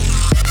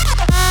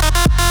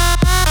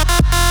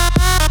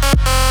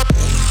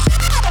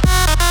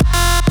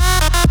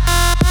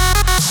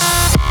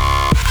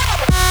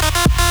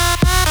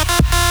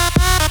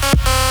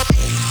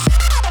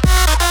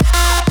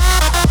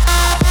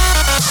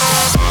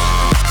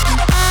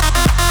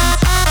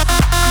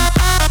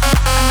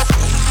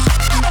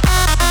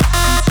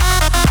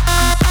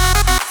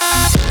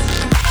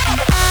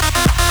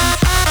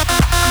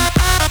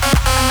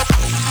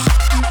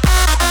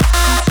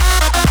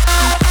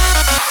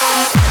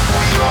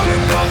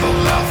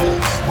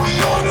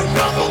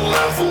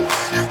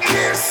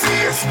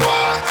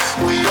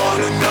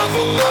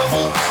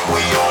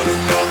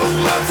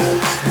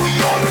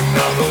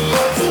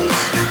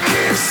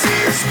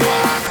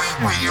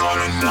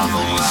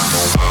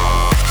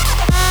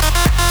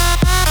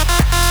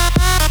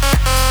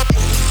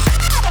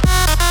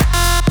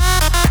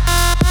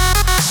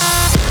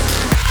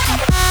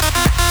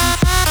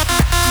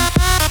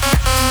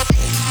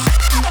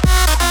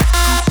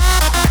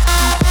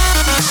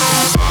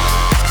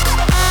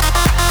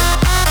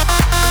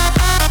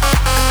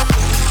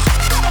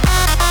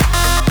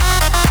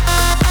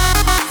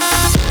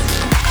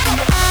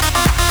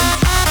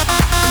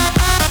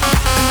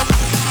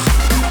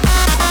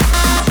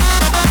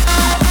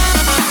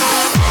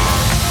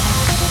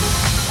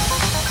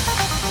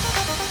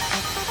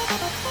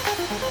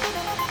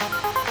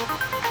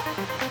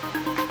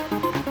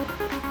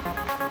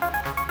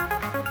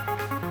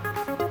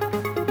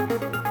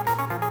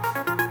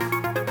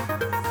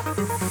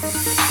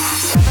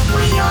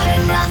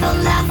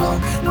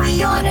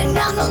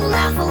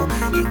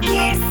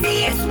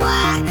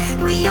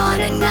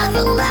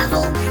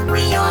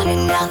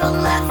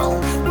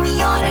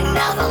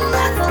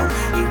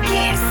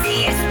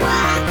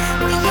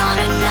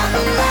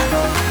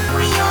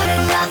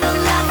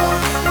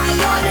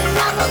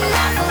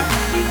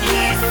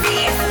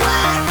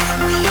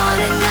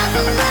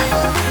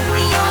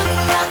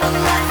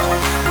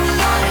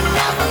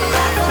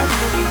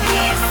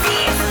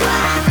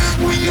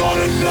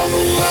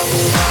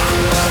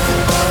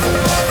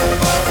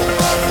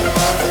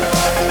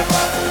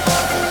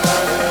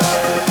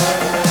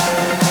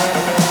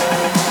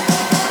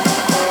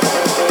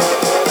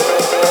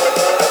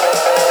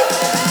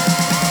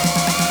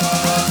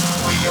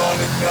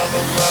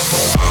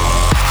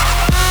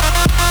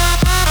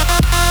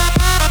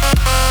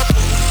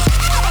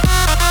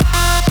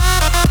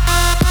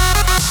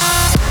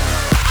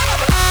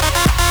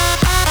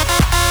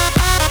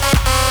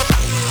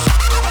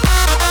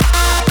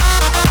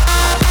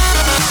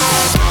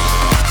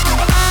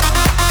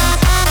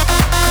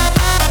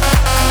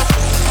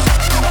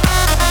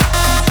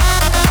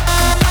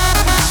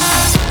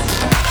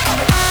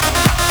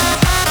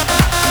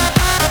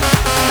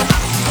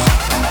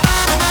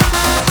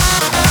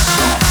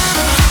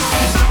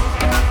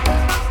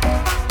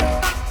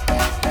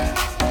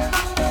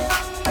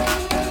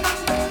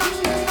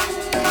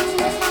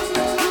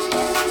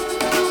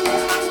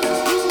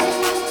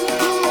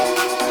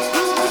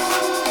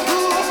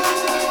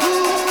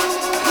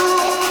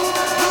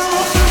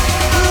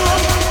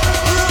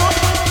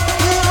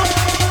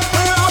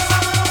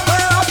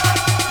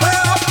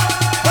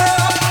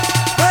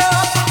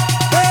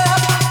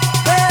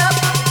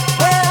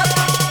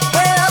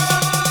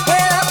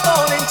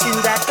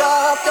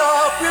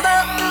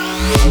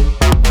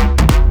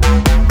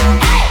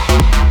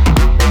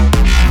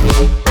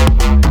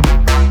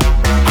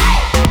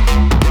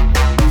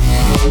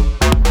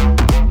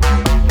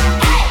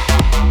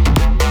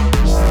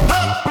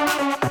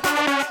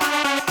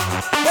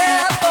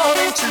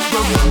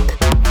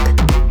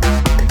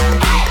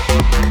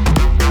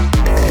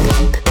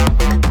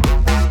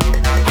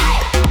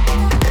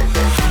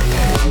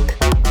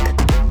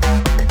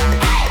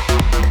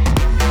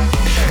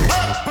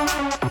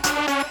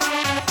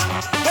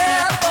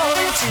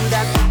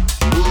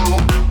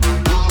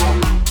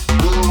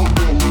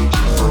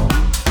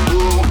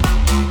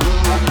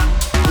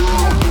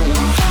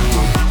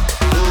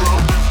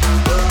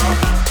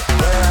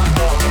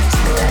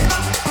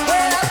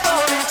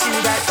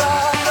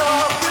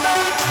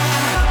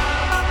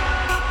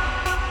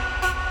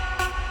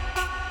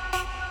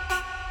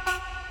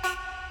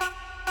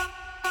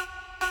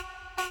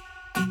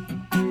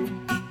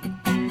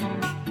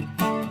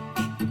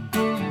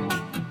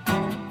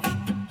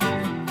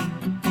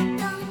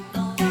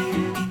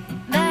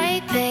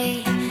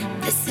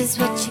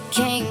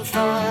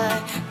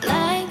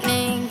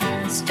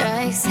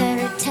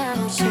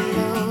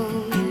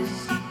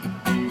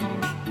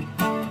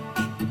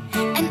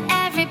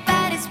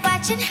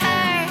 watching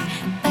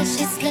her, but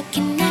she's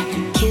looking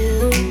at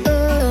you.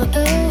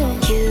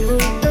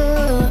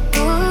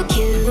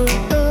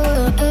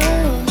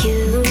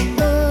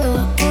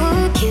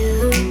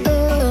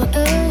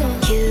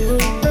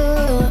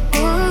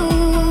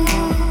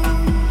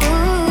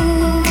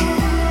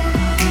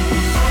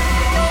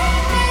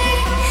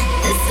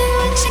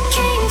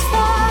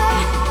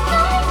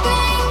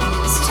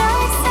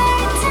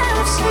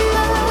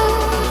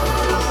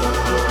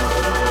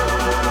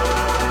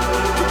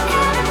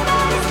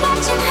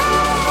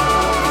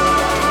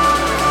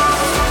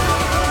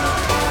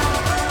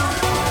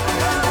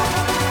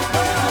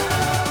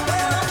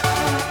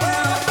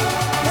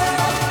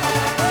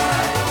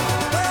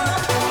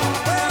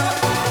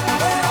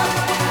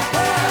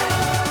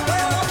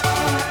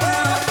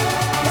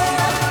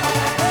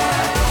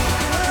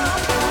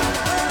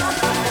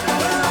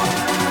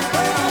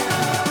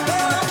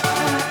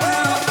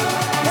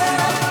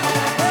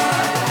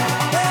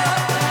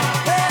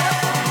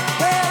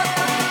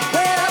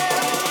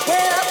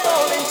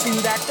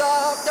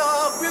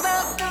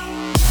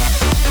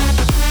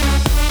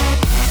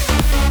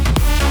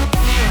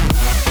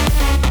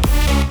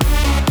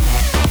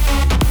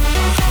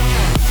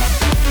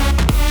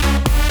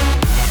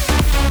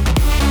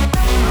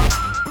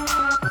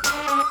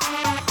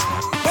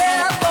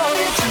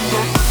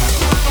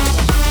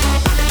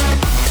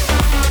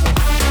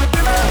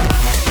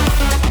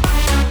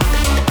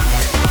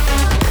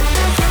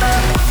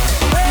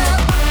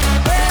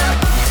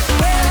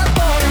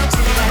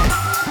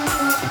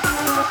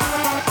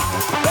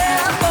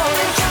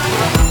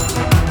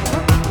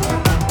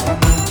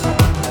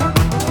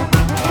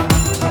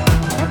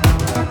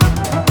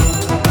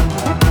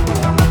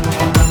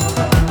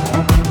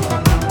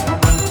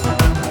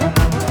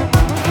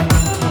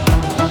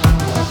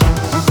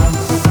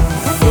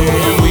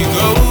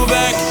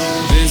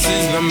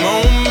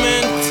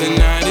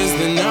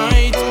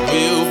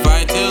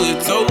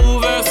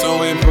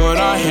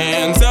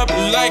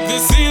 Like the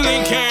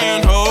ceiling can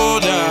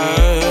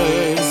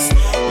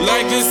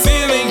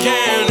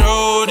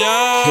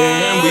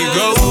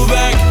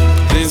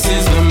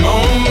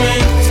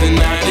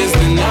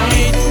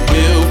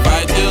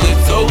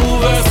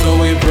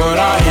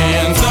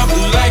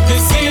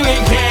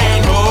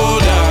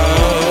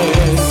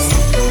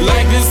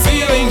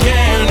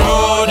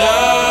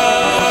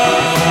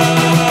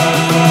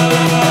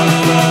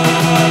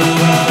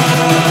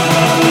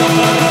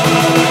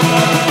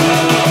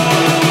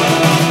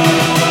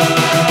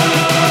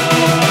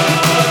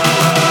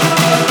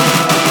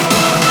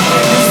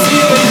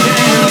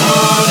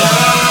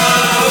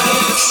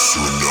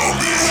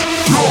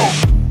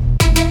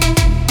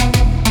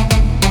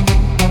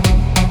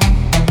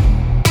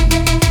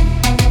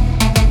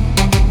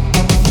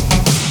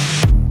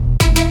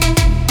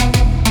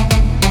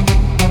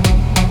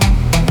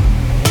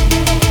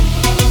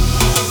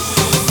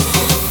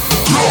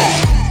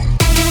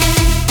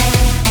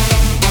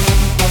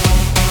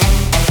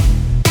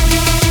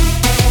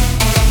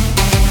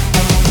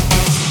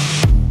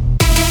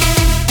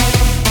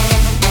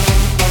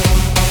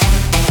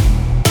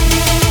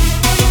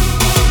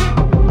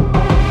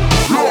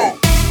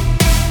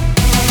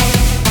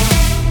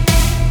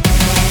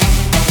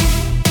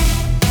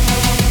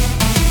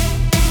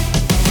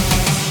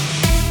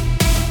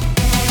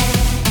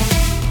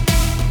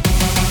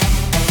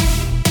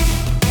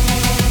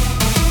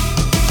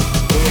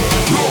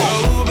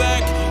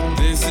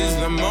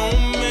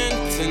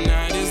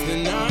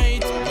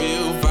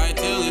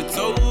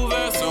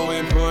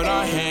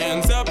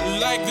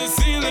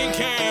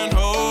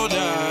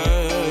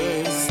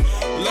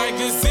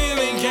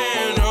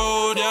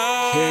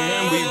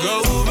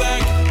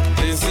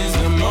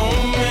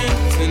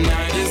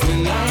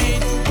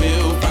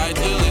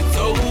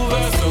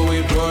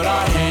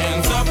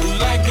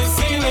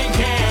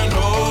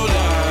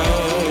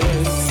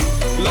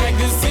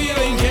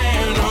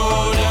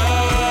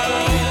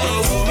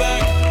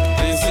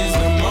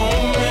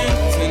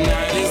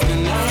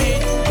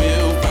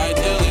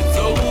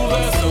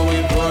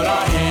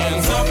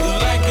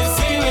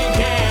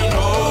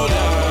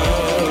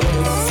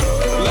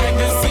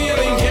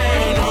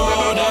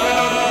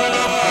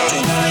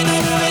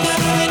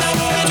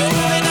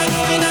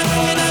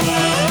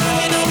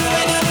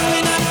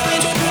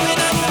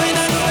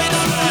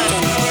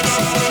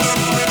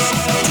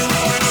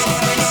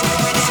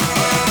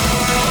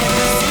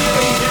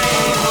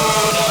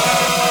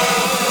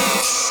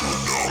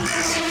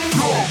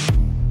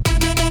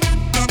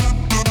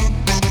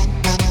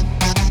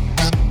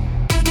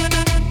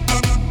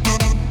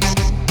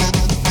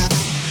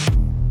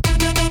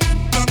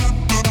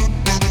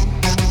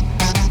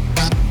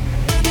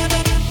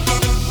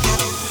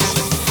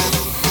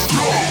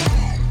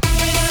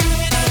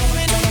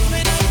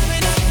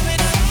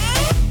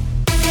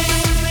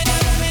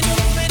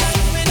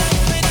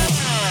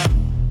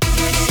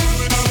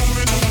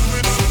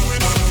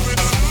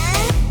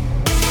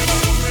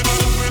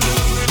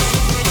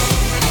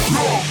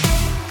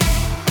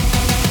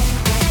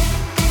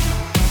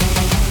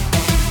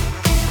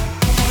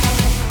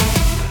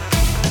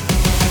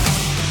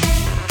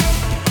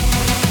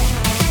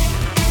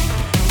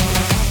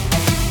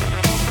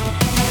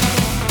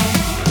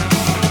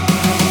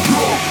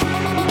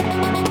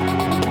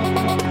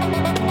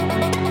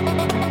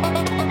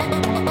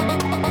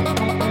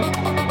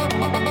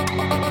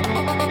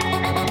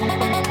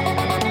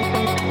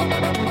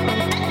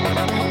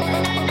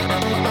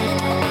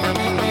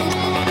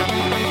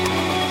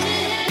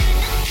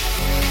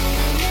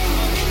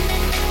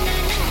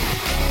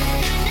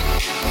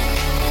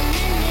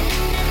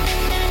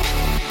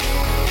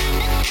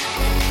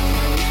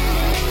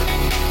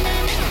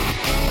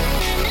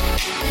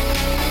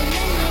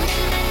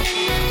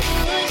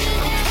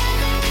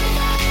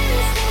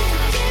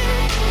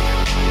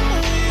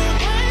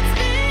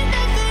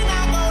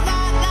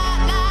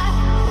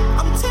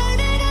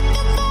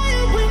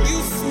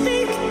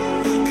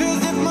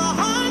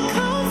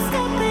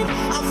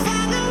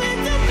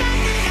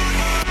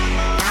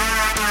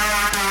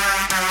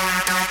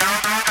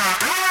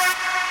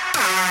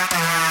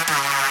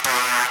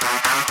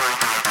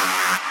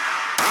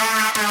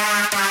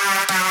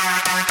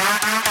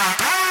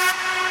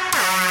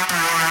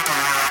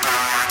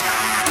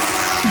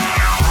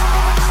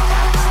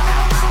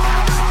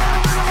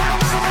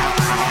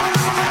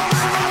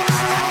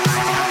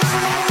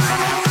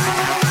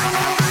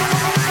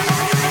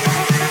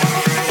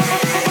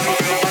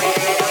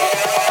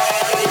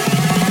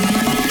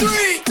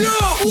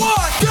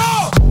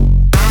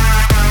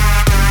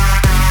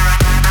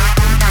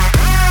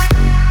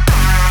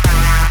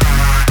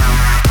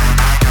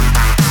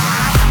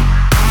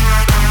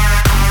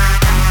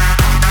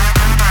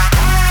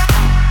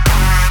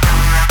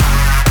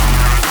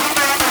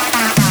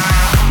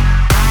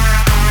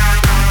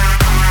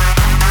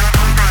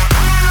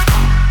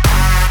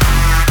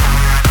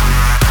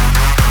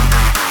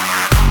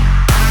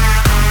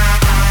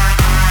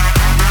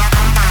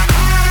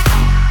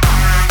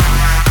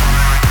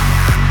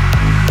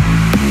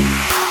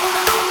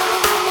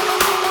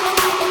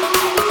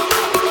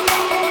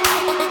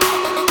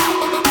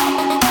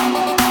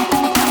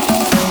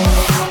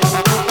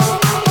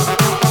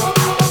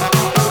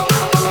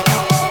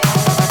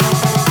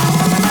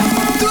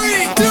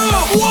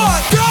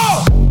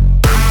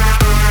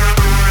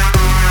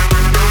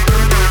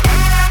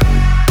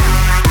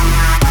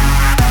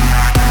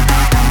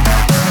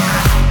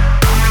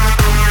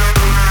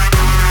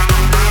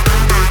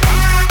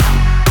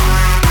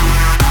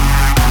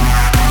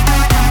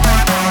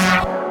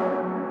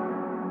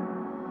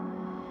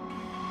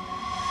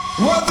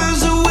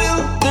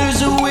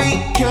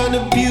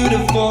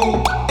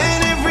go.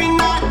 And every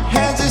night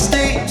has its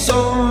day so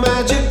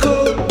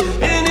magical.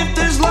 And if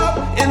there's love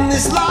in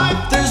this life,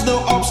 there's no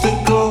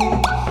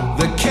obstacle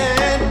that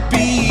can't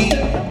be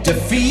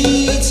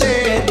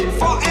defeated.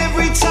 For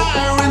every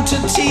tyrant, a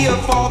tear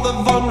for the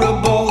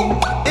vulnerable.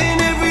 In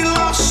every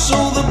loss,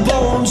 all the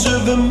bones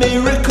of a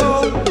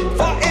miracle.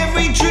 For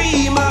every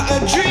dreamer, a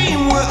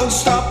dream we're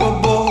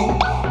unstoppable.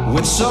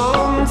 With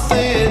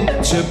something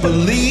to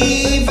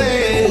believe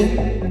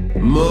in.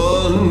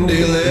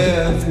 Monday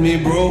left me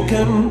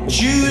broken.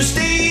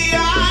 Tuesday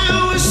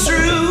I was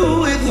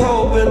through with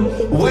hoping.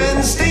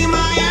 Wednesday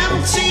my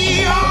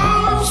empty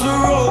arms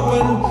were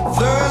open.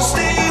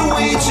 Thursday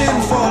waiting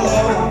for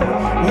love,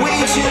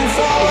 waiting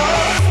for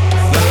love.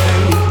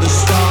 Thank the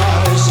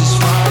stars it's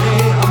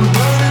Friday. I'm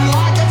burning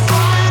like a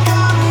fire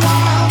gone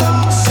wild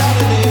on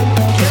Saturday.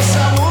 Guess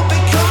I won't be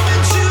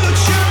coming to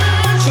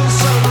church on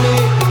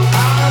Sunday.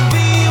 I'll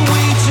be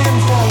waiting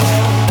for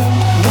love,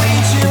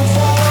 waiting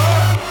for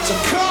love to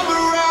come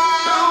around.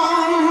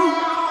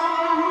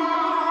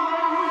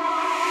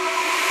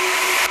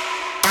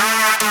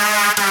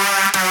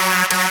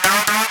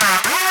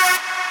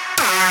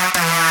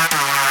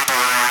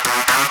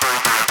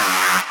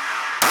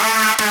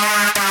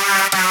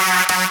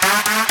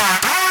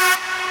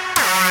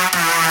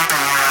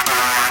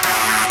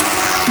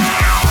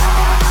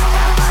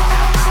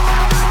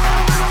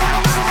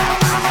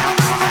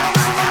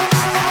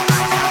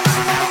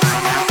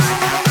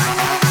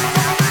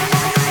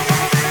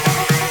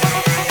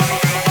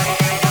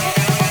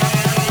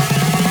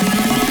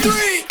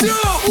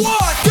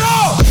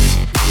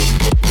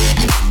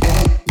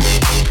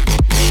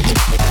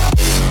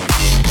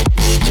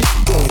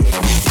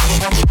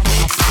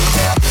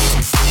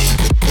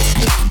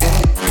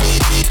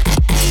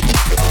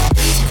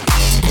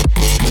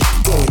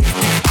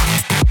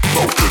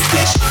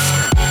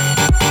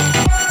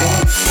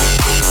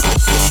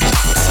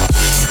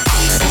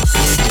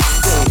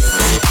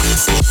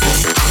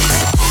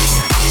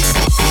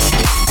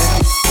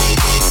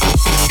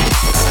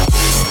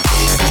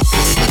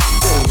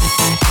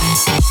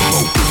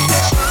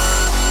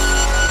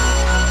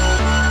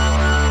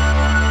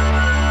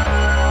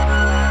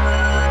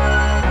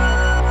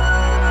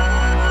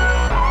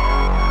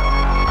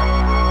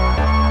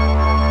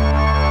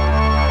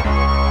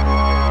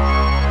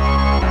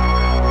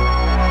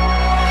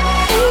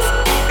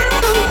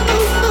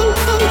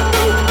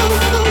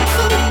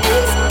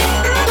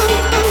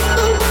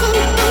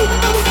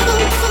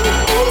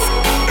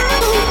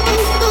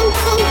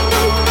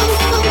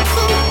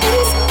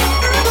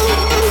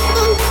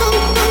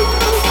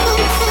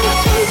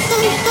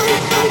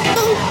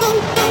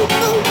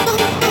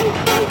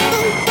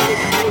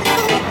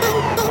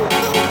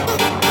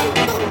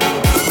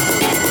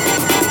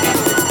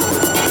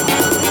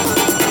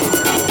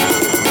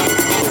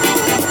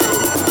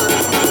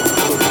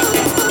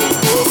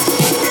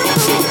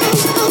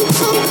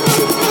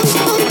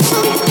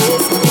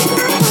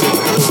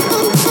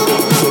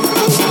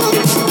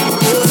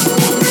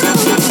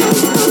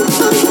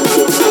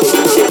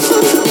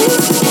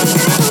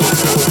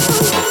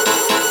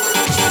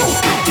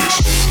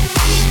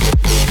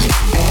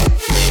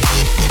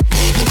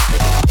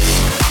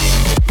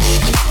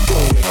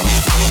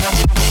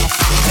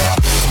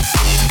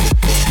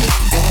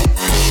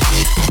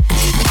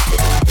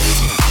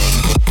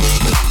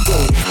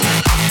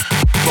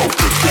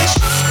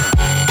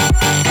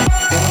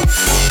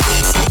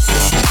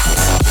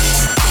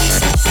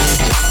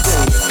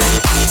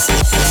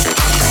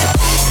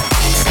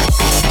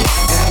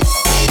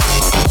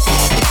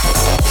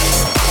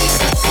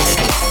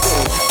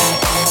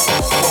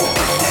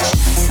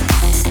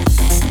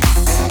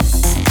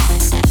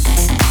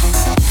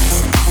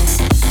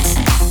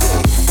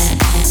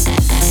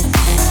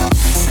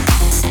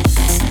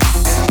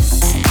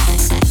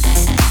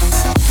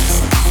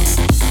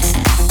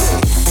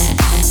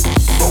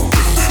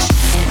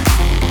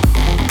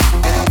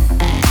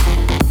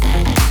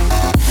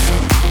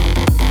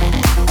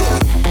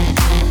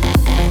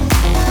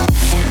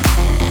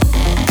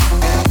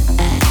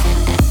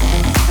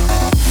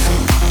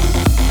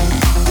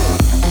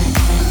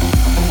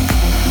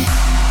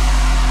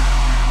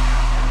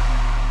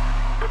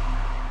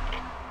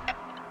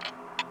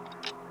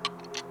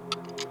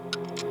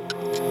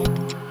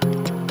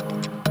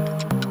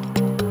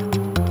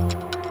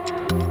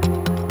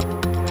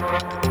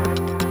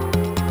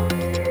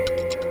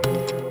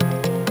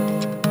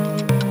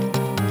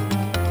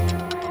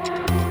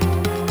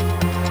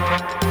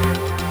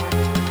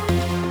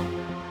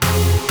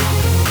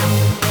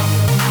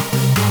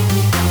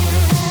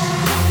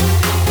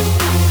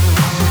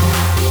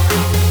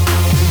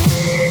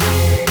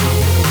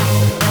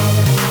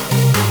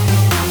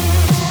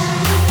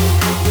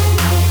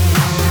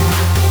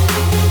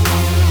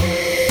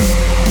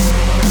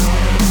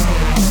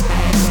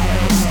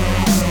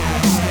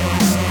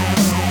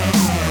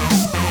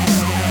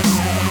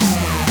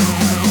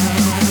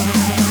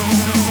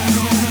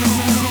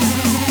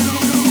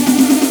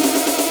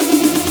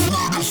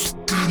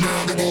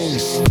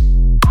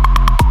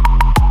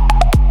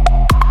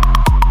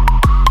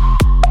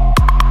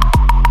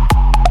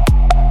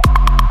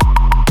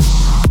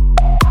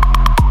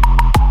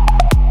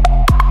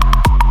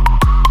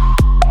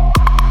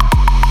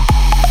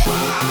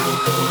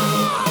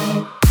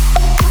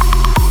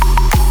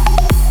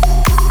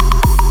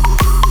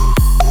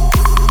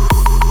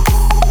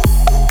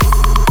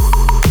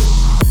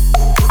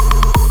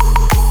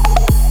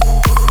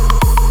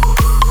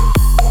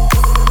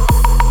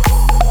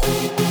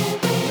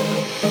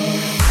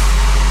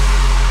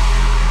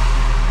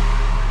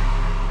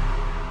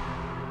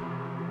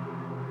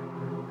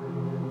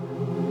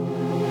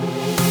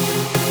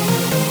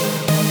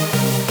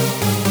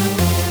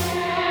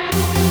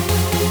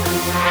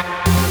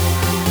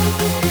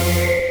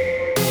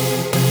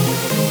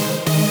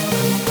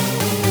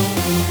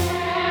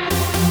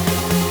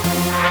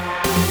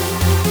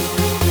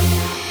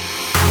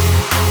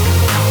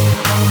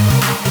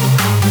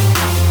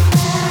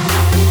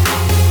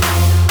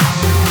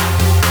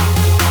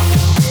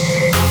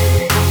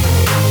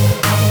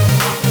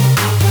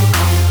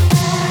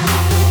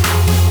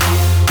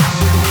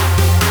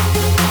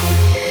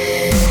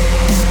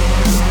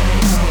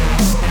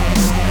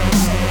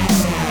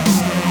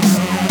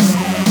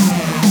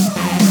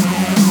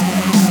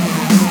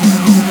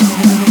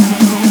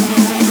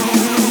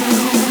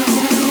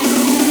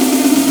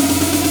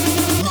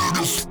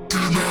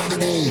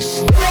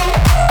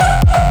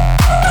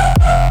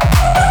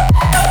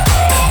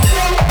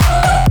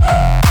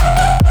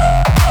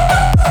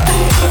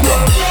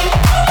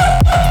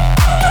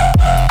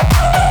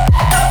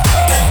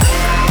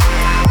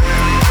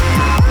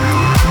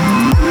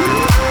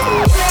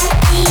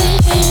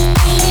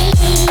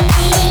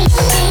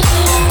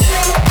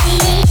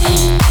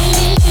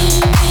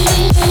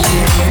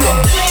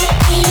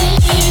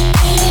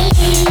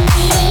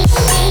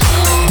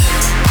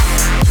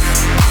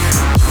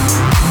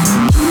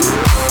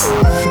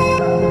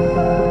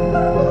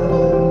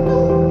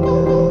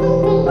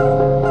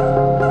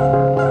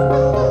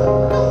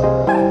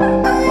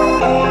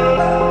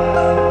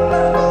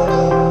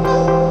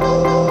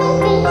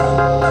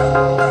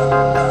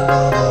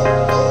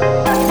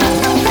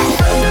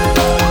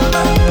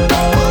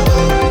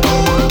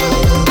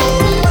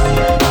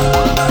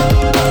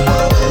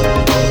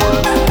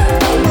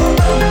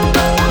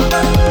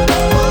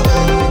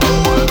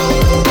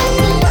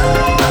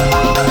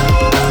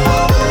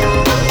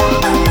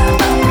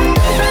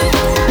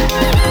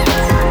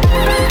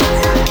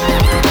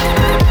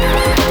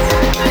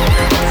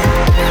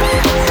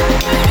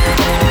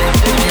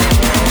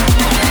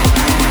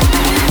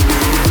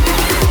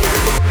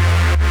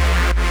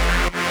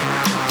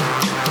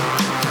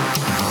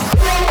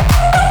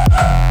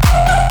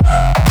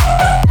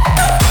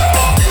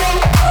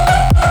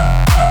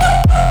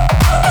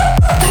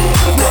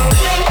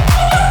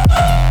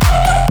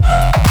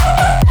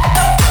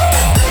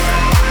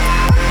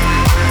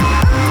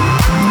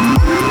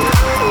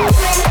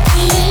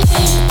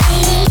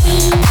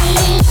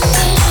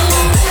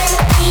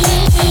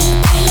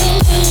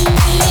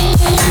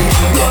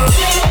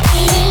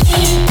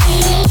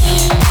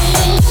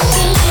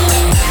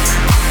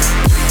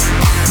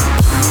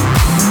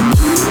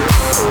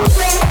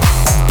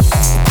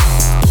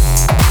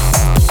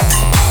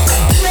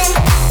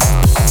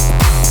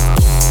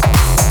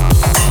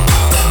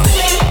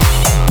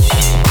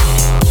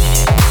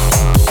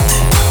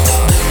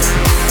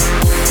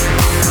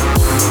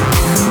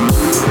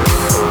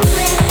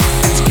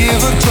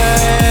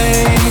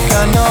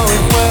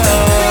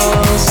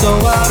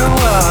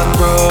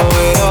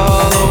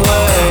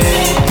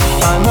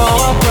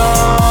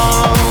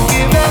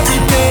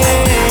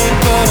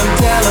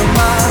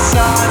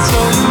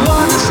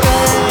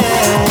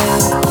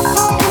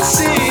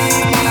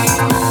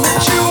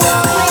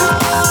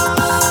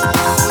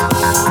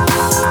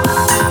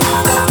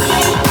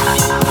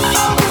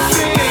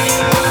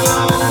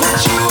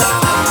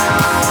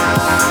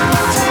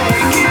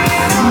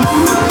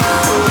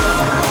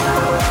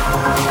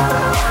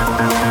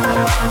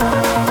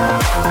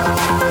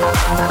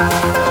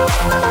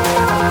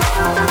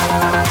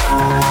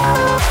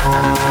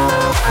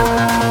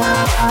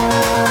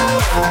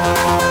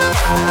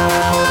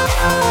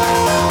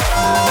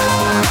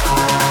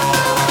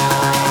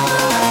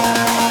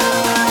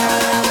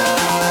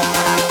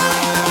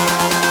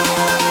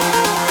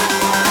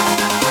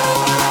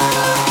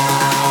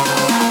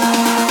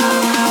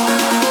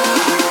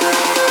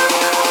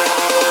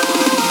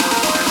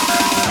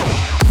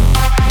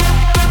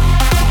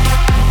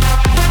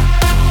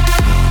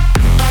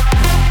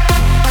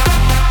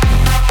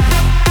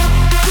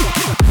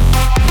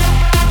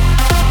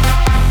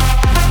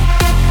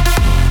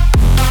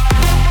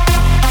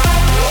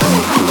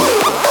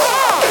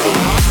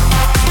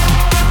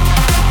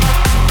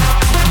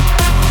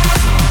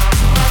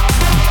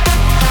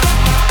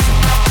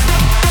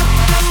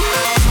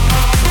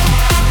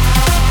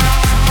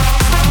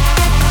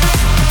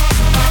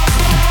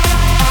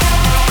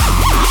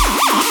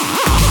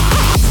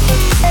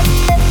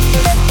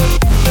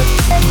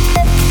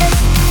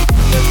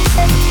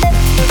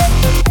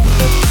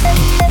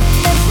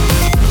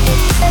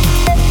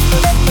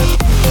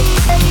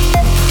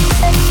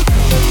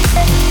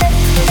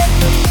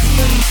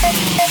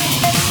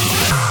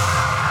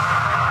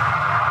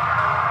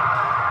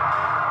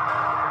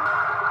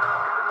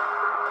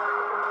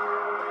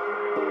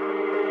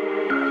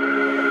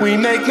 We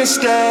make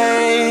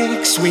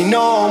mistakes, we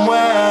know them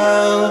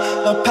well.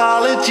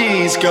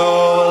 Apologies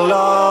go a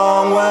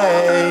long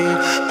way.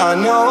 I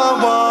know I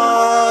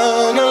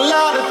want a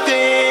lot of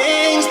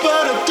things,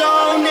 but I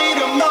don't need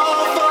them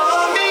all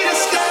for me to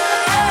stay.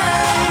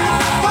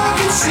 I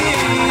can see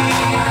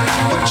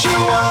what you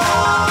want.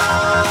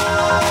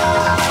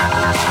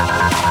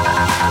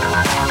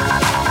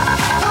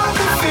 I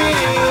can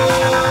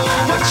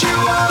feel what you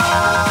want.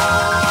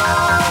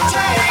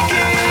 Take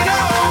it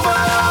over.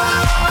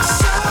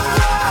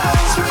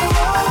 Sunrise, we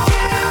won't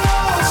get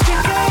lost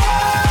again.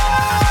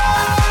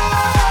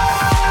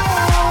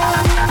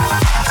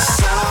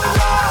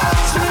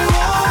 Sunrise, we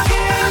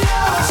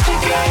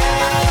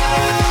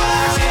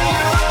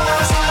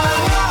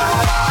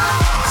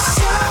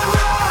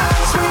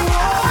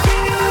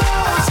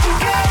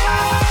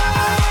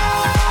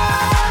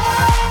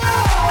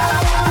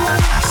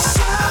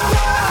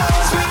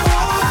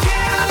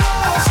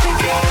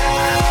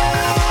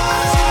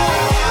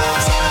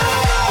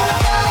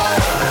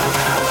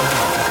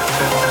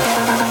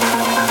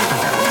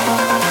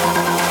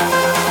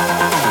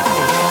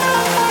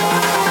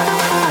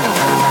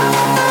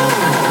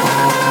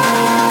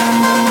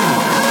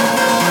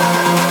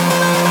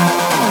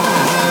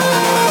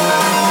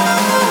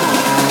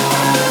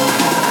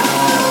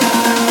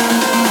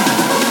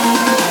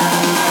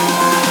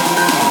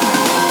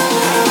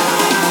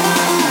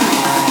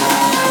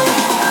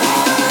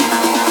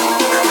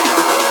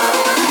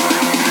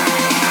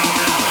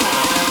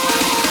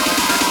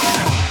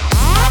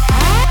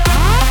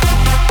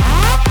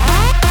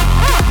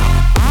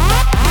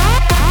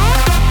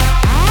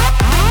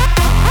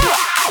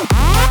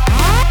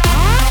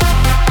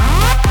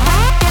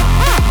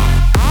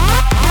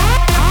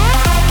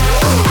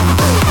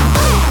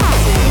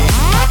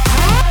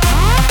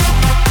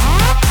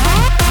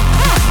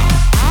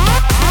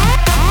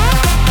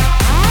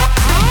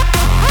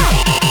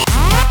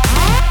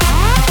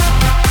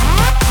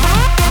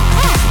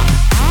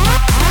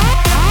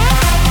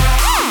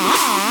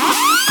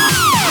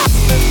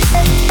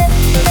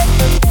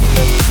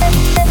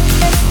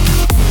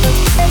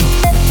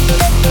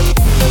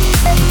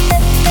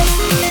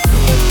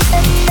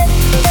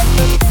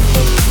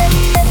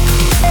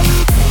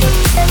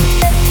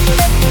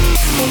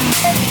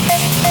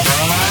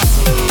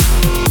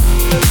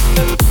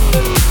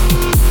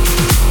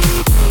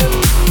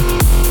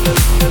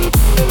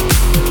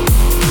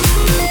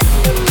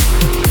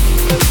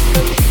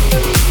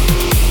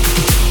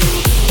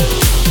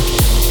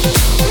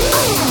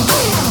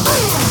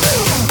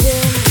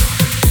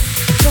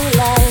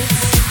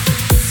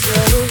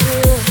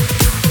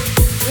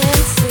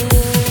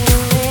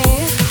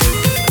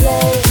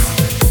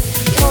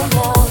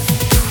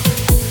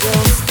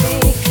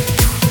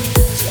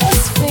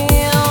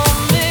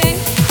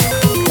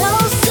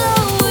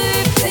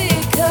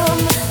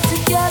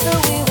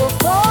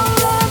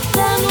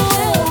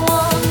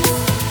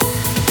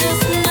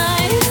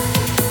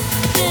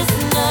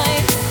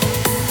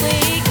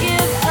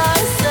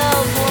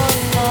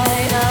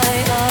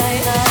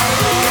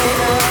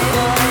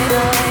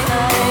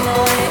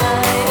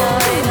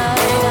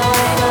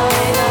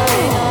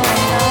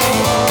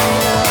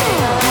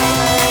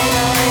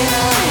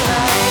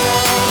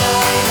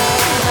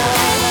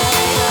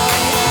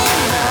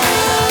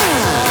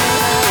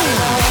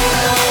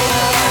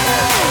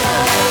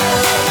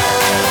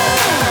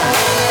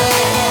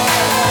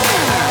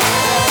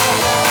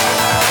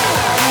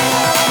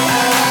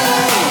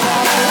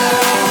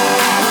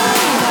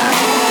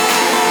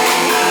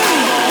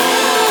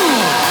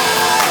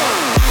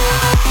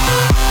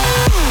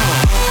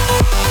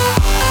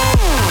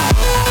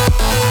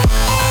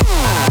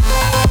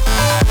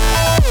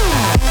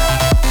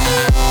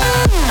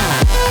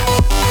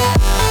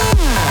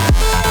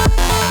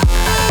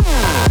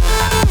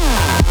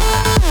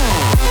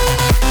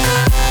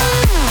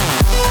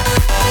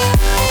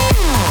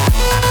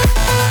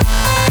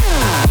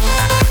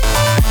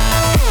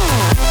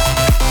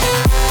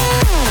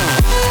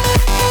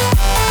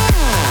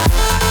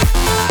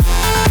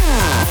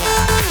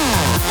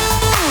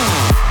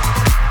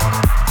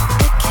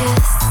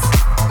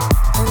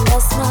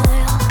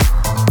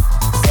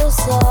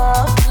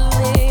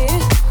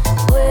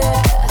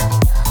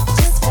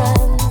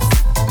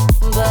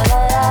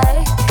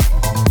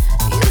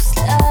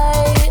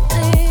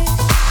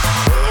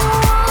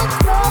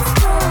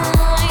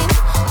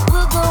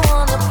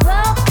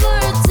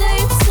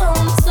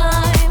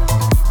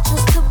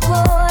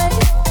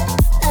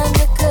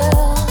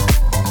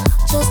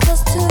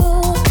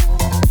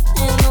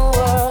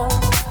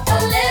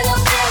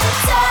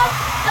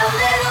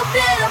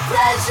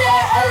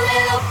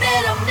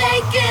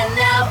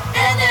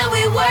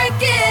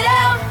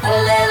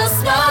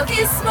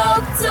you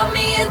smoke. Told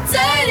me a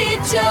dirty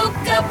joke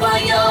up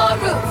on your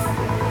roof.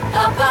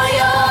 Up on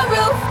your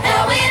roof.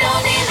 And we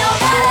don't need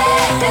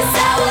nobody. It's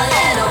our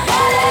little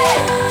party.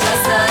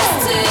 Just us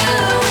two.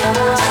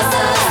 Just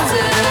us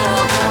two.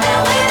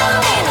 And we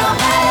don't need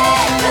nobody.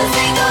 'Cause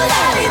we go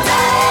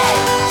la-di-da-di.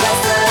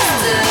 Just us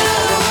two.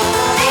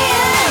 Me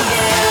and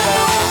you.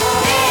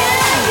 Me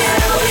and you.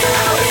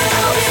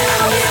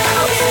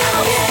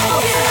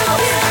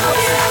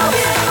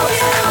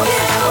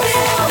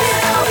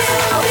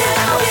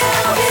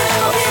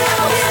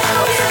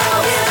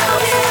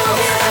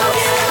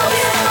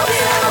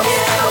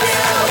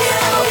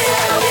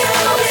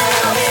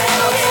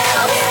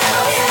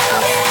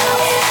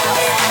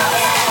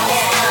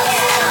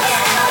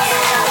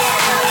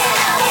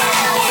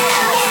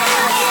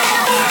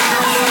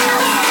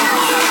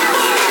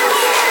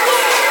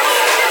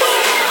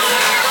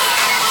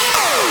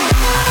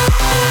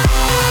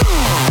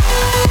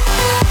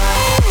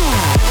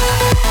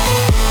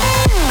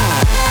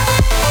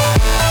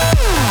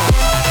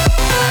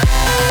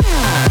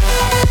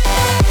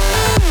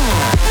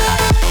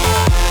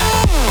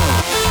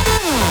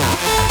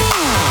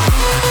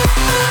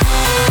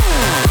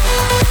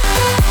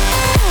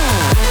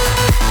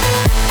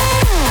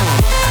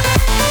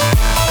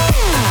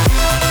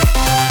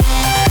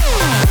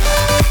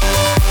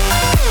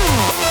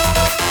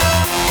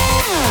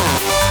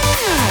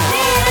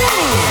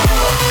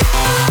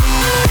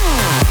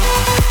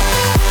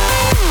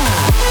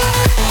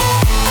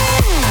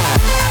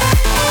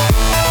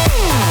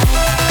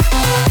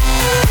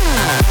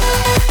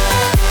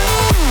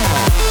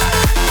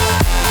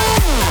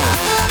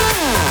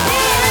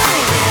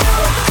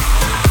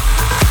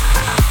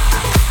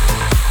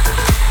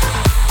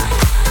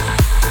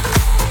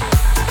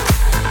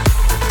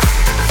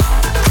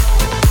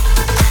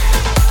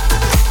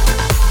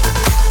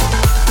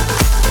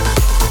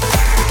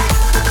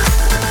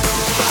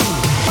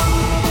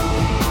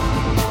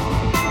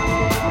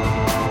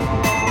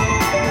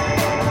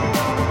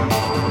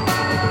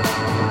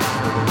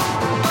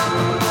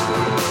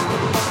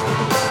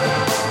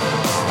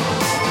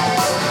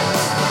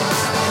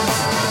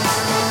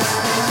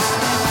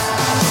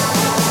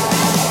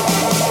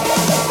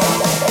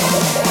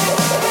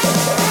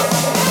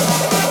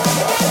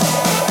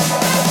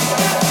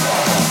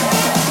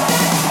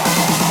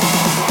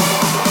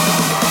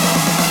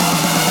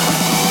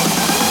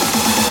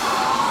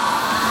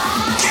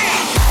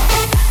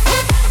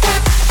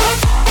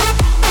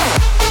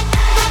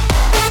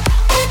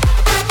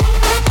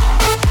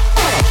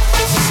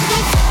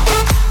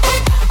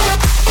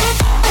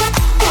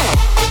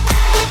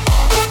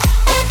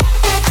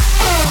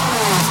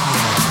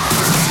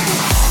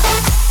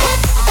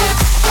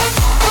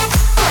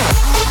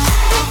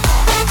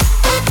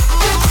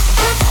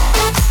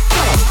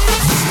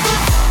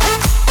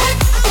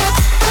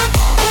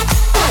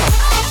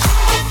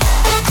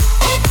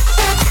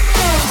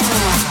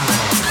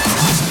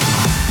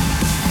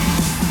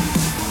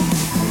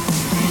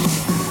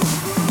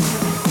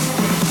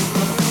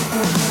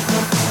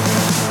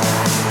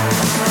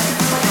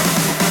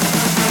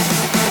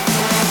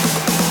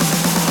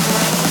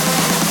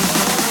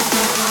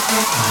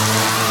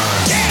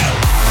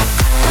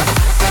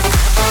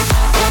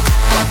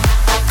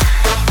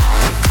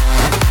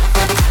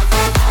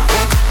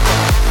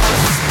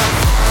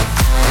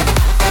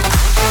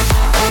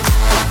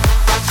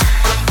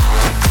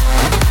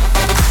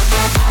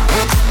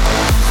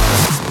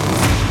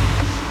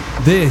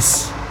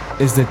 This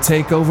is the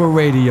Takeover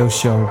Radio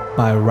Show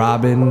by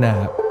Robin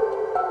Knapp.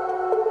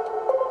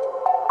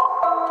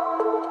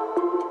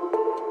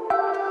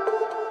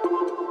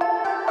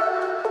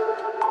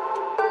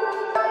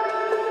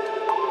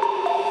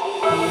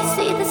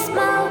 See the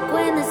smoke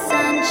when the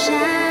sun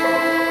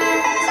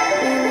shines.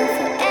 We will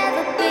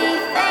forever be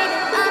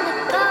faded under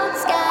cold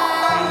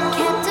sky,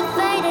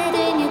 captivated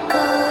in your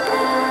cold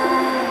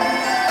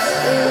eyes.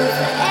 We will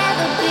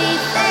forever be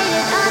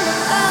faded under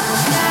cold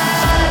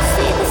sky.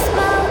 See the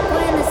smoke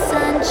when the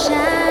sun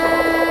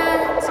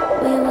shines.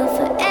 We will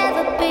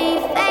forever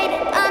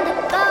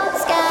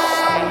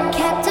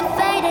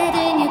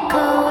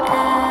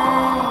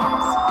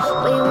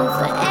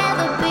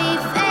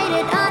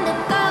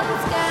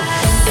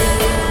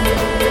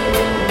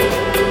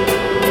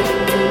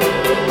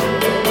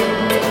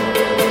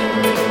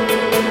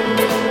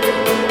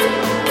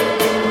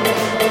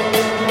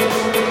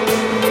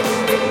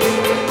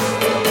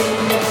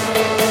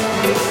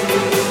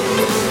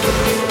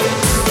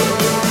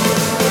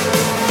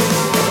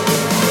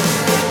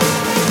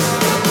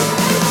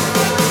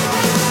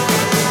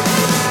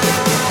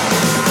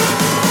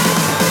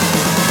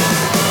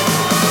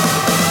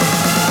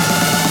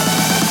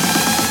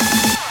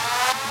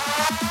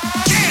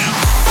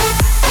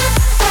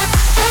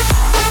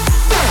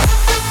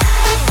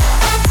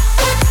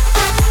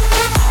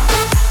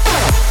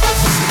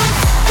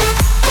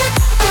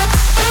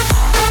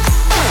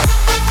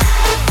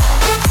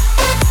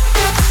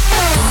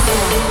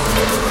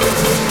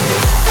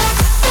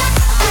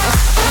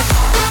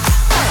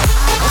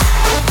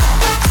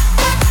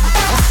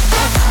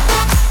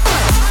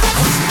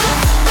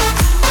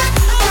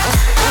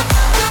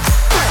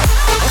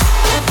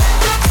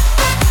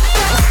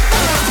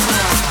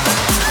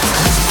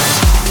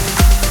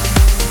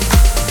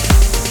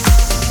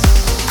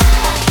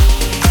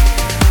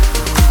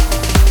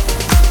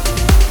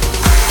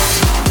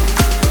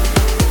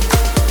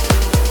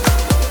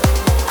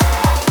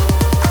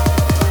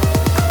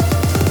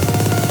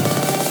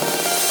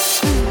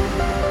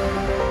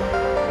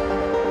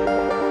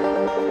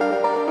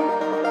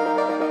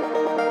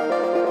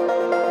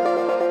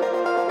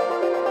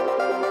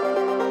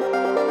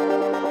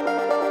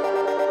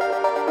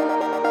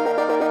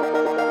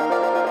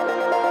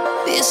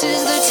This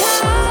is the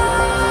time.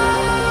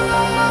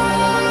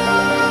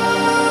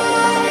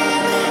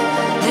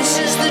 This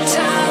is the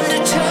time to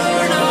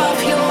turn off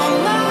your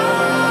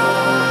mind.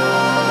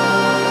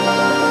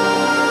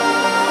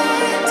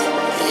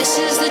 This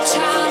is the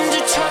time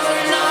to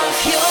turn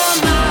off your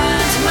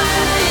mind.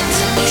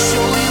 Let me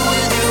show you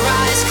with your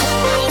eyes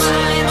closed.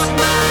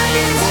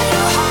 Mind.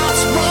 Your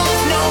hearts both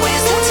know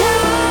it's the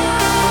time.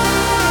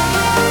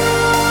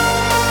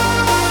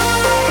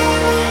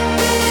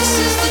 This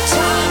is the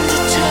time to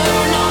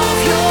turn off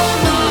your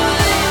mind.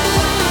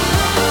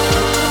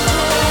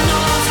 Turn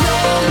off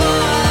your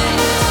mind.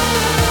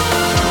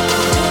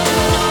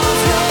 Turn off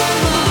your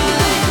mind.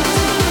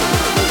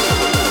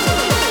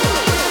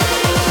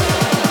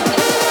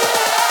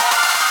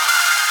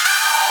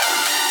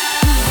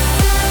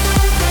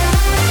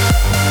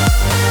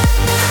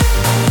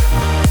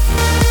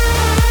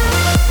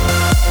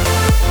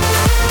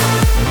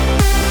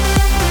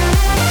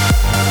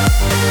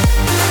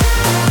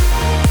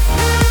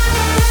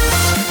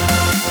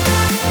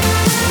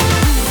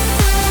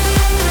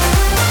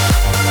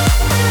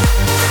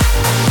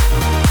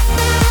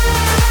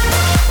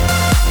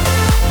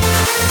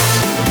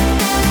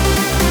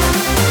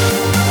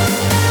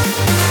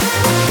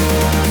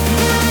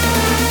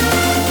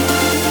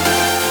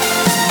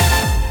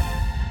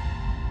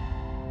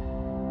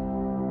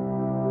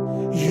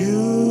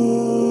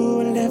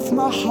 You lift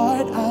my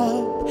heart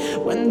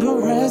up when the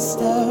rest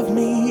of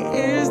me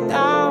is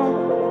down.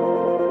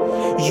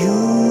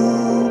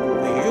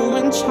 You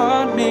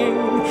enchant me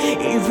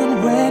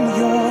even when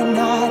you're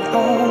not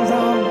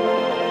around.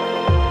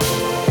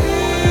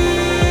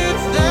 If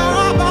there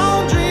are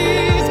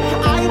boundaries,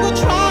 I will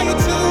try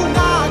to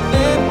knock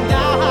them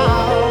down.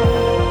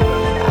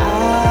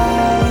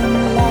 I'm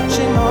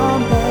latching on,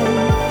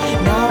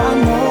 babe. Now I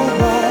know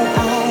what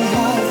I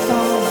have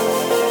found.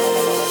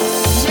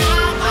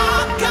 Now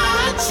I've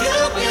got you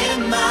in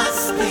my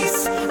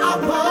space. I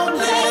won't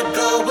let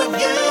go of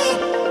you.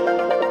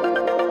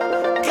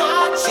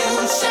 Got you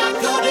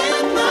shackled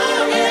in my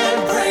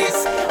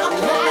embrace. I'm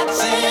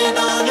latching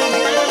onto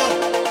you.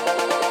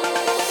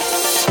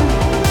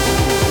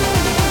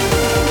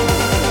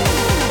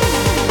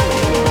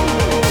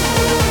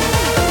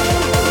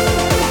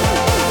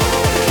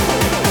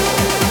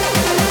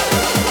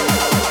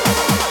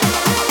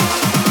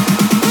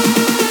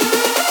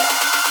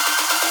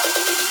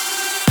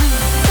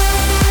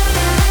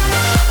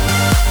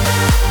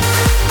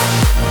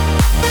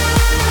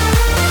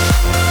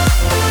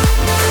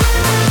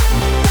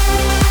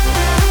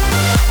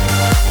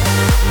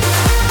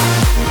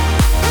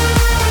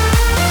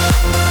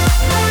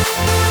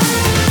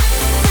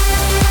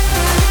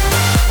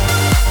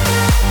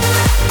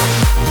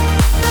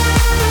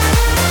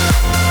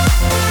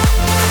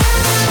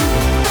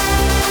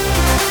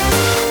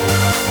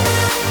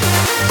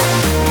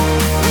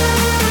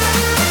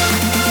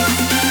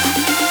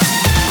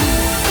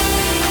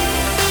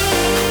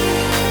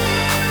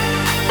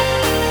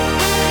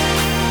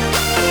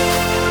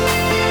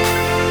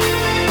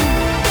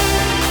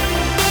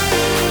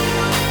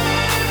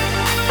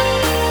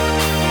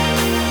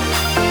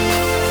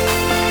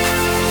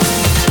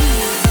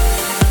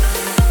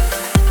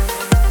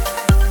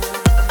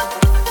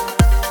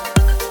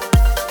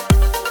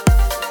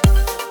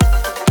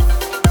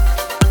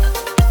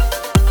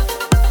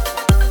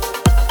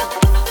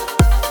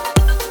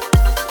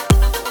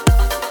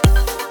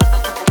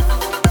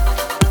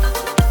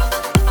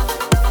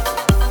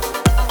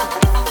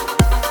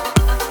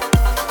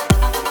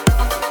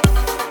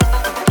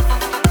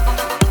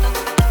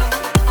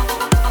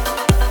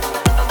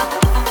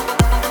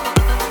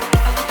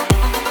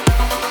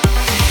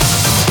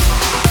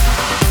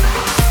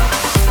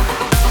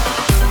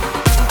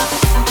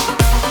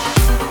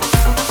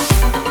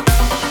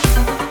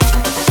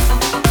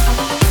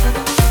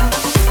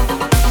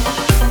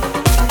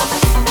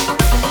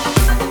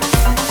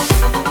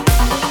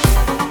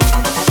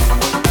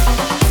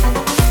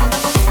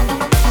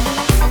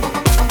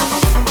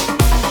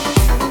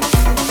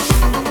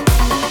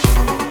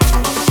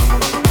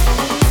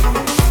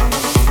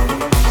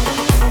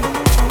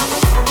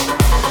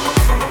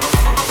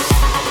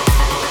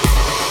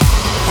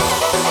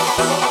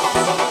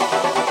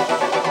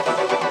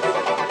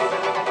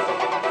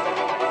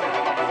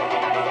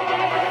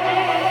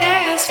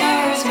 As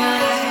far as my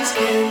eyes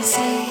can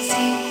see,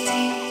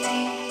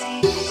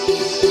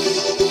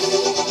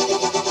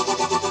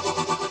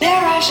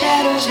 there are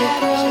shadows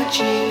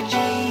approaching.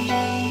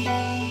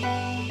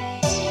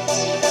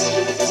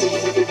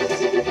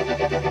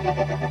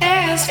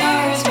 As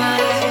far as my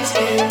eyes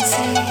can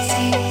see,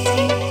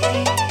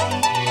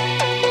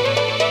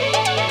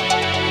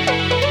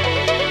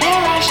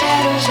 there are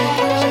shadows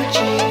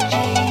approaching.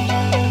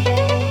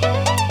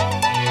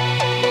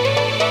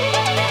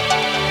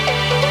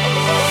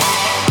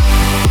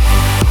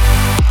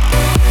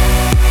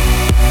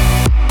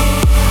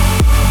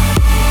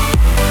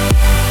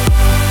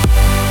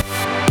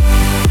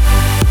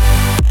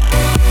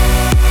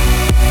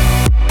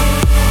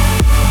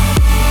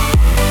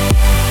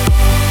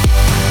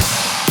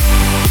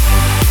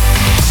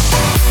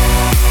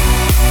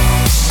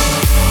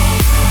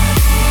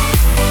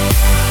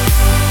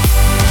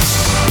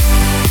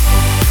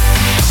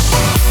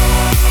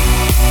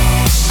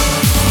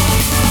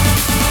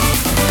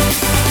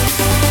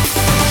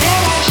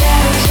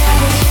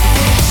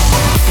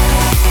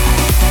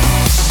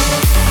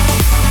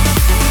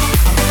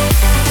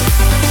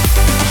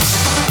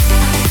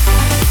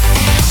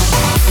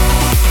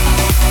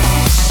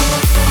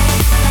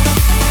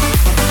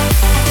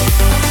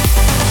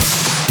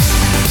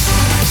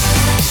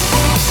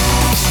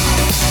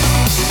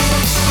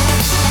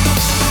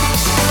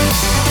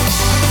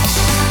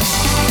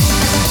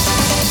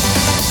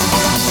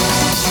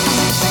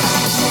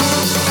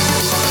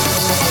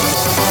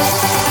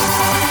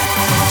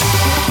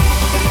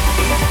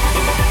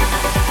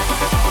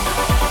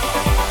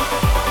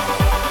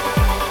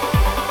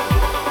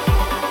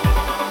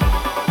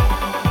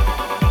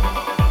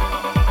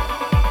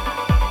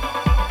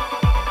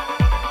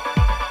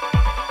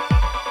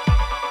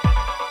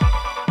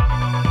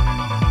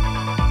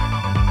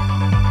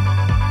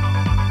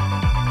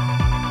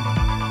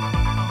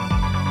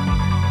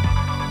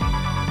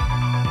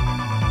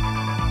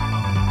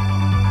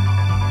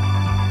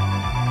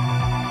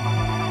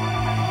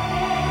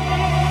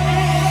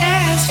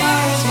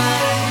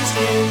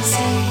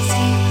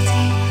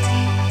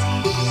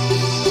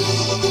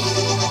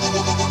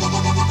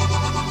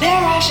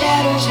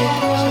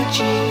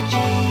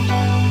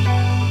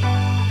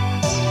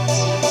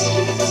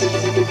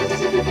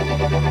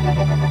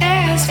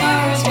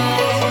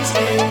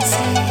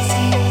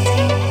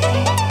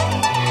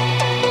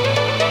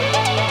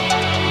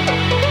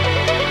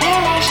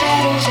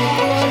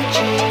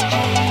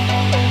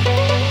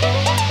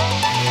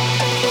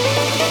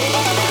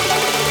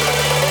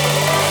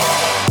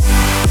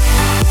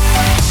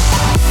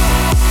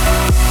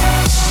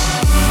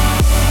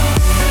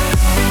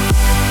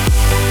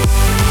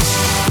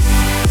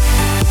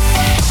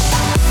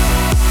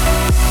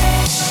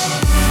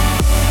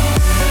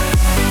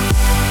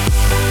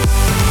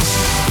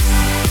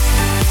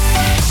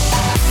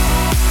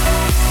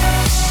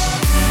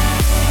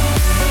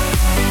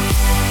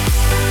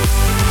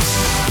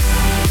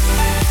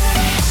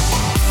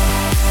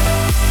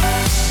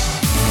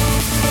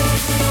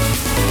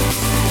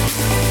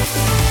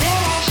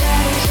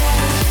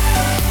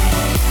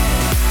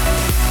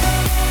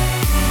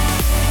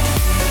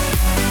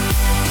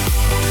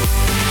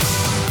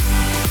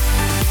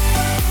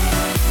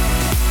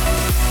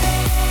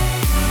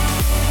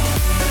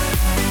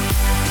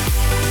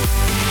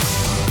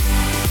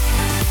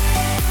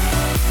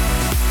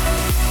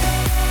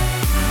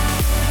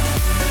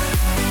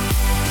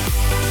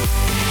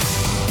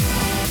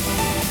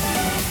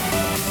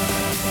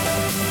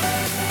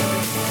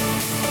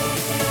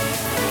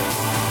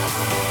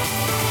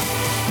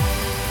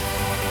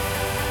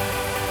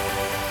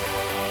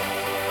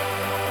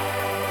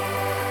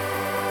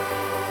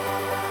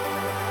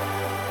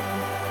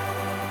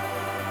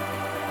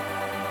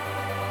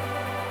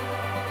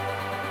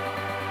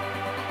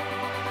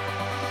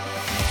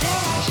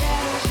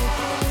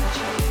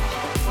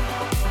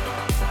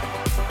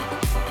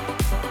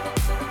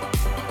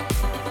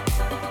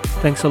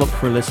 Thanks a lot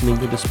for listening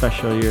to the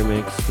special year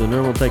mix. The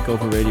Normal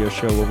Takeover radio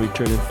show will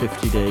return in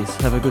 50 days.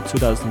 Have a good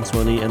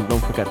 2020 and don't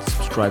forget to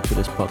subscribe to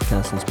this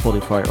podcast on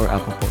Spotify or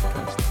Apple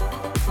Podcasts.